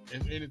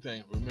 if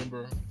anything,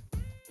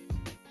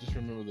 just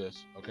remember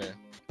this, okay?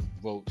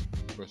 Vote,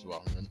 first of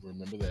all.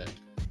 Remember that.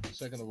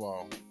 Second of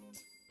all,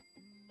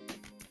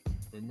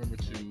 remember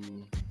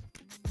to,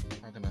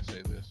 how can I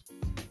say this?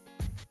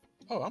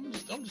 Oh, I'm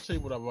just telling you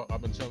what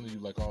I've been telling you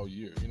like all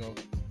year.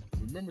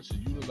 Remember to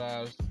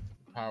utilize the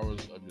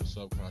powers of your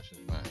subconscious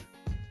mind.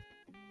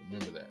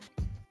 Remember that.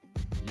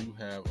 You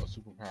have a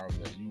superpower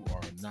that you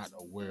are not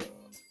aware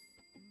of.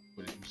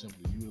 But if you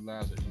simply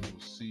utilize it, you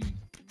will see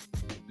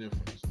the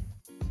difference.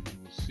 You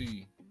will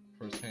see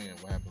firsthand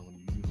what happens when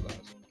you utilize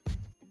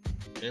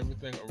it.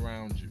 Everything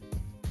around you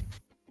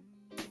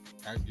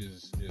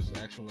is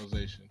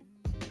actualization,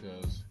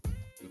 because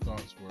the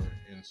thoughts were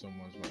in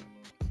someone's mind.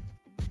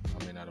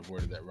 I may not have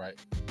worded that right.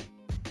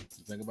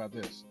 So think about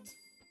this.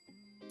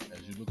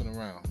 As you're looking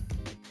around,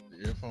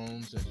 the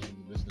earphones that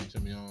you're listening to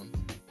me on,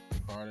 the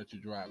car that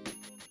you're driving,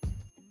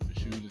 the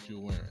shoes that you're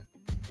wearing,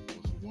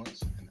 was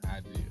once an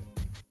idea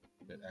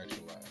that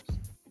actualized.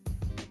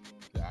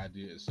 The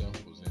idea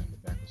itself was in the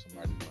back of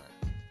somebody's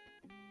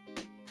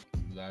mind.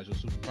 Utilize your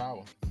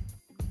superpower.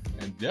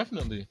 And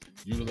definitely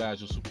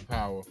utilize your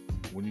superpower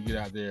when you get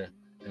out there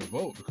and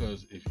vote,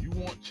 because if you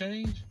want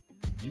change,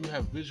 you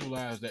have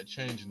visualized that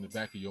change in the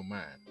back of your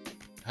mind.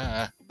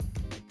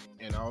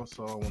 And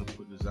also, I want to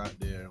put this out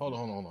there. Hold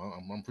on.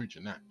 I'm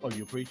preaching now. Oh,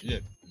 you're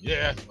preaching?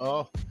 Yeah.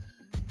 Oh.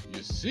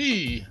 You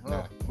see.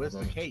 Where's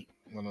the cake?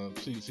 No.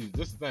 See, this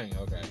is the thing.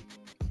 Okay.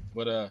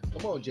 But,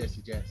 come on,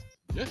 Jesse Jackson.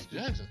 Jesse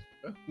Jackson?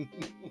 Wait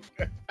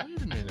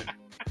a minute.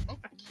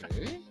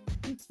 Okay.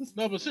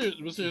 No, but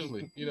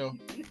seriously,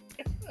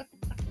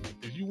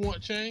 if you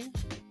want change,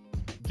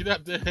 get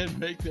out there and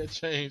make that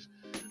change.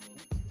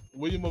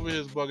 William over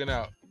here is bugging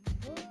out.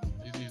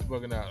 He's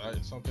bugging out.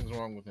 Something's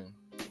wrong with him.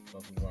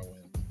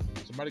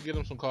 Somebody get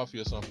him some coffee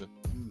or something.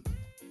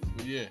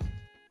 But yeah.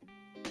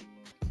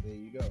 There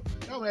you go.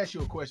 Now I'm going to ask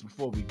you a question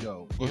before we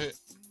go. Go ahead.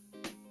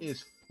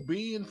 Is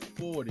being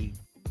 40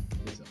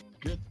 is a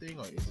good thing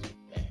or is it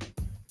bad?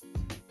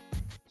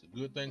 It's a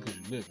good thing because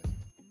you're living.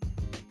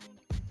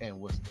 And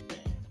what's the bad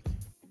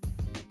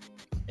thing?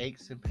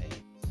 Aches and pains.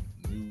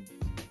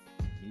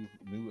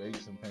 New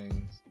aches and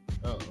pains.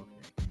 Oh, okay.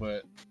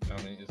 But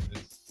I mean, it's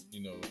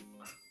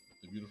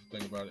the beautiful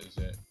thing about it is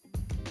that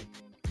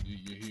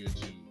you're here to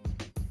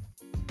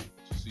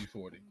see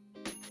 40,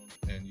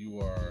 and you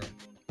are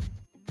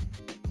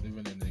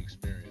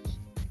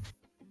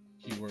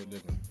word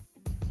living,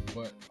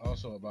 but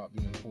also about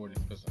being 40.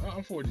 Because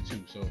I'm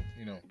 42, so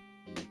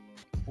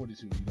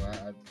 42.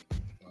 I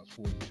was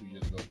 42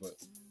 years ago. But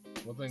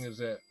one thing is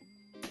that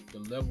the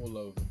level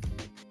of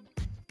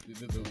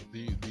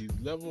the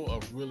level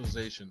of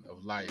realization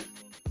of life,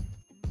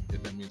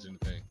 if that means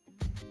anything,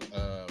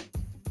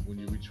 when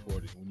you reach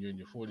 40, when you're in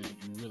your 40s,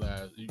 you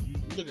realize you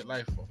look at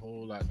life a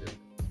whole lot different.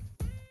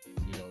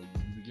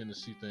 You begin to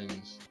see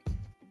things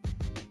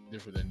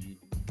different than you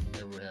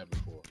ever had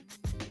before.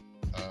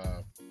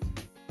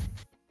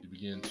 You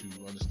begin to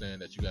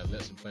understand that you got to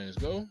let some things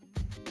go,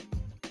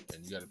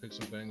 and you got to pick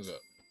some things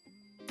up.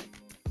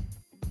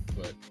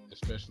 But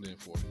especially in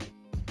 40,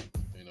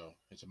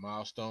 it's a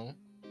milestone,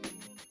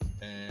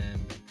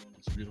 and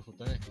it's a beautiful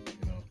thing.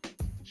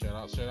 Shout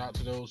out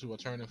to those who are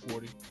turning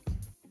 40.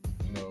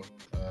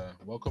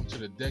 Welcome to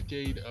the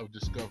decade of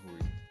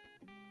discovery.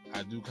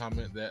 I do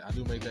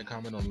make that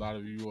comment on a lot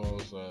of you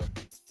all's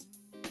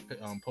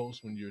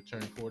posts when you're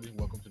turning 40.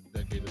 Welcome to the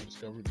decade of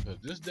discovery, because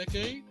this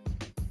decade,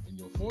 in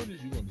your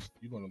 40s,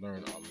 you're gonna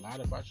learn a lot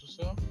about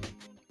yourself,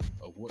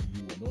 of what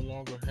you will no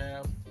longer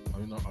have.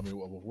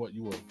 Of what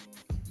you will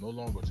no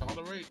longer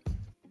tolerate,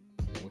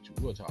 and what you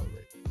will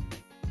tolerate.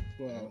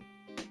 Well,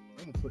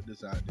 I'm gonna put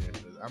this out there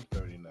because I'm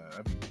 39.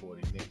 I'll be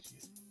 40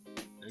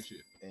 next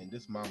year. And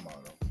this is my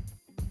motto.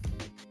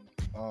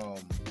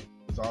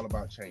 It's all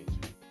about changing.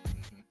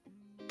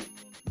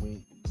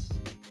 When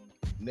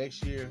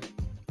next year,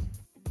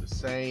 the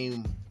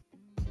same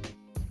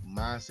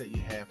mindset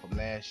you had from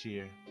last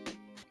year,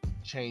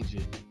 change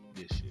it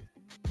this year.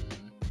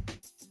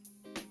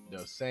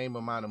 The same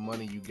amount of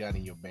money you got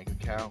in your bank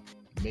account,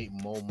 make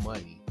more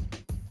money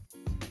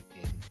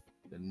in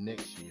the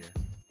next year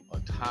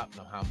on top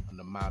of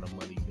the amount of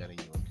money you got in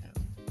your account.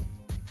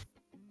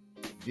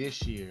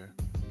 This year,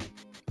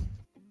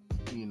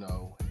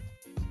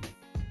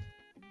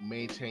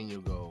 maintain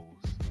your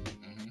goals,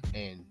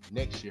 and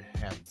next year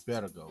have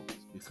better goals,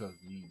 because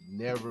we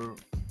never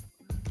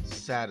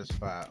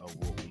satisfied of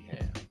what we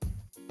have.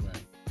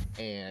 Right.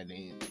 And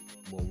then,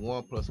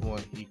 1 +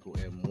 1 equals,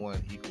 and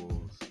 1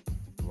 equals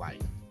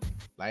life.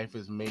 Life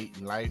is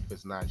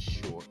not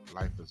short.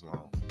 Life is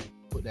long.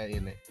 Put that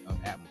in the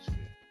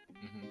atmosphere,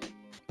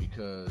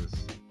 because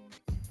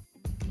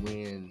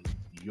when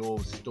your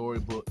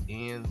storybook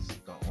ends,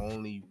 the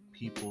only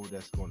people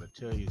that's going to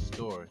tell your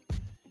story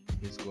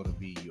is going to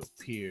be your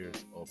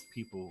peers or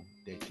people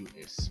that you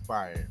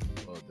aspire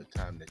of the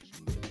time that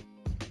you live.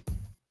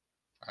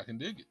 I can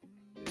dig it.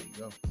 There you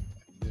go. I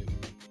can dig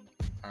it.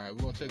 All right,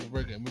 we're going to take a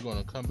break, and we're going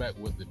to come back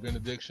with the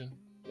benediction.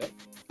 Yep.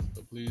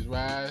 So please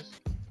rise,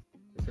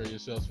 prepare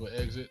yourselves for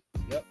exit.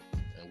 Yep.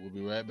 And we'll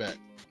be right back.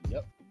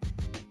 Yep.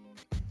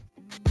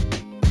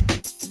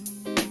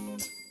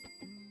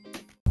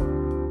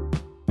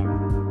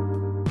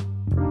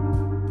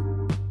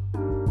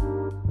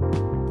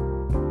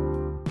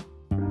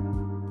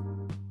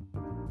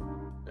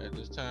 At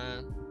this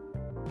time,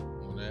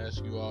 I'm going to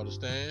ask you all to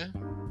stand.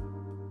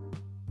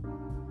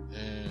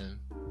 And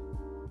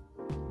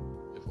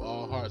if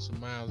all hearts and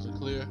minds are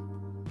clear,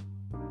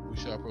 we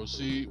shall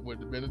proceed with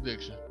the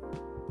benediction.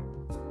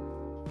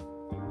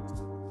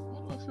 Why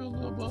do I feel a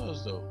little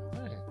buzz though?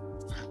 Man.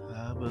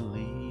 I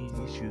believe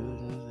these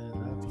children in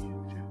our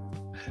future.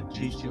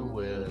 Teach them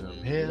well,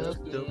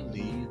 help them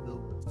lead the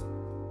way.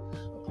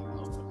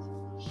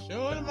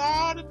 Show them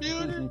all the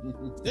beauty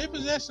they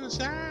possess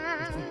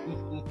inside.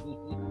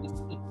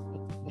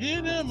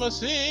 Give them a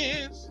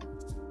sense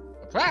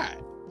of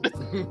pride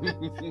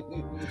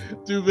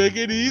to make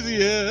it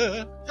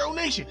easier.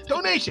 Donation.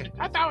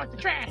 I thought it was the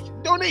trash.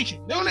 Donation.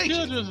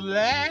 Children's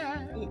life.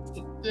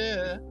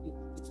 Yeah.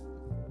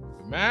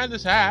 Remind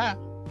us how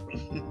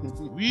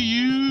we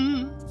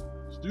used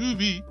to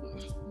be.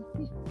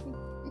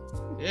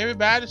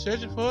 Everybody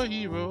searching for a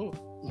hero.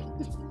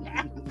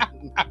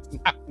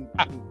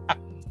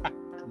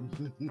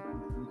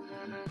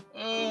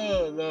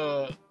 Oh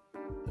Lord,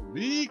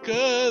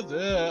 because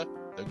the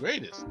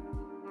greatest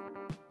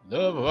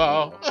love of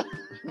all.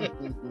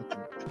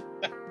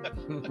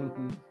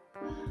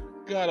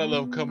 God, I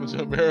love coming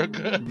to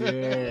America.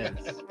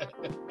 Yes.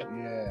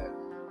 Yeah.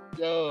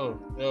 Yo,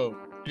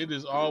 it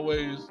is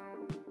always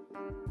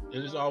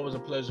a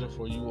pleasure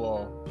for you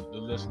all, the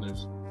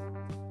listeners,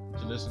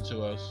 to listen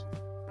to us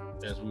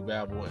as we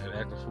babble and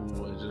act a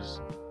fool and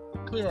just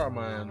clear our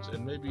minds,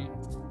 and maybe,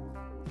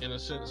 in a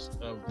sense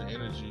of the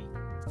energy,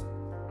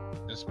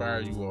 inspire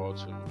you all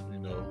to,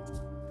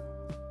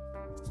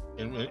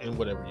 in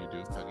whatever you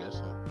do. I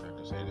guess I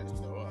can say that,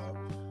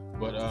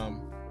 but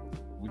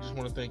we just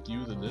want to thank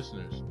you, the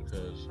listeners,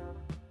 because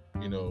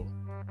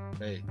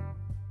hey,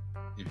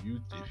 if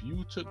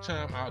you took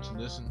time out to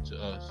listen to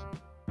us,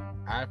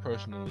 I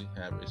personally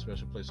have a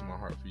special place in my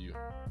heart for you,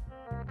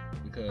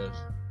 because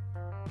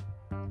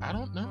I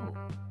don't know.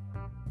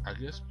 I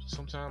guess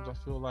sometimes I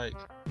feel like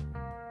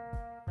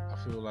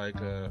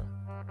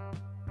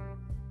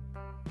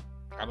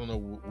I don't know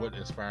what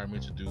inspired me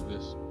to do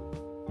this,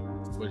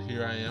 but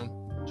here I am,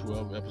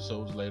 12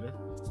 episodes later,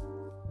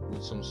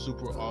 with some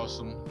super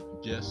awesome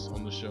guests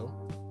on the show,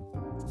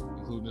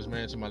 including this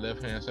man to my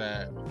left hand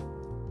side.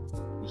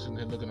 We're sitting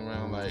here looking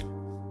around like,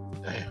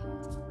 damn,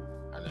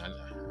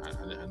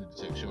 I need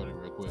to take Shorty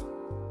real quick.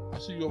 I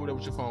see you over there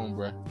with your phone,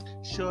 bruh.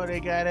 Sure, they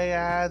got their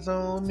eyes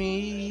on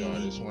me.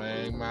 Shorty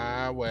swing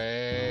my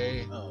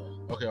way. Oh.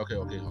 Okay.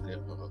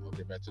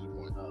 Back to the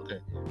point. Okay.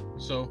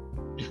 So,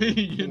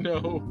 you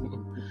know,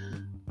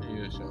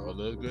 yeah, sure,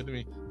 look good to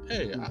me.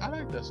 Hey, I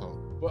like that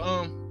song.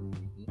 But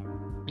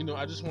you know,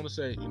 I just want to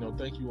say, you know,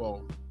 thank you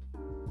all,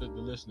 the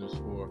listeners,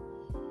 for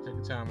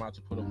taking time out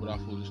to put up with our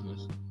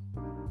foolishness.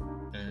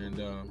 And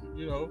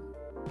you know,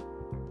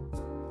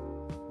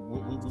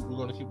 we're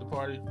gonna keep the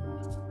party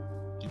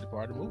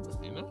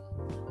moving. You know.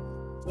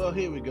 Well,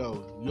 here we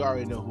go. You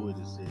already know who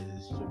this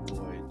is. Your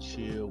boy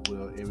Chill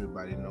Will.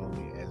 Everybody know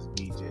me as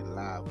BJ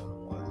Live on the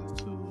ones and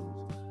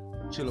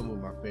twos. Chilling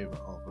with my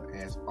favorite uncle,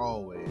 as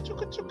always.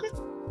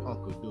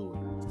 Uncle Dewey.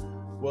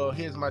 Well,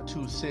 here's my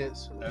 2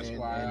 cents, and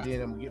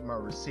then I'm gonna get my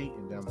receipt,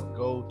 and then I'm gonna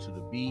go to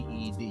the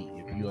BED.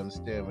 If you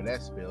understand what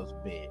that spells,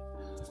 bed.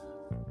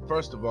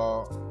 First of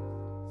all,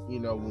 you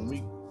know,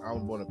 I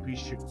want to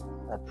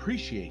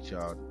appreciate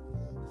y'all,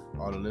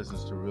 all the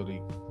listeners, to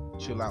really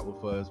chill out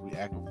with us. We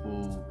act a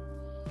fool,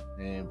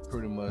 and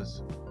pretty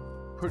much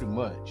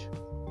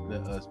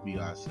let us be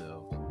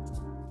ourselves.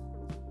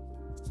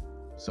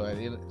 So at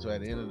the end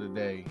of the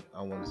day,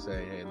 I want to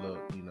say, hey, look,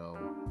 you know,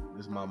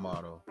 this is my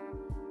motto: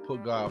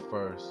 put God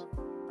first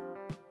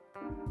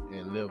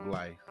and live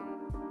life.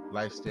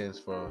 Life stands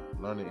for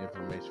learning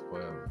information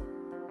forever.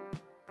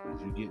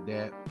 If you get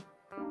that,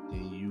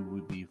 then you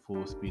would be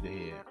full speed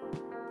ahead.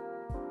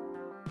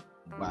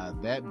 By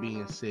that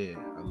being said,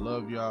 I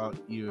love y'all.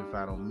 Even if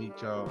I don't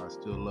meet y'all, I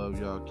still love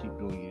y'all. Keep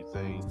doing your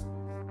thing.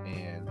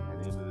 And at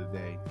the end of the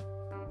day,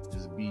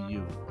 just be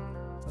you.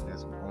 And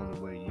that's the only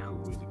way you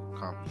can really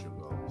accomplish your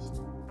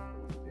goals.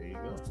 There you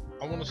go.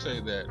 I want to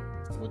say that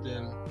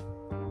within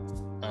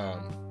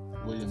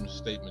William's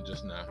statement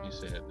just now, he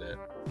said that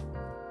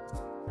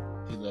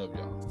he loved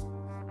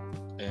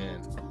y'all.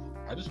 And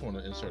I just want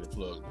to insert a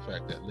plug, the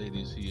fact that,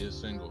 ladies, he is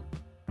single.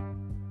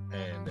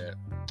 And that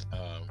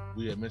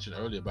we had mentioned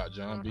earlier about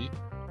John B.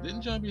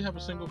 Didn't John B have a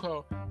single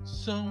called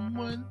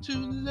Someone to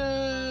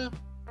Love?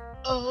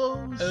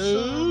 Someone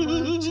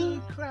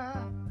to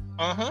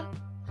cry.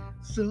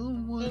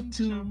 Someone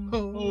to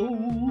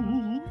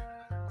hold.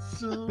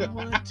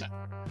 Someone to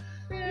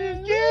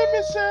give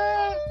me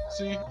some.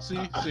 See,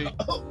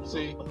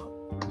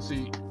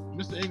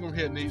 Mr. Ingram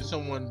here needs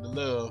someone to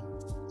love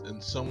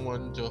and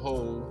someone to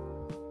hold,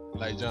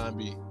 like John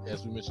B.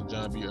 As we mentioned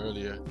John B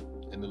earlier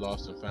in the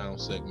Lost and Found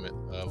segment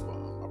of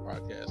our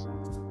podcast.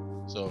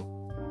 So,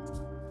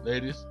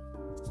 ladies,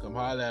 come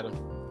holler at him.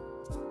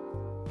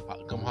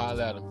 Come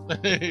holler at him.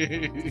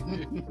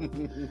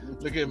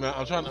 Look at, man.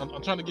 I'm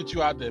trying to get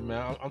you out there,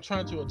 man. I'm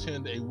trying to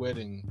attend a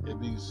wedding at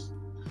least.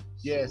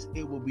 Yes,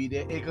 it will be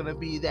there. It's gonna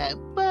be that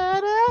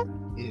butter.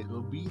 It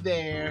will be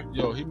there.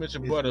 Yo, he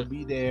mentioned butter. It'll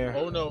be there.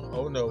 Oh no.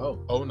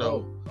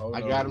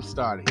 I got him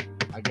started.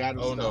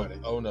 Oh no.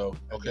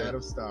 Okay. I got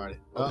him started.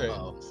 Okay.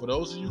 For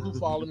those of you who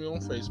follow me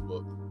on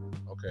Facebook,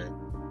 okay,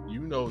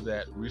 you know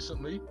that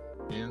recently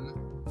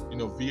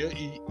via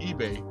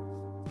eBay,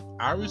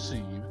 I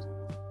received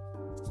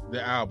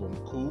the album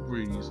Cool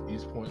Breeze,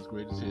 East Point's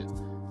Greatest Hit.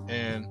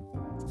 And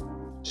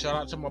shout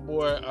out to my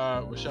boy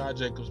Rashad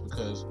Jacobs,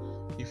 because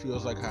he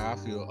feels like how I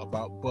feel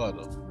about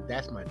butter.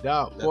 That's my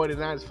dog.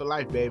 49ers for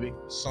life, baby.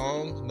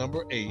 Song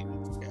number 8,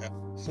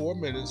 4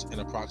 minutes and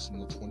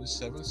approximately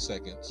 27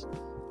 seconds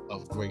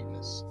of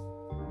greatness.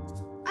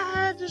 I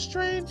had the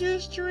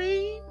strangest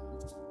dream.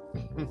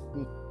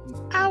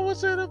 I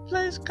was in a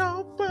place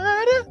called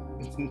butter.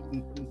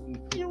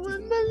 You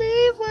wouldn't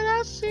believe what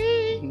I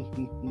see.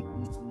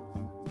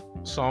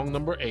 Song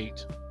number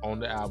 8 on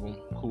the album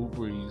Cool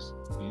Breeze,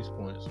 East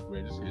Point's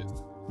Greatest Hit.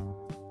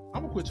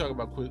 I'm gonna quit talking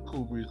about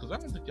Cool Breeze because I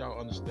don't think y'all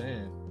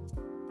understand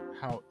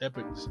how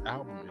epic this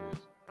album is.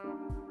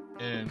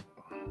 And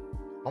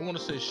I want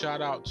to say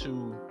shout out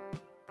to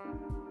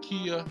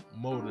Kia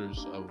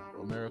Motors of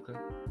America,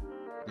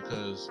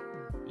 because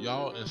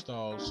y'all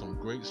installed some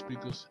great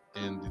speakers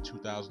in the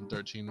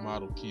 2013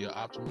 model Kia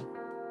Optima,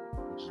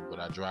 which is what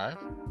I drive.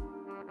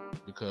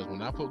 Because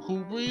when I put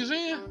Cool Breeze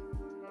in,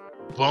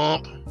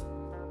 bump.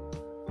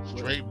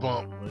 Straight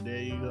bump. Well, there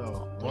you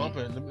go.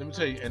 Bumping. Let me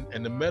tell you,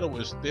 and the metal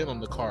is thin on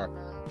the car,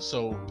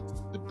 so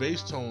the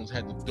bass tones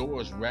had the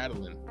doors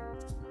rattling.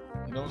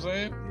 You know what I'm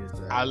saying?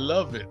 Exactly. I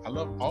love it. I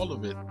love all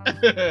of it.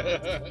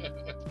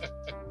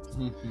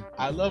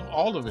 I love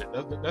all of it.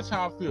 That's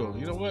how I feel.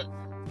 You know what?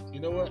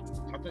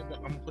 I think that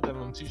I'm gonna put that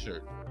on a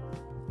t-shirt.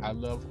 I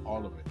love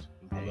all of it.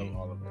 I love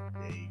all of it.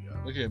 There you go.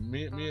 Look at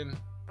me and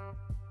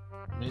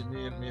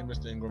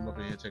Mr. Ingram up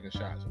in here taking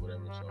shots or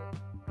whatever. So,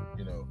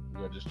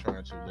 we are just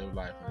trying to live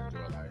life and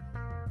enjoy life.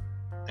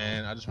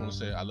 And I just want to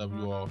say I love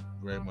you all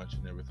very much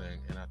and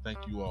everything. And I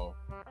thank you all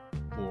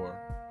for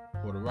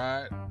the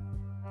ride.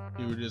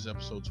 Here it is,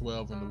 episode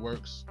 12 in the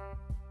works.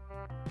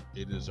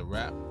 It is a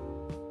wrap.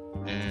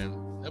 And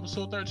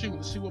episode 13,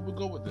 let's see where we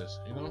go with this,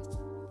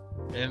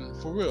 And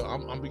for real,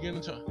 I'm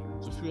beginning to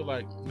feel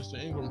like Mr.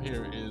 Ingram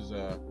here is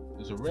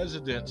is a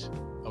resident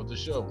of the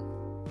show.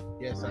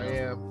 Yes, I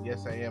am.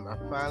 Yes, I am. I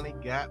finally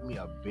got me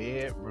a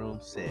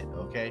bedroom set.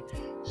 Okay,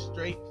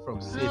 straight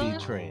from City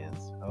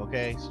Trends.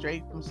 Okay,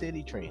 straight from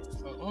City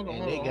Trends. Hold on,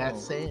 And hold they on, got hold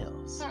on.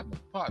 sales.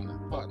 Partner.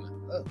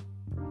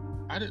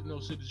 I didn't know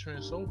City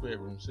Trends sold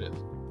bedroom sets.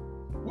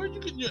 Where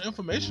you getting your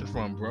information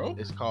from, bro?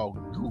 It's called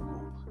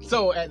Google.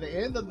 So at the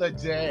end of the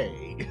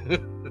day,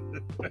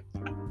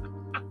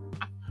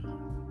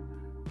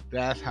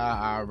 that's how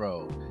I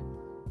roll.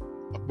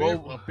 A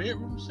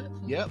bedroom set?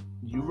 Yep.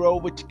 You roll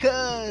with your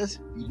cuz,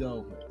 you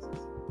go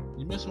places.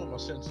 You messing with my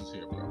senses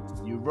here, bro.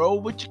 You roll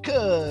with your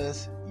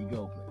cuz, you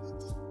go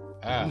places.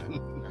 I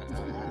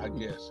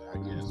guess.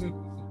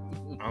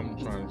 I'm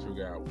trying to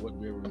figure out what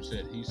bedroom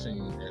set he's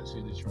seen at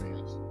City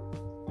Trends.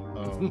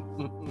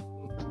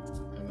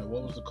 And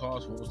what was the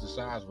cost? What was the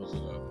size? Was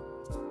it a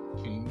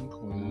king,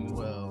 queen?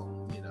 Well,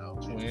 you know,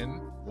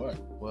 twin? What?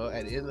 Well,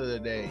 at the end of the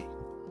day,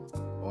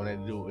 all they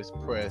do is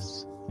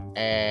press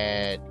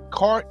add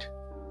cart,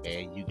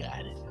 and you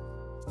got it.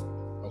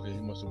 Okay, he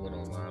must have went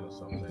online or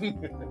something.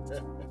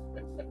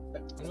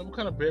 What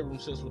kind of bedroom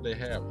sets would they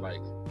have?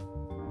 Like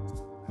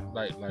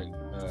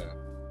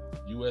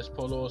U.S.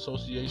 Polo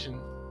Association?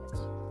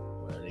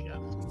 Well, they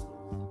got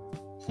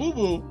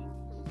FUBU.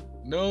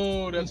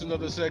 No, that's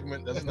another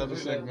segment.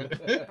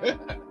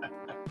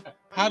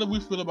 How do we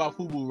feel about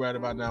FUBU right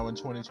about now in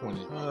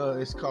 2020?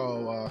 It's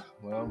called.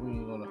 Well,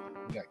 we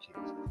got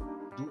kids.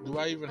 Do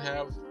I even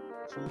have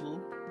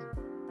FUBU?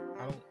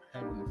 I don't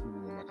have any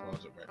FUBU in my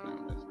closet right now.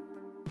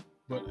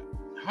 But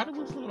how do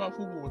we feel about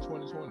FUBU in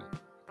 2020?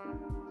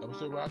 Are we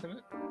still rocking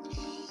it?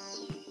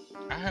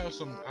 I have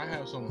some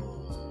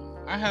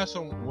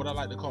what I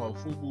like to call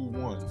FUBU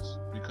ones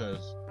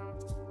because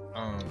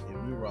if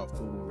we rock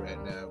FUBU right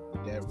now,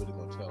 that really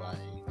gonna tell our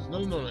age. No.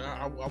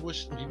 I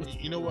wish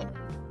you know what?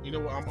 I'm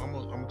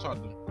gonna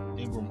talk to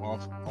Ingram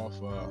off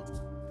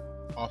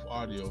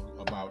audio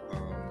about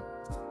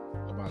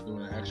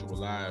doing an actual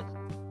live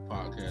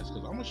podcast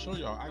because I'm gonna show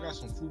y'all. I got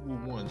some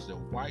FUBU ones. They're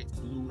white,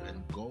 blue,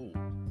 and gold,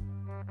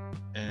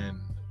 and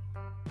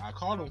I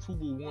call them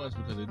FUBU ones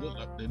because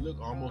they look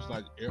almost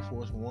like Air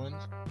Force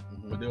Ones,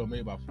 but they were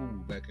made by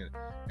FUBU back in.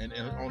 And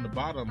on the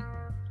bottom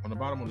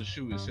of the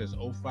shoe it says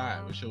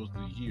 05. It shows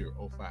the year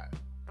 05.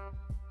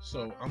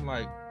 So I'm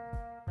like,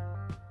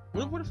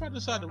 what if I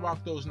decide to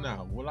rock those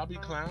now? Will I be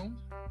clowned?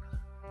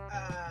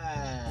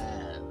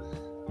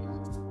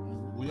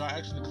 Will y'all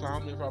actually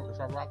clown me if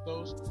I rock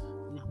those?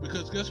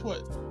 Because guess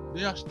what?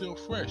 They are still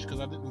fresh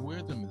because I didn't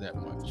wear them that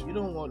much. You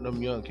don't want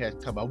them young cats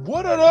to talk about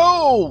what are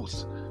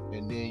those,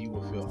 and then you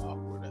will feel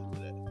awkward after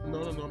that.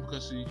 No,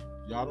 because see,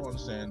 y'all don't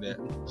understand that.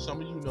 Some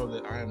of you know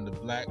that I am the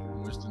Black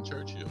Winston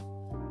Churchill.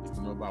 If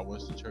you know about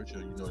Winston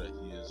Churchill, you know that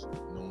he is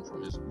known for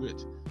his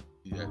wit.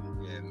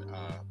 And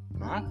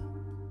my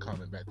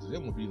comment back to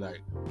them would be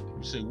like,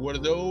 you say, what are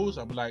those?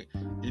 I'll be like,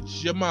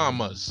 it's your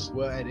mama's.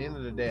 Well, at the end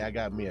of the day, I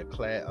got me a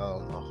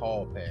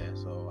hall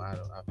pass, so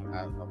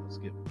I'm gonna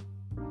skip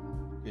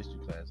history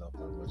class off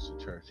of Winston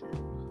Churchill.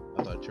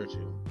 I thought,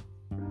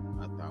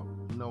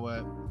 you know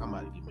what? I'm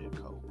about to give me a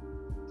coat.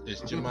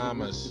 It's your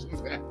mama's.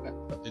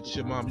 It's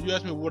your mama. You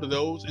ask me what are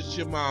those? It's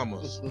your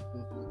mama's.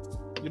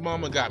 Your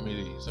mama got me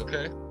these,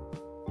 okay?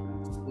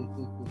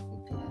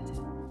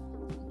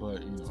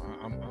 But you know,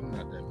 I'm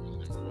not that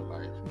mean in real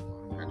life. You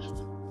know, I'm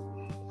actually a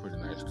pretty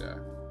nice guy.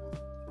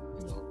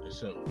 You know,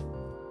 except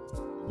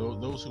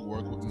those who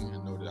work with me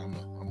and know that I'm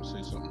gonna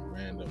say something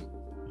random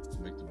to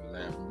make them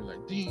laugh and be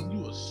like, Dean,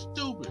 you are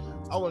stupid.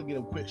 I want to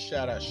give a quick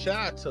shout out.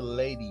 Shout out to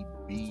Lady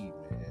B,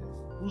 man.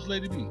 Who's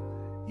Lady B?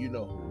 You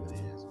know who it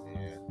is,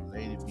 man.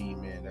 Lady B,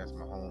 man. That's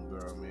my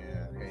homegirl,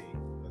 man. Hey,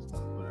 let's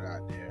put it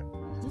out there.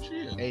 Who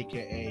she is?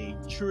 AKA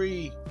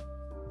Tree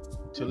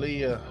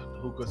Talia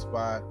Hookah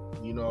Spot.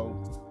 You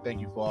know, thank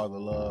you for all the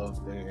love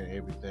and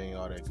everything,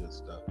 all that good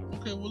stuff.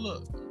 Okay, well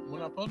look,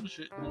 when I publish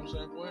it, you know what I'm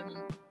saying,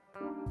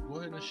 go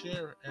ahead and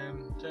share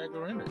and tag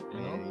her in it, you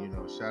know? And, you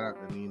know, shout out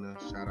to Nina,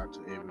 shout out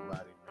to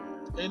everybody,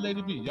 man. Hey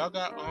Lady B, y'all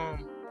got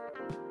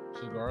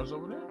cigars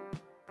over there?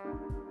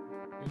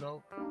 You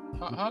know,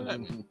 holla at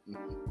me.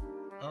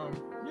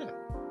 Yeah.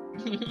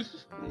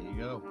 There you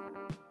go.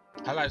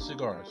 I like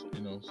cigars,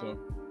 you know, so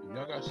if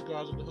y'all got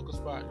cigars at the Hookah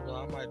Spot, you know,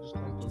 I might just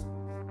come through.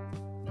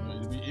 You know,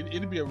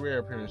 it'd be a rare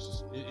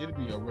appearance. It'd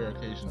be a rare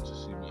occasion to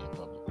see me in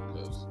public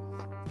because,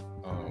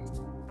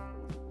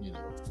 you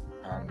know,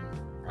 I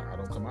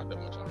don't come out that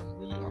much. I'm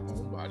really a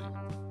homebody,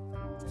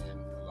 and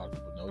a lot of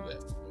people know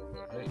that. You know,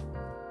 but hey,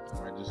 I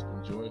might just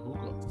enjoy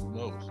hookah. Who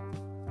knows?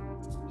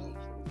 For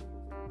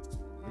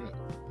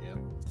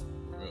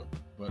real.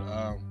 But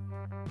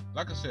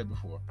like I said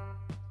before,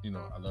 you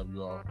know, I love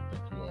you all.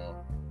 Thank you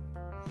all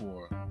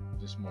for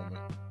this moment.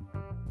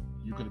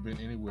 You could have been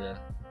anywhere,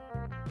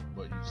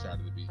 but you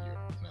decided to be here,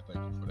 and I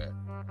thank you for that.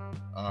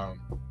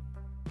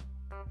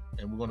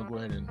 And we're going to go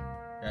ahead and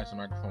pass the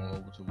microphone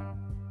over to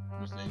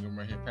Mr. Ingram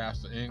right here.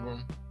 Pastor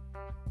Ingram.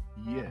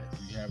 Yes.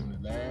 You having the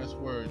last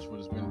words for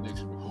this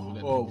benediction before we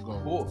let Of people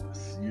go?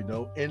 course. You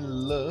know, in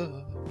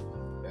love,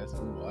 that's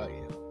who I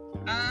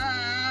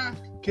am.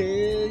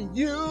 Can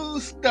you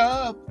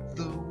stop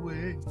the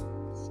waves?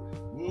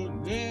 Will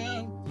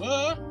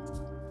never.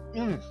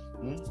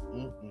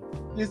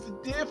 It's the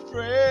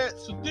difference.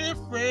 It's a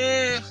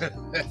difference.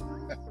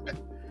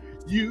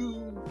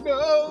 You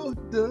know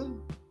the.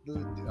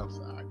 I'm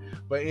sorry,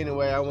 but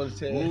anyway, I want to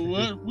tell you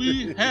What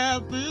we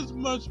have is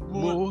much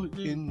more more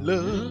in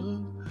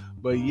love.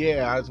 But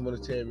yeah, I just want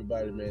to tell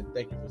everybody, man,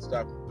 thank you for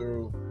stopping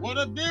through. What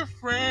a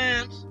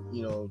difference.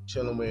 You know,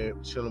 chilling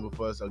with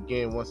us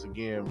again. Once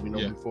again, you know,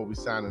 Yeah. before we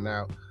signing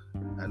out,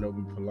 I know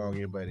we prolong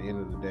it, but at the end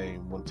of the day, I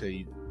want to tell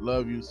you,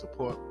 love you,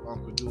 support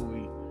Uncle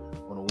Dewey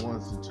on the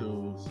ones and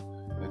twos.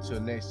 Until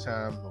next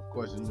time, of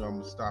course, you know I'm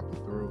gonna stop it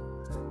through,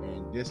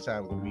 and this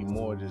time it's gonna be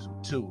more than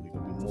two. It's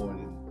gonna be more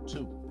than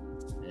two,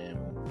 and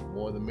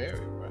more the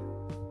merrier,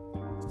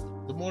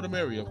 right? The more the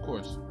merrier, of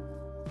course.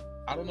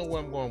 I don't know where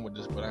I'm going with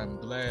this, but I'm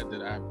glad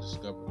that I've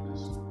discovered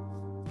this.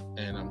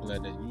 And I'm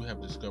glad that you have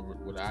discovered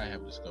what I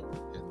have discovered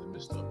in the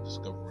midst of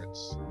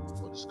discoverance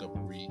or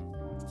discovery,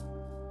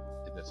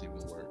 if that's even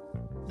a word.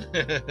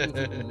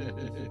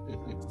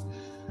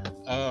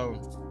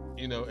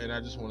 You know, and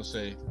I just want to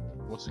say,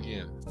 once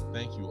again,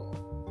 thank you all.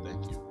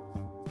 Thank you.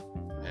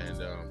 And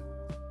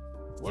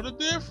what a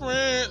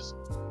difference.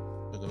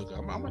 Look,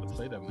 I'm about to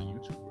play that on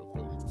YouTube real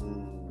quick.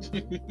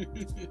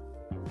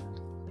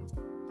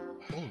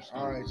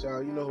 All right,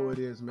 y'all. You know who it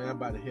is, man. I'm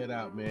about to head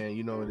out, man.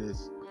 You know it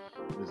is.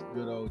 It's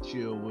good old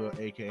Chill Will,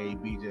 aka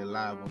BJ,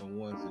 live on the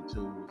ones and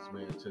twos,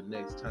 man. Till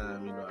next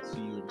time, you know, I see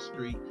you in the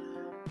street.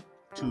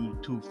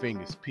 Two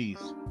fingers,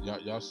 peace.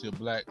 Y'all see a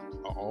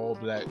all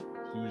black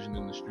fusion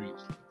in the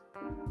streets.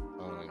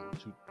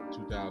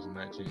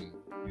 2019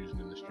 fusion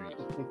in the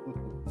streets.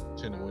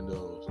 Tinted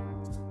windows,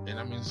 and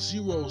I mean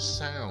zero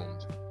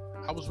sound.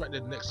 I was right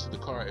there next to the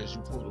car as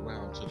you pulled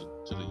around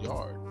to the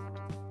yard.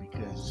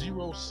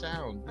 Zero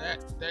sound.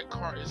 That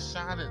car is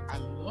silent. I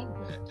love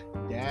that.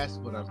 That's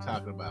what I'm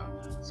talking about.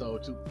 So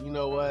you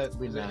know what?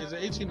 Is it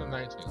 18 or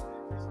 19?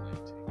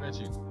 It's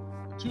 19.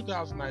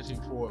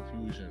 2019 Ford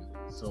Fusion.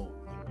 So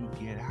if you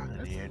get out of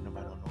there,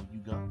 nobody don't know you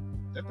got.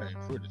 That thing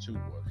pretty too,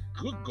 boy.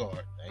 Good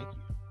God. Thank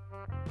you.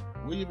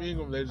 William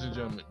Ingram, ladies and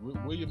gentlemen.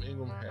 William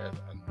Ingram has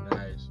a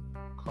nice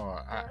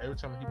car. Every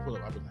time he pull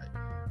up, I be like,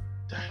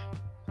 dang.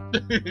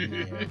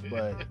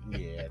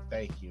 Yeah,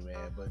 thank you,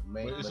 man. But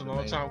it's a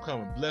long time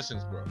coming.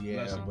 Blessings, bro.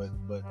 Yeah, Blessings.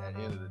 but at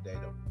the end of the day,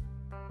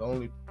 the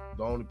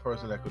only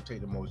person that could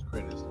take the most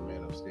credit is the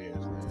man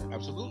upstairs, man.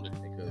 Absolutely,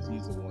 because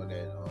he's the one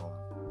that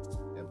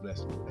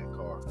blessed me with that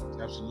car.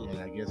 Absolutely.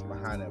 And I guess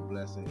behind that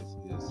blessing is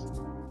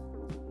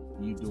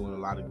you doing a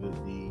lot of good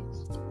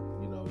deeds.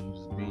 You know, you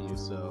just being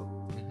yourself.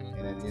 Mm-hmm.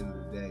 And at the end of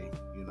the day,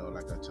 you know,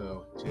 like I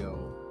tell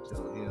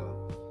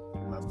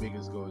him, my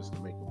biggest goal is to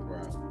make him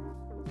proud.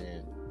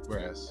 And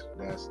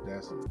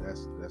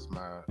that's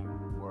my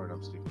word.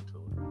 I'm sticking to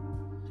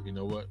it. You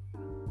know what?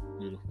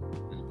 Beautiful.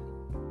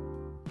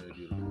 Very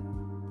beautiful.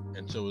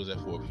 And so is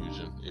that Ford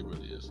Fusion. It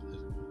really is.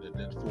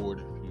 That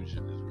Ford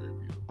Fusion is very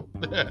beautiful.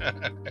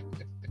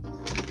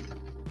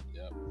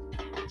 Yep.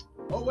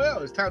 Oh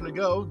well, it's time to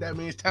go. That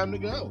means time to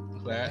go.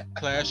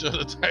 Clash of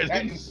the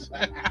Titans.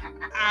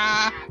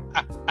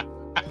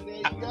 There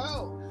you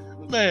go.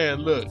 Man,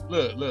 look.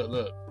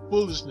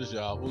 Foolishness,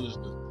 y'all.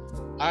 Foolishness.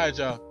 All right,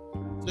 y'all.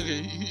 Look,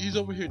 he's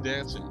over here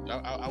dancing.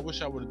 I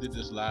wish I would have did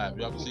this live.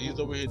 Y'all can see he's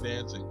over here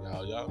dancing,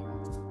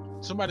 y'all.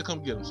 Somebody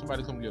come get him.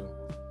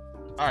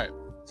 All right.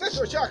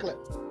 Central chocolate.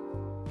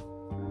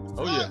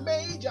 Oh yeah.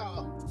 Made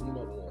y'all. You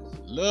know the ones.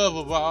 Love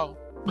of all.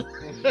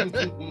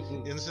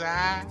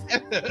 Inside.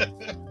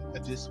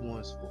 This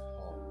one's for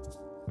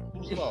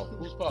Paul.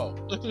 Who's Paul?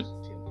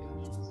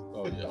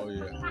 Oh yeah.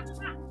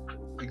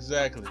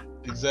 Exactly.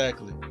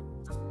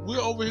 We're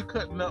over here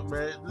cutting up,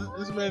 man.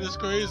 This man is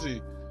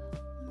crazy.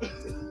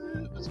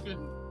 That's good.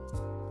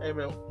 Hey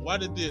man, why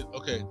did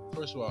okay,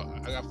 first of all,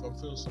 I'm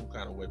feeling some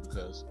kind of way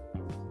because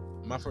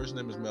my first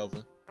name is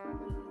Melvin.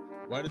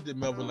 Why did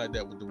Melvin like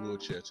that with the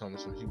wheelchair? Tell me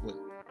something. He went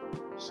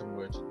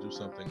somewhere to do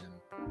something and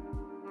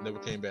never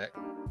came back.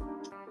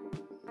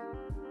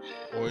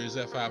 Or is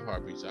that 5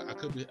 Heartbeats? I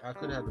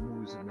could have the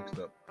movies mixed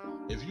up.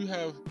 If you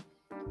have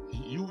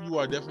you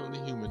are definitely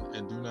human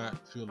and do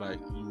not feel like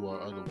you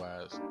are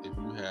otherwise if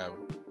you have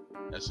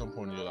at some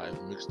point in your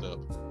life mixed up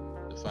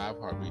the 5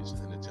 Heartbeats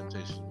and the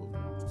Temptations movie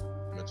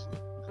mentally,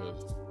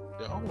 because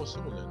they're almost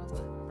similar in a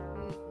way.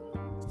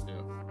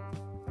 Yeah.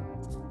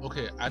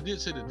 Okay, I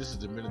did say that this is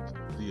the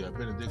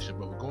benediction,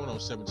 but we're going on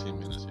 17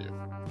 minutes here.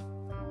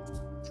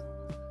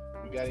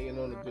 We gotta end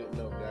on a good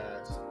note,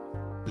 guys.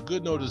 The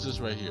good note is this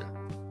right here.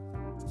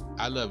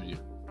 I love you,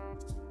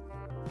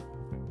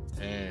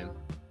 and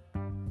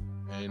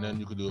ain't nothing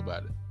you can do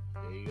about it.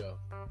 There you go.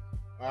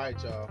 All right,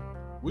 y'all.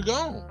 We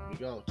gone.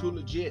 Too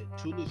legit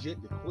to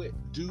quit.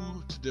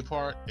 Due to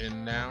depart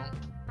and now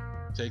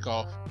take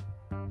off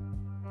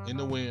in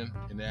the wind,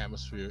 in the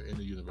atmosphere, in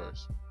the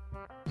universe.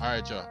 All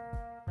right, y'all.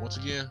 Once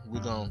again,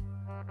 we're gone.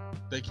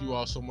 Thank you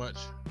all so much.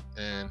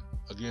 And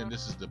again,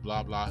 this is the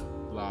blah blah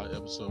blah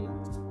episode.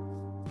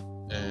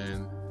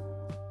 And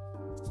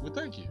we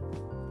thank you.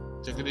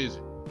 Take it easy.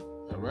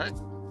 All right.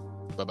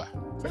 Bye-bye.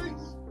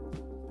 Peace.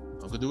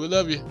 Uncle Dewey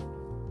love you.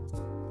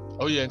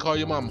 Oh yeah, and call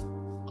your mama.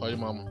 Call your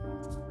mama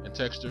and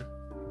text her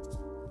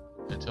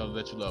and tell her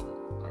that you love her.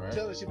 All right.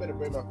 Tell her she better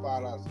bring my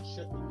 $5 and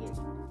shut the gate.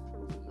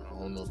 I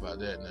don't know about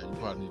that now. You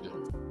probably need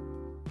to.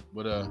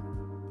 But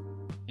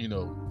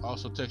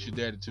also text your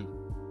daddy too.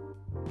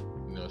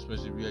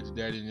 Especially if you had your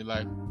daddy in your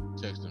life,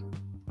 text him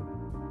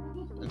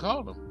and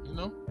call him.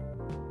 All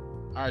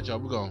right, y'all,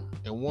 we're going.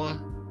 And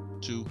 1,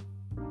 2,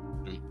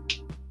 3.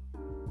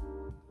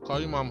 Call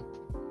your mama.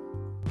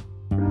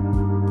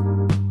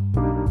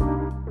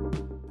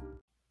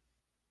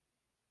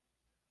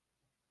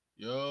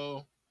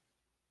 Yo.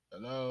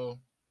 Hello.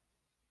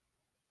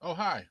 Oh,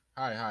 hi.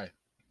 Hi.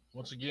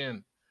 Once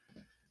again,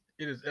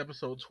 it is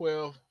episode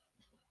 12.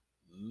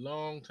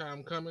 Long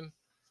time coming.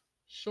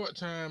 Short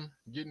time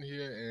getting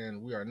here,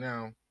 and we are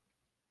now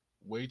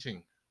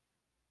waiting.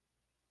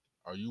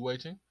 Are you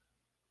waiting?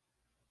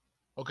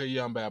 Okay,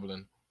 yeah, I'm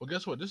babbling. Well,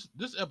 guess what? This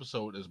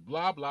episode is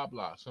blah, blah,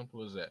 blah.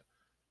 Simple as that.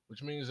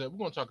 Which means that we're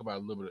going to talk about a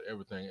little bit of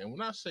everything. And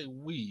when I say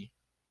we,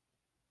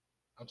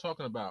 I'm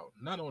talking about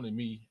not only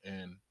me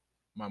and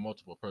my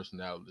multiple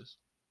personalities.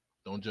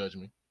 Don't judge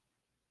me.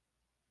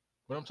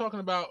 But I'm talking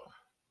about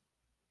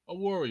a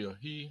warrior.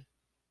 He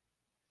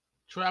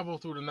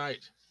traveled through the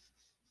night.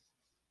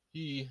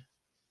 He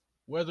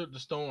weathered the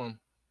storm.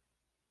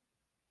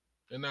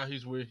 And now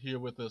he's here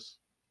with us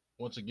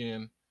once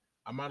again.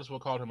 I might as well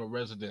call him a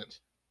resident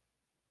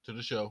to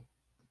the show.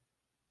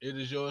 It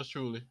is yours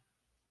truly.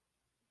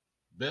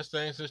 Best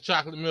thing since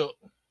chocolate milk.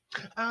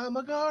 I'm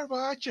a girl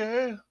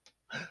watcher.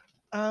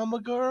 I'm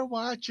a girl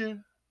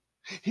watcher.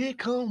 Here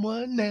come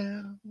one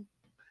now.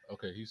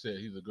 Okay, he said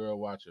he's a girl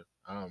watcher.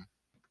 I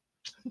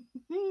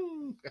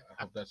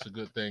hope that's a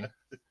good thing.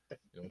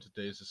 In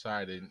today's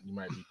society, you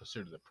might be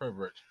considered a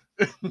pervert.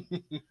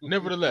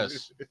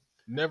 Nevertheless,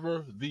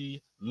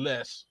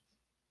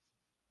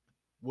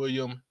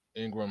 William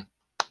Ingram.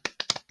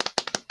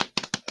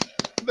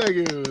 Thank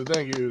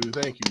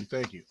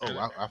you.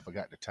 Oh, I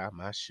forgot to tie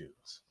my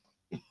shoes.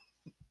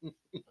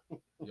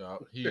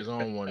 Y'all, he is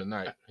on one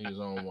tonight. He is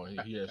on one.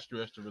 He has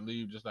stress to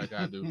relieve just like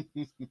I do.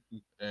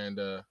 And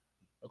of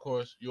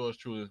course, yours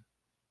truly,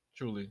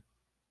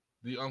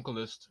 the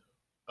uncleist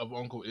of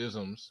Uncle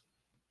Isms.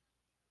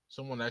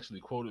 Someone actually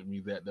quoted me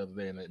that the other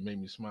day, and it made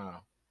me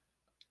smile.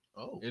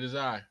 Oh, it is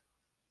I,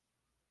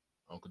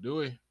 Uncle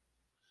Dewey.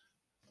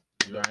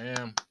 Here I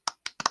am,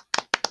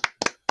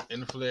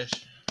 in the flesh,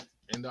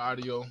 in the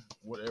audio,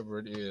 whatever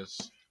it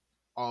is.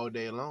 All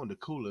day long, the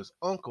coolest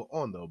uncle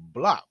on the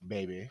block,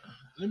 baby.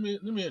 Let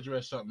me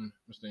address something,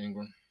 Mr.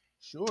 Ingram.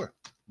 Sure.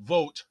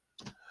 Vote.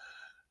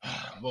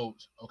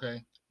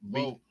 Okay.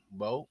 Vote.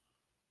 Vote.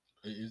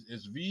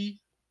 It's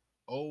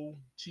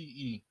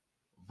VOTE.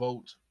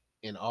 Vote.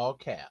 In all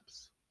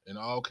caps. In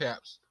all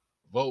caps.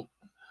 Vote.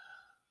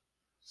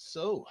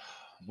 So,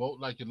 vote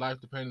like your life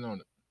depended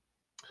on it.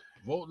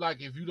 Vote like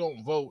if you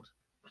don't vote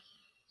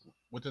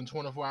within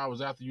 24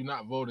 hours after you're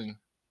not voting,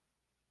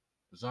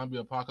 the zombie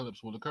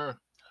apocalypse will occur.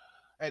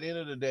 At the end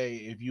of the day,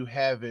 if you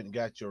haven't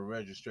got your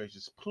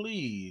registrations,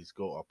 please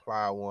go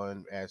apply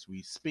one as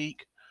we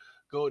speak.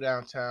 Go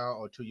downtown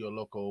or to your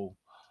local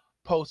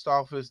post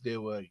office. They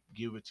will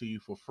give it to you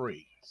for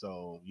free.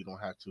 So you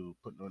don't have to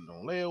put it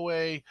on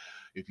layaway.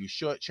 If you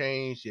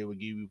shortchange, they will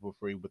give you for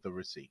free with a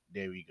receipt.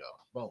 There we go.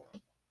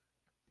 Boom.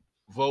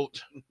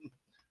 Vote.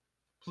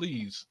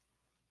 Please.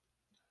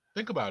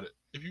 Think about it.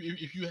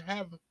 If you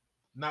have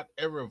not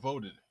ever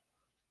voted,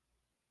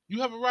 you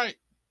have a right.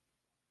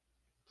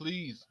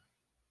 Please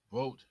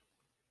vote.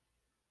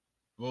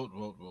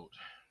 Vote.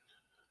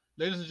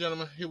 Ladies and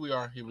gentlemen, here we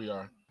are.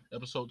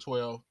 Episode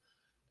 12.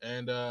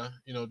 And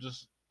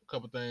just a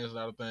couple things, a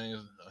lot of things,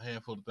 a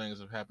handful of things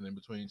have happened in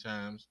between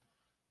times.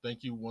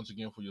 Thank you once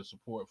again for your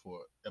support for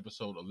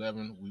episode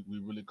 11. We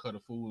really cut a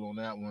fool on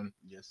that one.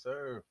 Yes,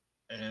 sir.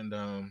 And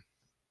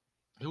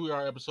here we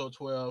are, episode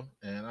 12.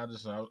 And I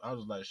was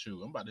like,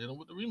 shoot, I'm about to hit him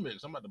with the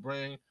remix. I'm about to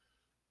bring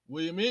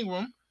William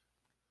Ingram,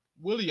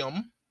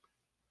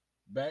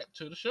 back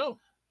to the show.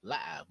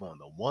 Live on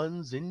the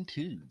ones and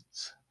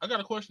twos. I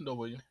got a question though,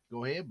 William.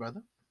 Go ahead,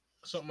 brother.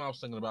 Something I was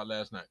thinking about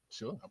last night.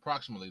 Sure.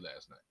 Approximately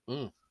last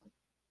night.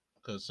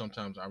 Because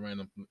sometimes I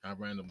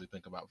randomly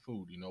think about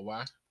food. You know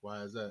why?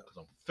 Why is that? Because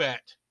I'm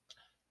fat.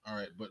 All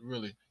right, but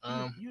really,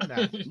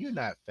 you're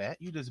not fat.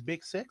 You're just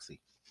big sexy.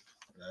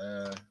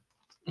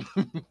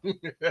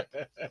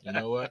 You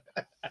know what?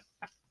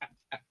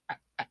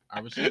 I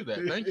received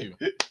that. Thank you.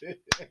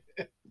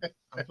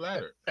 I'm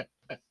flattered.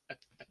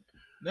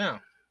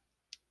 Now,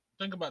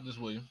 think about this,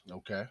 William.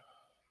 Okay.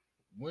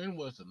 When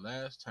was the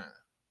last time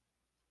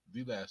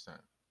you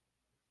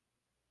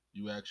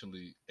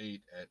actually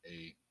ate at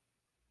a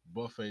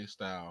buffet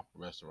style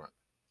restaurant?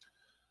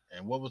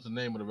 And what was the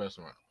name of the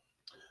restaurant?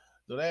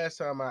 The last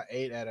time I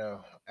ate at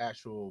a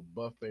actual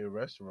buffet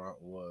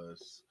restaurant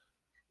was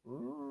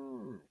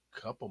a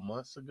couple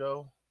months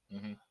ago.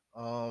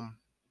 Mm-hmm.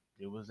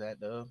 It was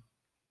at the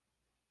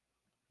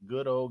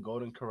good old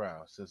Golden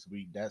Corral. Since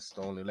that's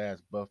the only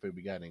last buffet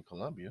we got in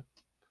Columbia.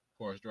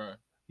 Forest Drive.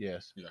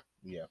 Yes.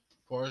 Yeah.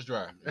 Forest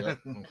Drive. Yeah.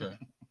 Okay.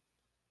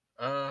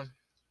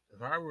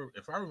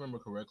 if I remember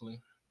correctly,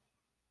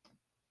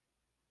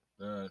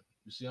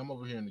 you see, I'm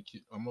over here in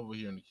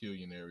the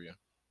Killian area,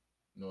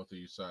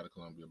 northeast side of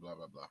Columbia. Blah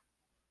blah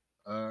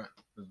blah.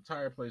 There's a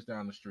tire place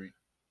down the street,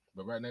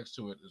 but right next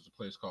to it is a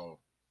place called,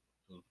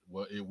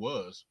 well, it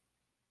was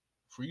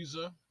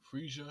Frieza,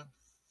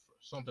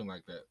 something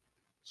like that.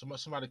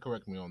 Somebody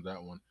correct me on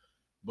that one,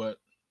 but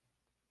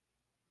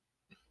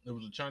it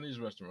was a Chinese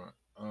restaurant.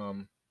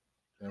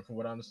 And from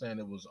what I understand,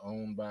 it was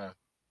owned by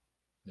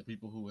the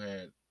people who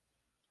had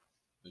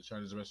the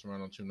Chinese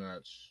restaurant on Two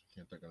Notch.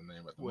 Can't think of the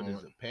name at the What is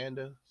moment. it?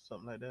 Panda?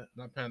 Something like that?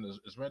 Not Pandas.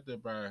 It's right there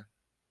by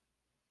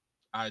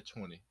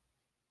I-20.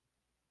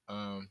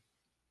 Um,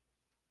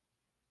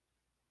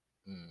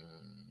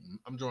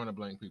 I'm drawing a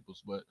blank,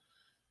 peoples, but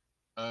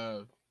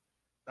uh,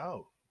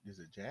 Oh, is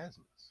it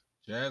Jasmine's?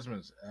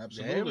 Jasmine's, There we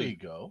absolutely.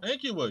 go.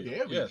 Thank you, William.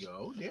 There we Yes,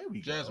 go. There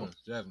we Jasmine,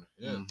 Jasmine.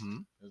 go. Yes. Mm-hmm.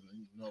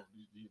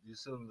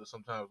 These cylinders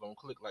sometimes don't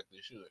click like they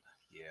should.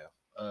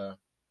 Yeah.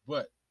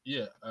 But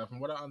yeah, from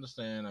what I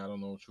understand, I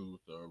don't know truth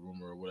or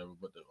rumor or whatever,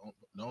 but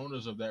the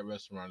owners of that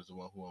restaurant is the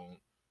one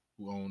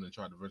who own and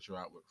tried to venture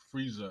out with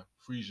Frisia.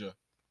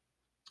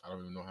 I don't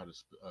even know how to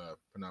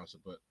pronounce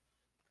it, but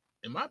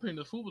in my opinion,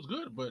 the food was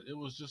good, but it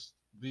was just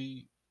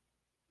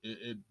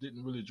it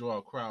didn't really draw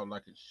a crowd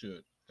like it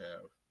should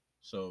have,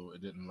 so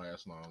it didn't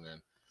last long.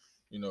 And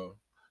you know,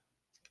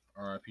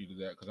 RIP to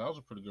that because that was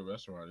a pretty good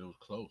restaurant. It was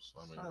close.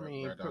 I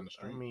mean, right down the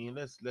street.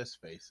 Let's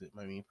face it.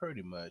 I mean,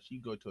 pretty much,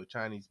 you go to a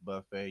Chinese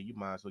buffet, you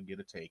might as well get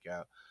a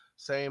takeout.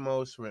 Same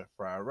old shrimp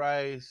fried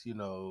rice,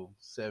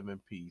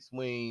 7-piece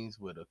wings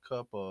with a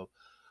cup of,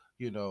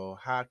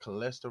 high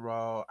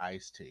cholesterol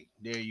iced tea.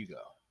 There you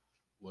go.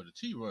 Well, the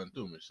tea run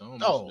through me, so I don't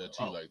mess with Oh, that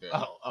tea oh, like that.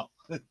 oh.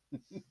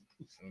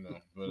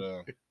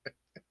 But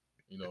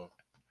you know,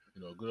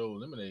 good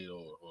old lemonade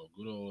or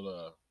good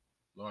old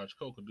large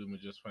Coke will do me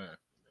just fine.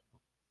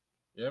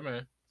 Yeah,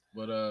 man.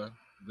 But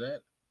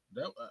that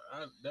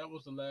that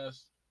was the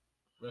last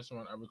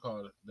restaurant I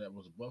recall that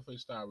was a buffet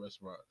style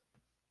restaurant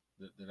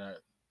that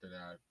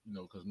I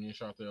because me and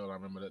Chantel, I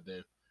remember that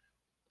day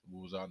we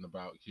was out and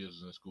about, kids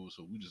was in school,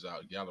 so we just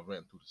out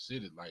gallivanting through the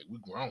city like we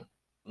grown.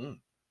 Mm.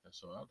 And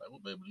so I was like, well,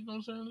 baby, you know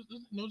what I'm saying?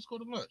 Let's go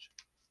to lunch.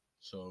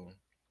 So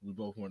we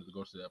both wanted to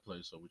go to that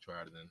place, so we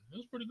tried it, and it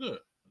was pretty good.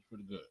 It was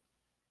pretty good.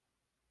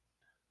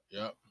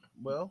 Yep.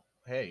 Well,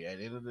 hey, at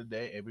the end of the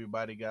day,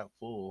 everybody got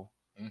full.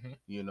 Hmm.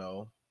 you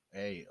know.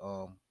 Hey,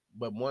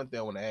 but one thing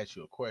I want to ask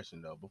you a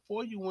question though.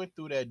 Before you went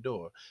through that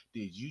door,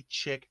 did you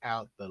check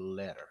out the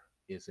letter?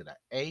 Is it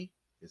A,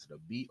 is it a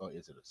B, or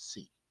is it a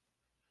C?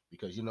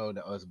 Because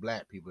that us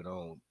black people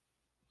don't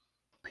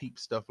peep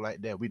stuff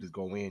like that. We just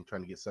go in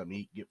trying to get something to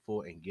eat, get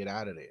full, and get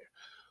out of there.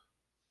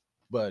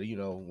 But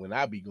when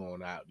I be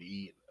going out to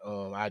eat,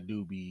 I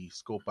do be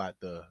scope out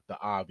the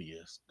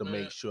obvious to Man,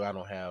 make sure I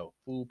don't have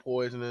food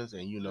poisonings,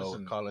 and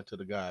listen, calling to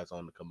the guys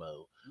on the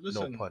commode. No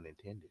listen, pun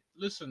intended.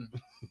 listen,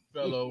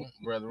 fellow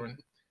brethren.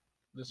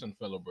 Listen,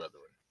 fellow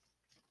brethren.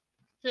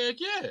 Heck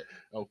yeah.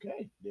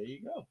 Okay, there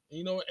you go.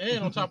 And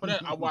on top of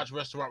that, I watch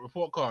Restaurant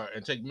Report Card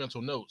and take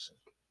mental notes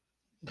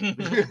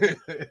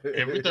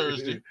every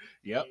Thursday.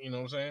 Yep. You know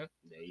what I'm saying?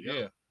 There you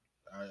Yeah.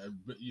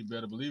 go. You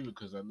better believe it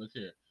because I look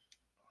here.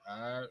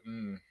 I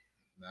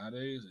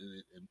nowadays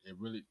it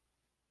really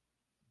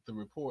the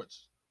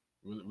reports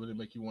really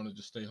make you want to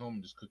just stay home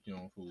and just cook your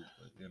own food.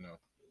 But.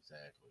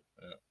 Exactly.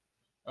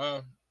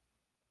 Yeah.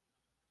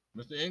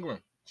 Mr. Ingram,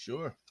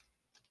 Sure.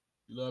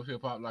 you love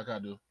hip hop like I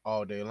do.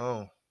 All day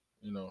long.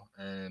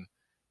 And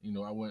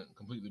I went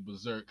completely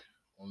berserk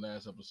on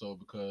last episode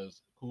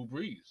because Cool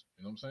Breeze.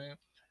 You know what I'm saying?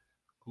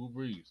 Cool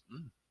Breeze.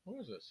 Mm. Where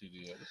is that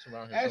CD at? It's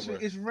around here Actually,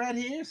 somewhere. it's right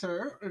here,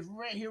 sir. It's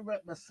right here,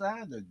 right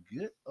beside the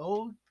good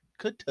old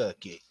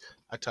Kentucky.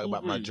 I talk Cool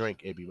about my Breeze.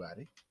 drink,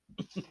 everybody.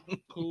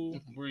 Cool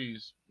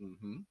Breeze.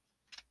 Mm-hmm.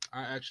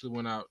 I actually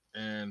went out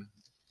and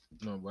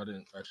no, I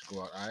didn't actually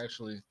go out. I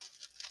actually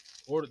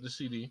ordered the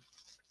CD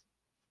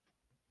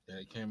and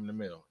it came in the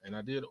mail. And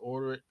I did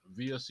order it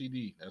via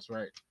CD. That's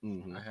right.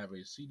 Mm-hmm. I have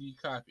a CD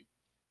copy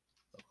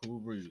of Cool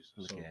Breeze.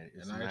 Look at it.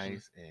 It's and I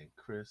nice and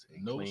crisp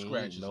and no clean.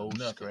 scratches, No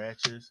nothing.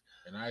 scratches.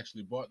 And I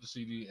actually bought the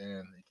CD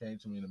and it came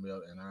to me in the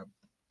mail and I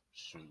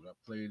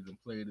played it and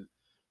played it.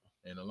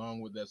 And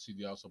along with that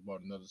CD, I also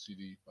bought another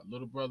CD by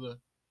Little Brother,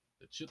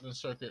 the Chitlin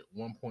Circuit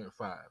 1.5.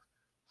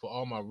 For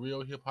all my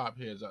real hip hop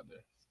heads out there,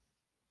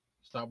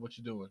 stop what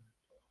you're doing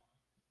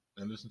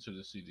and listen to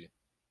this CD.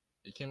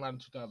 It came out in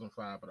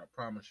 2005, but I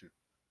promise you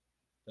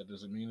that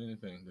doesn't mean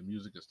anything. The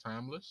music is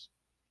timeless,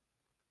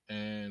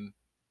 and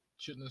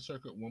Chitlin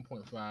Circuit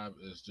 1.5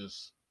 is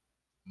just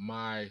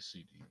my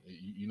CD.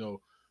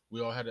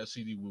 We all had that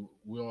CD.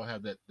 We all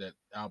have that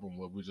album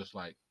where we're just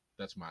like,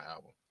 that's my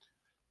album.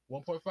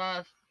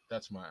 1.5,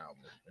 that's my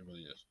album. It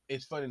really is.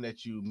 It's funny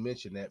that you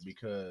mentioned that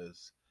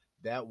because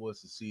that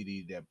was the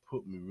CD that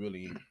put me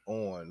really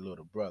on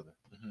Little Brother.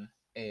 Mm-hmm.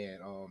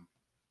 And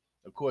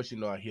of course,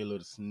 I hear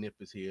little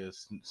snippets here,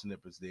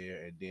 snippets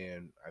there, and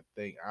then I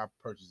think our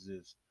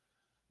purchases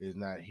is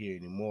not here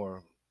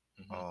anymore.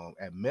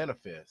 Mm-hmm. At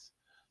Manifest,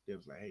 they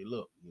was like, "Hey,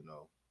 look,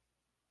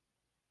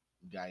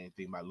 got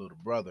anything by Little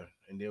Brother,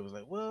 and they was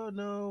like, well,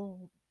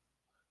 no,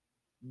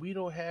 we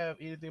don't have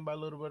anything by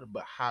Little Brother,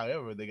 but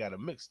however, they got a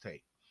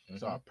mixtape.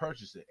 So I Mm-hmm.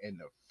 purchased it, and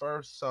the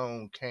first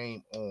song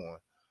came on.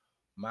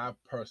 My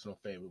personal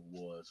favorite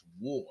was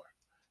War.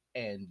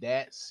 And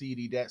that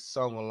CD, that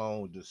song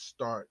alone, just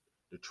start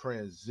the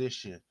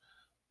transition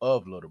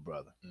of Little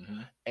Brother.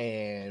 Mm-hmm.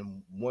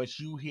 And once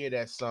you hear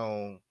that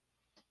song,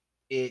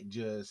 it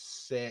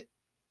just set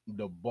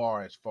the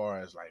bar as far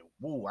as like,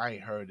 whoa, I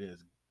ain't heard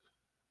this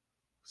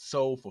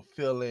so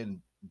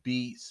fulfilling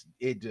beats.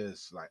 It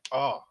just like,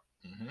 oh.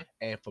 Mm-hmm.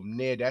 And from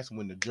there, that's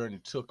when the journey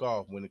took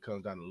off when it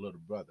comes down to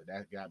Little Brother.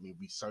 That got me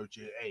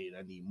researching. Hey,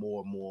 I need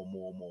more, more,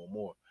 more, more,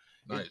 more.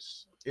 It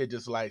Nice. it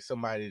just like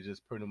somebody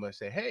just pretty much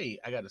say, hey,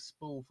 I got a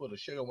spoonful of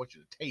sugar. I want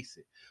you to taste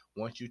it.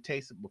 Once you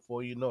taste it,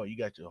 before you know it, you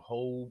got your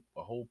whole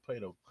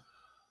plate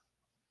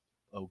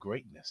of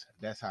greatness.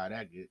 That's how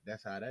that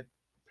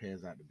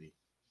pans out to be.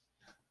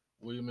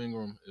 William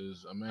Ingram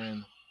is a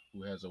man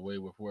who has a way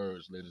with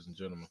words, ladies and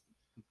gentlemen.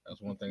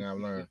 That's one thing I've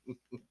learned.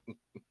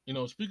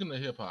 Speaking of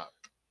hip hop,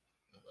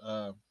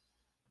 uh,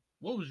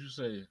 what would you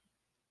say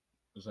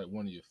is like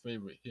one of your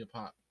favorite hip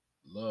hop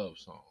love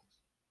songs?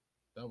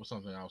 That was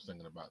something I was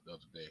thinking about the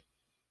other day,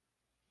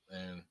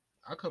 and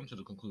I come to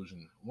the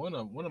conclusion one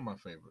of my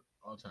favorite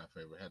all time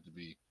favorite had to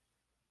be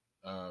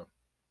uh,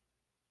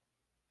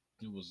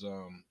 it was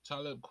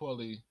Talib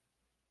Kweli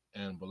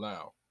and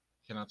Bilal.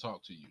 Can I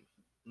talk to you?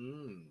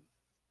 Mm.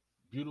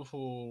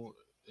 Beautiful.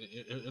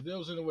 If there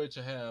was any way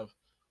to have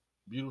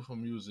beautiful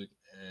music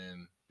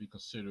and be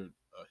considered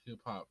a hip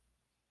hop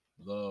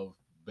love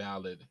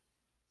ballad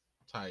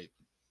type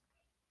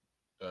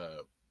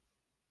uh,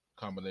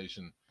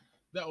 combination,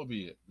 that would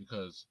be it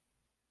because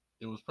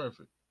it was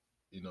perfect.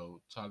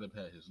 Talib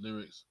had his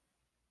lyrics,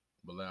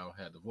 Bilal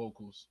had the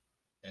vocals,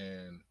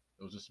 and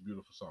it was just a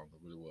beautiful song. It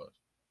really was.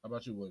 How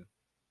about you, William?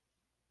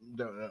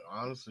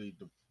 Honestly,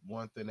 the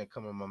one thing that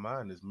come in my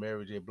mind is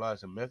Mary J.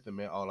 Blige and Method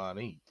Man. All I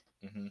need,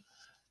 Mm-hmm.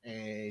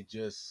 and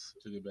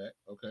Took it back.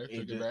 Okay,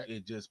 took it back.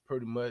 it just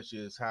pretty much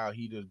is how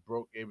he just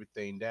broke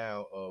everything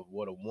down of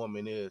what a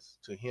woman is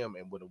to him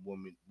and what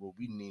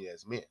we need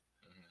as men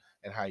Mm-hmm.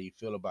 and how you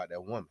feel about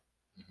that woman.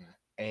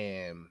 Mm-hmm.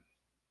 And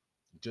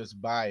just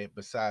by it,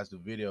 besides the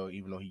video,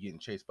 even though he getting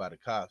chased by the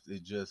cops,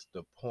 it's just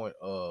the point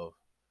of,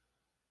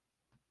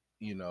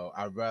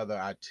 I'd rather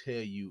I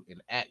tell you in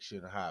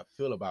action how I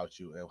feel about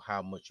you and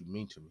how much you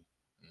mean to me.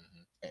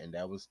 Mm-hmm. And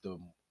that was the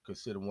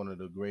considered one of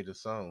the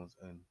greatest songs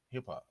in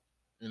hip hop.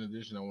 In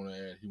addition, I want to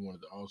add he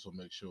wanted to also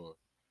make sure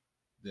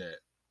that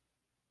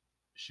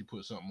she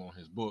put something on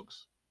his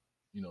books.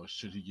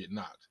 Should he get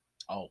knocked?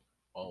 Oh,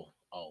 oh,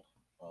 oh,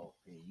 oh,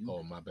 here you Oh,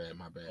 go. my bad,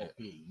 my Oh, bad,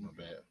 here you my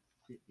go. bad,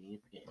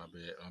 Quit being my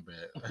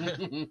petty.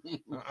 bad,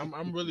 my bad.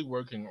 I'm really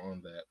working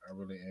on that. I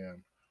really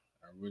am.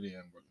 I really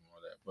am working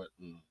on that. But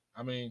Mm.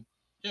 I mean,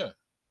 yeah,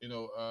 you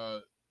know, uh,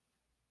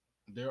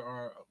 there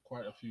are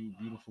quite a few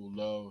beautiful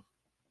love,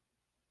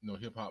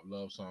 hip hop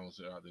love songs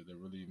that are out there that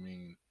really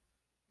mean,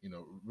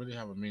 really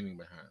have a meaning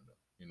behind them.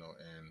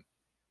 And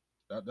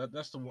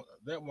that's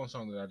that one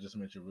song that I just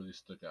mentioned really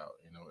stuck out.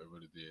 It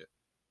really did.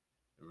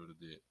 It really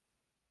did.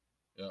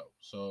 Yeah.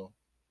 So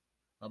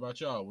how about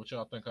y'all? What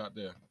y'all think out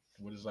there?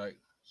 What is like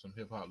some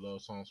hip hop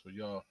love songs for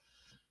y'all?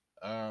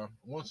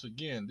 Once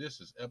again, this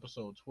is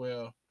episode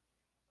 12,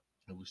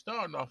 and we're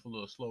starting off a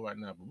little slow right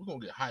now, but we're gonna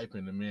get hype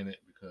in a minute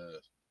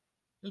because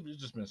there's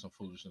just been some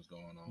foolishness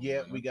going on,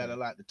 Yeah, man. we got a Okay.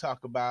 lot to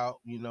talk about.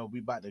 We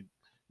about to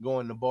go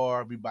in the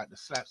bar. We about to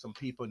slap some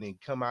people and then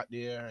come out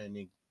there and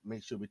then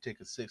make sure we take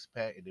a 6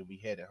 pack and then we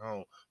headed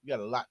home. We got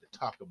a lot to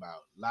talk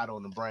about. A lot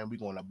on the brain. We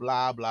going to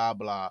blah blah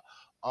blah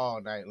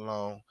all night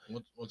long.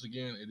 Once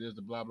again, it is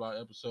the blah blah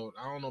episode.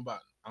 I don't know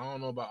about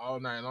all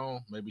night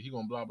long. Maybe he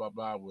gonna blah blah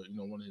blah with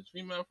one of his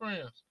female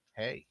friends,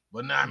 Hey.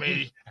 but not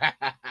me.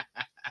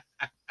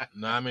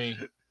 Not me.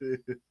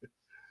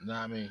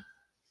 Not me.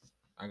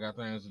 I got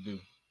things to do.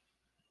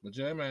 But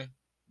yeah, man.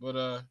 But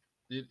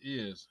it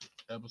is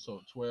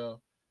episode 12,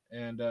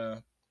 and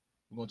we're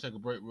gonna take a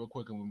break real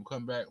quick, and when we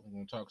come back, we're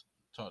gonna talk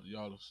to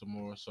y'all some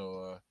more.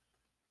 So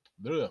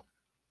yeah.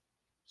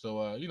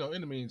 So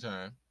in the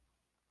meantime,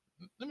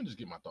 let me just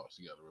get my thoughts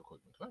together real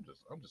quick because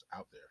I'm just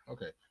out there.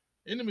 Okay.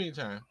 In the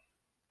meantime,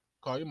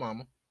 call your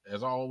mama.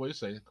 As I always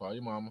say, call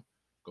your mama.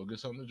 Go get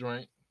something to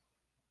drink.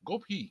 Go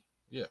pee.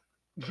 Yeah.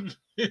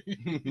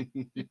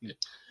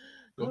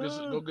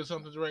 go get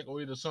something to drink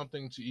or either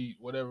something to eat,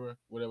 whatever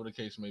the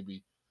case may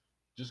be.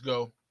 Just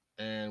go,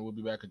 and we'll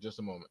be back in just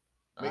a moment.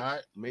 All make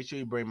right. make sure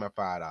you bring my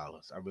 $5.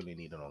 I really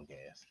need it on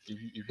gas. If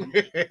you if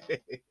you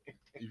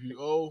if you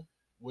owe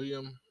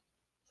William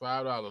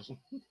 $5,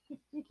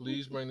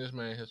 please bring this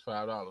man his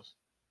 $5.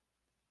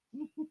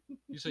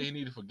 He said he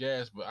needed for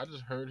gas, but I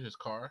just heard his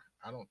car.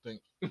 I don't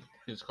think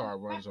his car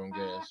runs on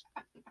gas.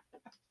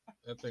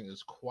 That thing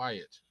is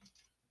quiet.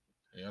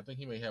 Yeah, I think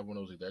he may have one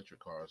of those electric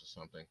cars or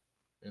something.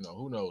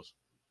 Who knows?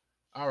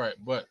 All right,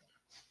 but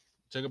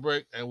take a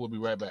break and we'll be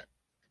right back.